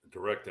the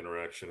direct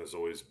interaction has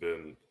always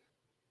been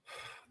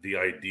the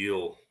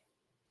ideal,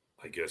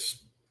 I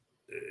guess.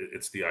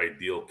 It's the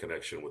ideal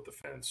connection with the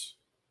fans.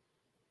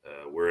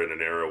 We're in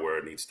an era where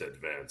it needs to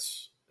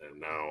advance. And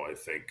now I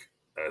think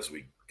as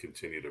we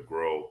continue to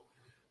grow,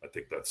 I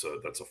think that's a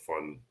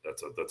fun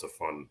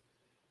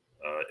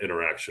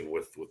interaction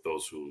with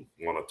those who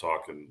want to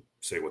talk and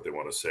say what they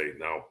want to say.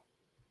 Now,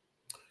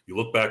 you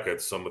look back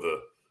at some of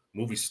the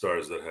movie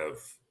stars that have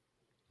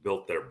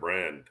built their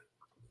brand.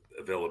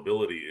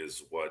 Availability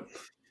is what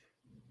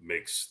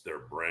makes their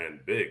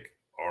brand big.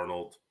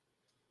 Arnold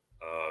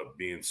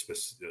being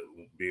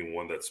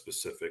one that's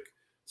specific,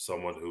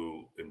 someone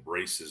who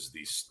embraces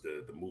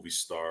the movie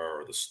star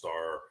or the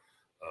star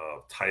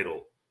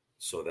title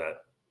so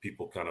that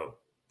people kind of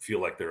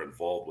feel like they're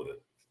involved with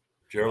it.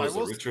 Gerald is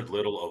the Richard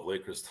Little of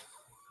Lakers.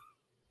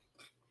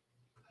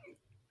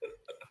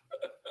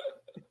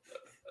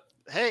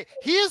 Hey,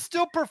 he is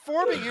still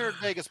performing here in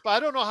Vegas, but I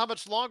don't know how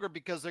much longer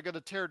because they're going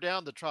to tear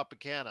down the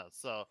Tropicana.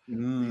 So he's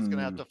going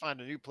to have to find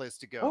a new place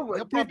to go.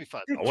 He'll probably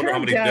find. I wonder how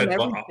many dead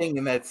everything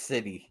in that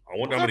city. I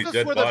wonder how many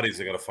dead bodies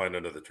they're going to find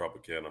under the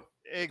Tropicana.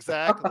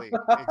 Exactly.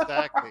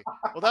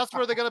 Well, that's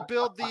where they're going to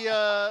build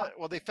the.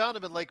 Well, they found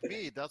him in Lake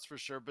Mead, that's for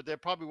sure. But they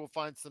probably will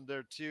find some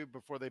there too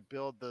before they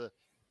build the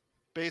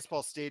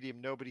baseball stadium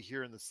nobody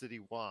here in the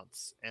city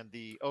wants, and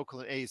the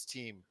Oakland A's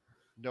team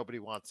nobody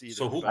wants either.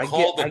 So who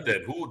called it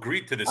then? Who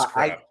agreed to this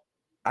crap?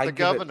 The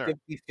governor.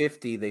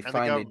 50-50, they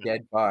find a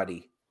dead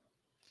body.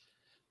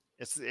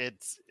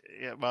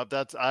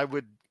 I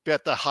would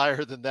bet the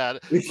higher than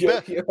that.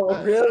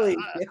 Really?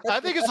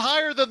 I think it's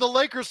higher than the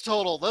Lakers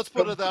total. Let's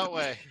put it that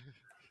way.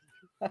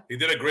 He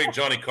did a great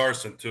Johnny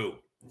Carson too.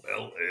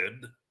 Well,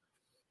 Ed.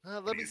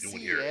 Let me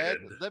see, Ed.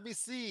 Let me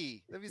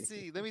see. Let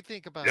me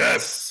think about it.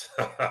 Yes.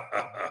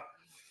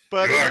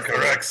 But you are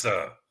correct,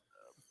 sir.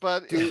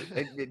 But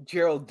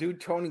Gerald, do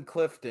Tony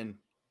Clifton.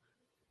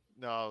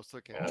 No, I was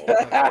looking at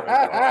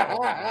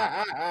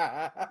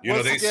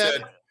they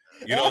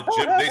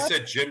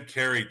said Jim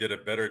Carrey did a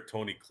better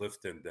Tony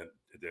Clifton than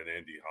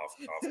Andy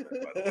Kaufman,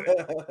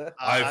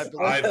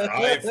 by the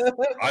way.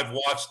 I've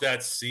watched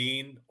that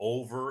scene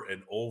over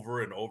and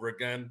over and over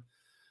again,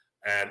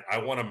 and I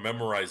want to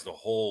memorize the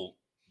whole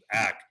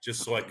act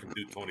just so I can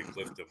do Tony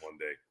Clifton one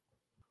day.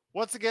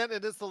 Once again,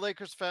 it is the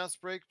Lakers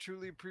Fast Break.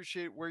 Truly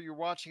appreciate where you're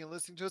watching and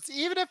listening to us.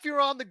 Even if you're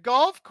on the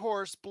golf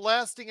course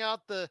blasting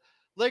out the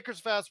Lakers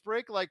Fast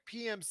Break like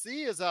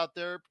PMC is out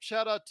there,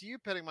 shout out to you,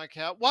 petting my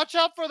cat. Watch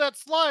out for that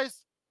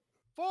slice.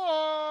 4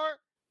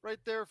 right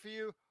there for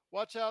you.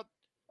 Watch out.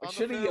 I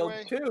should have yelled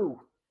 2.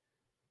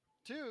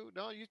 2?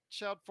 No, you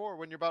shout 4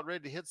 when you're about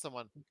ready to hit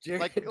someone.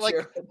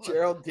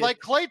 Gerald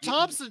like Klay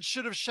Thompson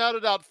should have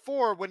shouted out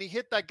 4 when he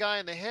hit that guy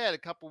in the head a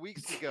couple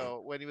weeks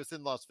ago when he was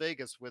in Las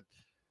Vegas with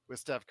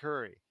Steph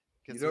Curry.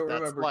 You don't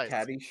remember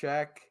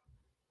Caddyshack?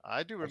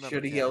 I do remember.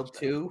 Should have yelled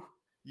 2?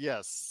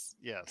 Yes,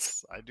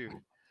 I do.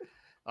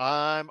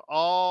 I'm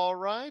all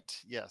right.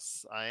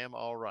 Yes, I am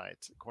all right,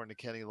 according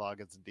to Kenny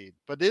Loggins, indeed.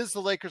 But it is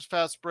the Lakers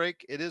Fast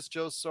Break. It is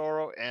Joe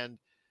Soro and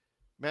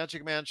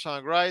Magic Man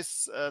Sean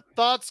Grice.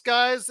 Thoughts,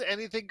 guys?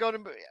 Anything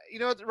going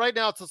to? Right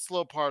now it's a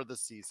slow part of the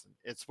season.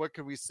 It's what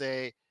can we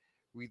say?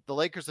 The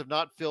Lakers have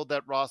not filled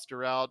that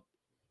roster out.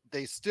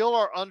 They still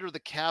are under the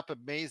cap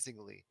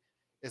amazingly.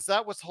 Is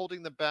that what's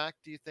holding them back,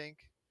 do you think?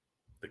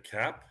 The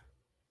cap?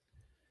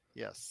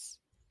 Yes.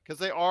 Because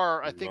they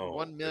are, I think,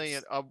 1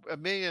 million, $1.5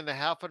 million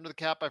under the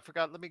cap. I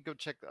forgot. Let me go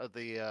check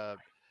the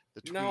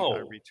tweet I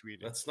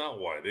retweeted. That's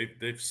not why.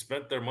 They've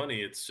spent their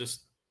money. It's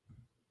just,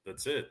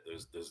 that's it.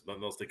 There's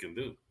nothing else they can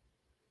do.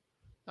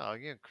 Oh,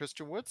 yeah.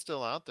 Christian Wood's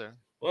still out there.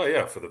 Well,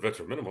 yeah, for the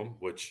veteran minimum,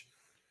 which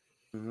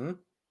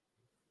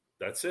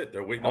that's it.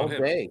 They're waiting on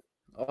him.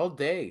 All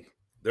day.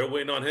 They're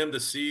waiting on him to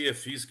see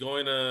if he's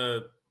going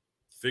to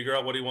figure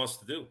out what he wants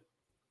to do.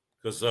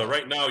 Because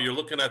right now you're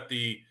looking at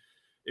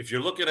if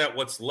you're looking at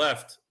what's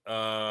left,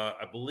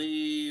 I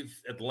believe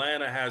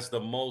Atlanta has the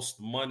most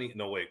money.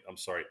 No, wait, I'm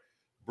sorry.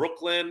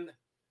 Brooklyn,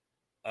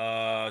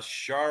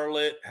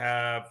 Charlotte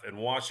and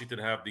Washington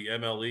have the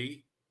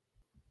MLE,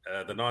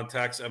 the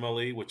non-tax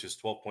MLE, which is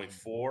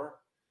 12.4.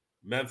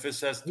 Memphis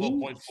has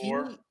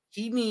 12.4.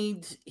 He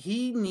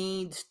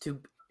needs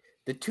to.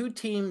 The two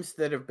teams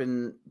that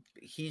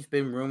he's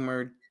been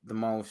rumored the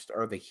most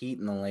are the Heat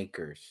and the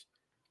Lakers.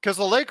 Because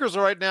the Lakers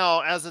right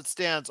now, as it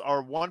stands,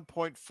 are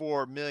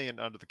 1.4 million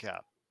under the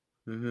cap.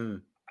 Mm-hmm.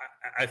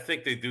 I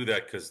think they do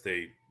that because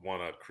they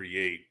want to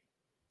create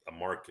a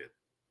market,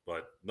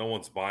 but no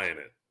one's buying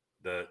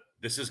it.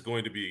 This is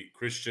going to be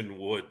Christian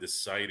Wood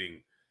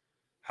deciding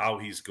how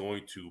he's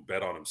going to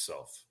bet on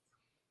himself.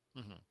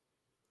 Mm-hmm.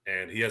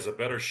 And he has a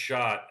better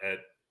shot at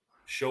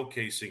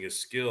showcasing his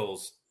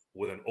skills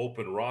with an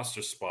open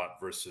roster spot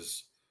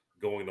versus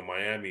going to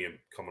Miami and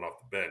coming off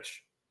the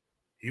bench.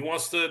 He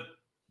wants to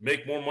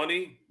make more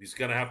money. He's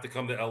going to have to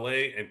come to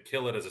LA and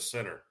kill it as a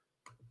center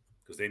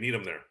because they need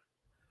him there.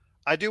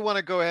 I do want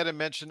to go ahead and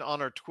mention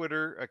on our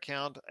Twitter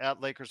account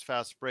at Lakers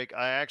Fast Break.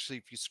 I actually,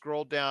 if you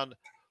scroll down,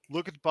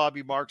 look at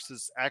Bobby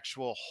Marks'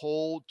 actual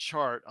whole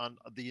chart on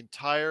the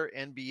entire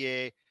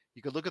NBA.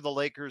 You could look at the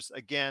Lakers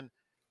again.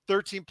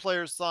 13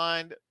 players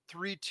signed,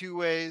 3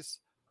 two-ways,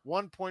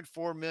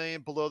 1.4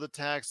 million below the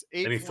tax.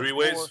 Any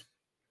three-ways?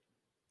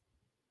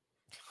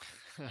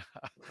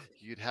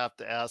 You'd have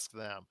to ask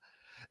them.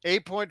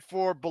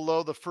 8.4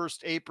 below the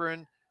first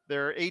apron.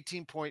 They're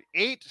 18.8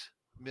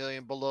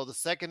 million below the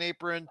second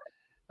apron.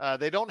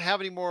 They don't have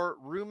any more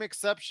room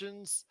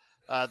exceptions.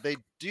 They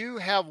do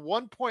have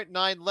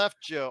 1.9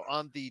 left, Joe,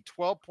 on the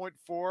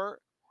 12.4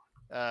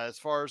 as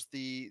far as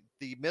the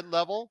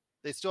mid-level.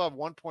 They still have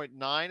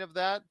 1.9 of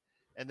that.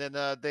 And then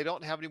they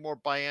don't have any more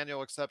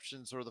biannual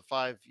exceptions or the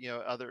 5,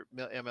 other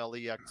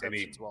MLE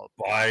exceptions.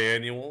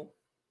 Biannual?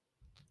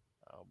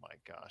 Oh my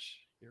gosh.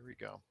 Here we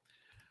go.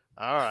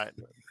 All right.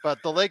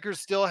 But the Lakers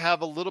still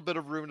have a little bit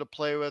of room to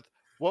play with.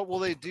 What will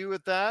they do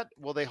with that?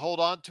 Will they hold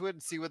on to it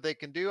and see what they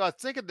can do? I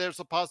think there's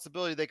a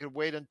possibility they could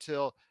wait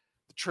until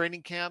the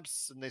training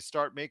camps and they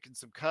start making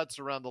some cuts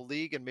around the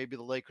league, and maybe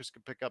the Lakers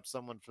can pick up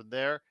someone from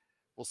there.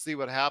 We'll see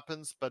what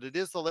happens. But it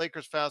is the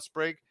Lakers Fast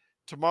Break.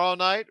 Tomorrow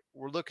night,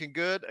 we're looking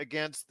good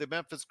against the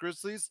Memphis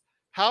Grizzlies.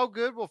 How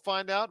good, we'll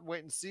find out,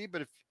 wait and see.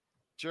 But if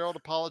Gerald,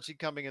 apology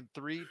coming in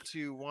 3,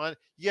 2, 1.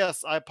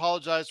 Yes, I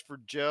apologize for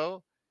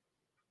Joe,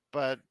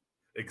 but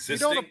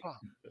existing.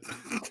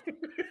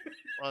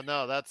 Well,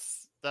 no,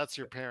 that's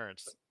your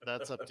parents.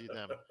 That's up to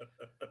them.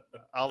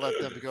 I'll let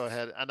them go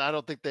ahead, and I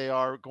don't think they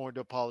are going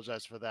to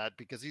apologize for that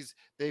because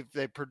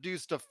they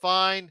produced a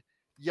fine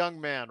young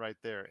man right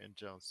there in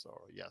Jones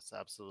Soro. Yes,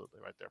 absolutely,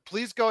 right there.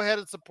 Please go ahead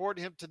and support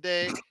him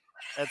today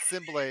at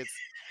Symblades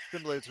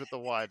with the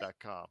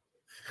Y.com.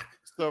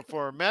 So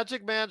for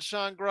Magic Man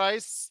Sean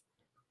Grice,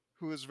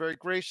 who is very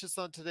gracious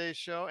on today's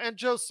show, and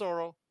Joe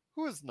Soro,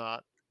 who is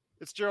not,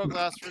 it's Gerald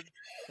Glassford.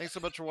 Thanks so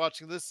much for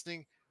watching,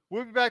 listening.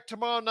 We'll be back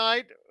tomorrow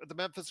night with the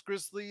Memphis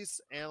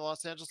Grizzlies and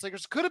Los Angeles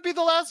Lakers. Could it be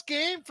the last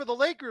game for the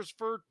Lakers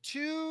for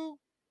 2+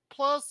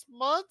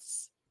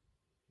 months?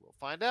 We'll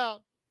find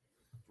out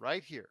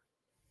right here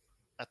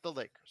at the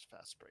Lakers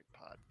Fast Break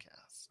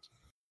Podcast.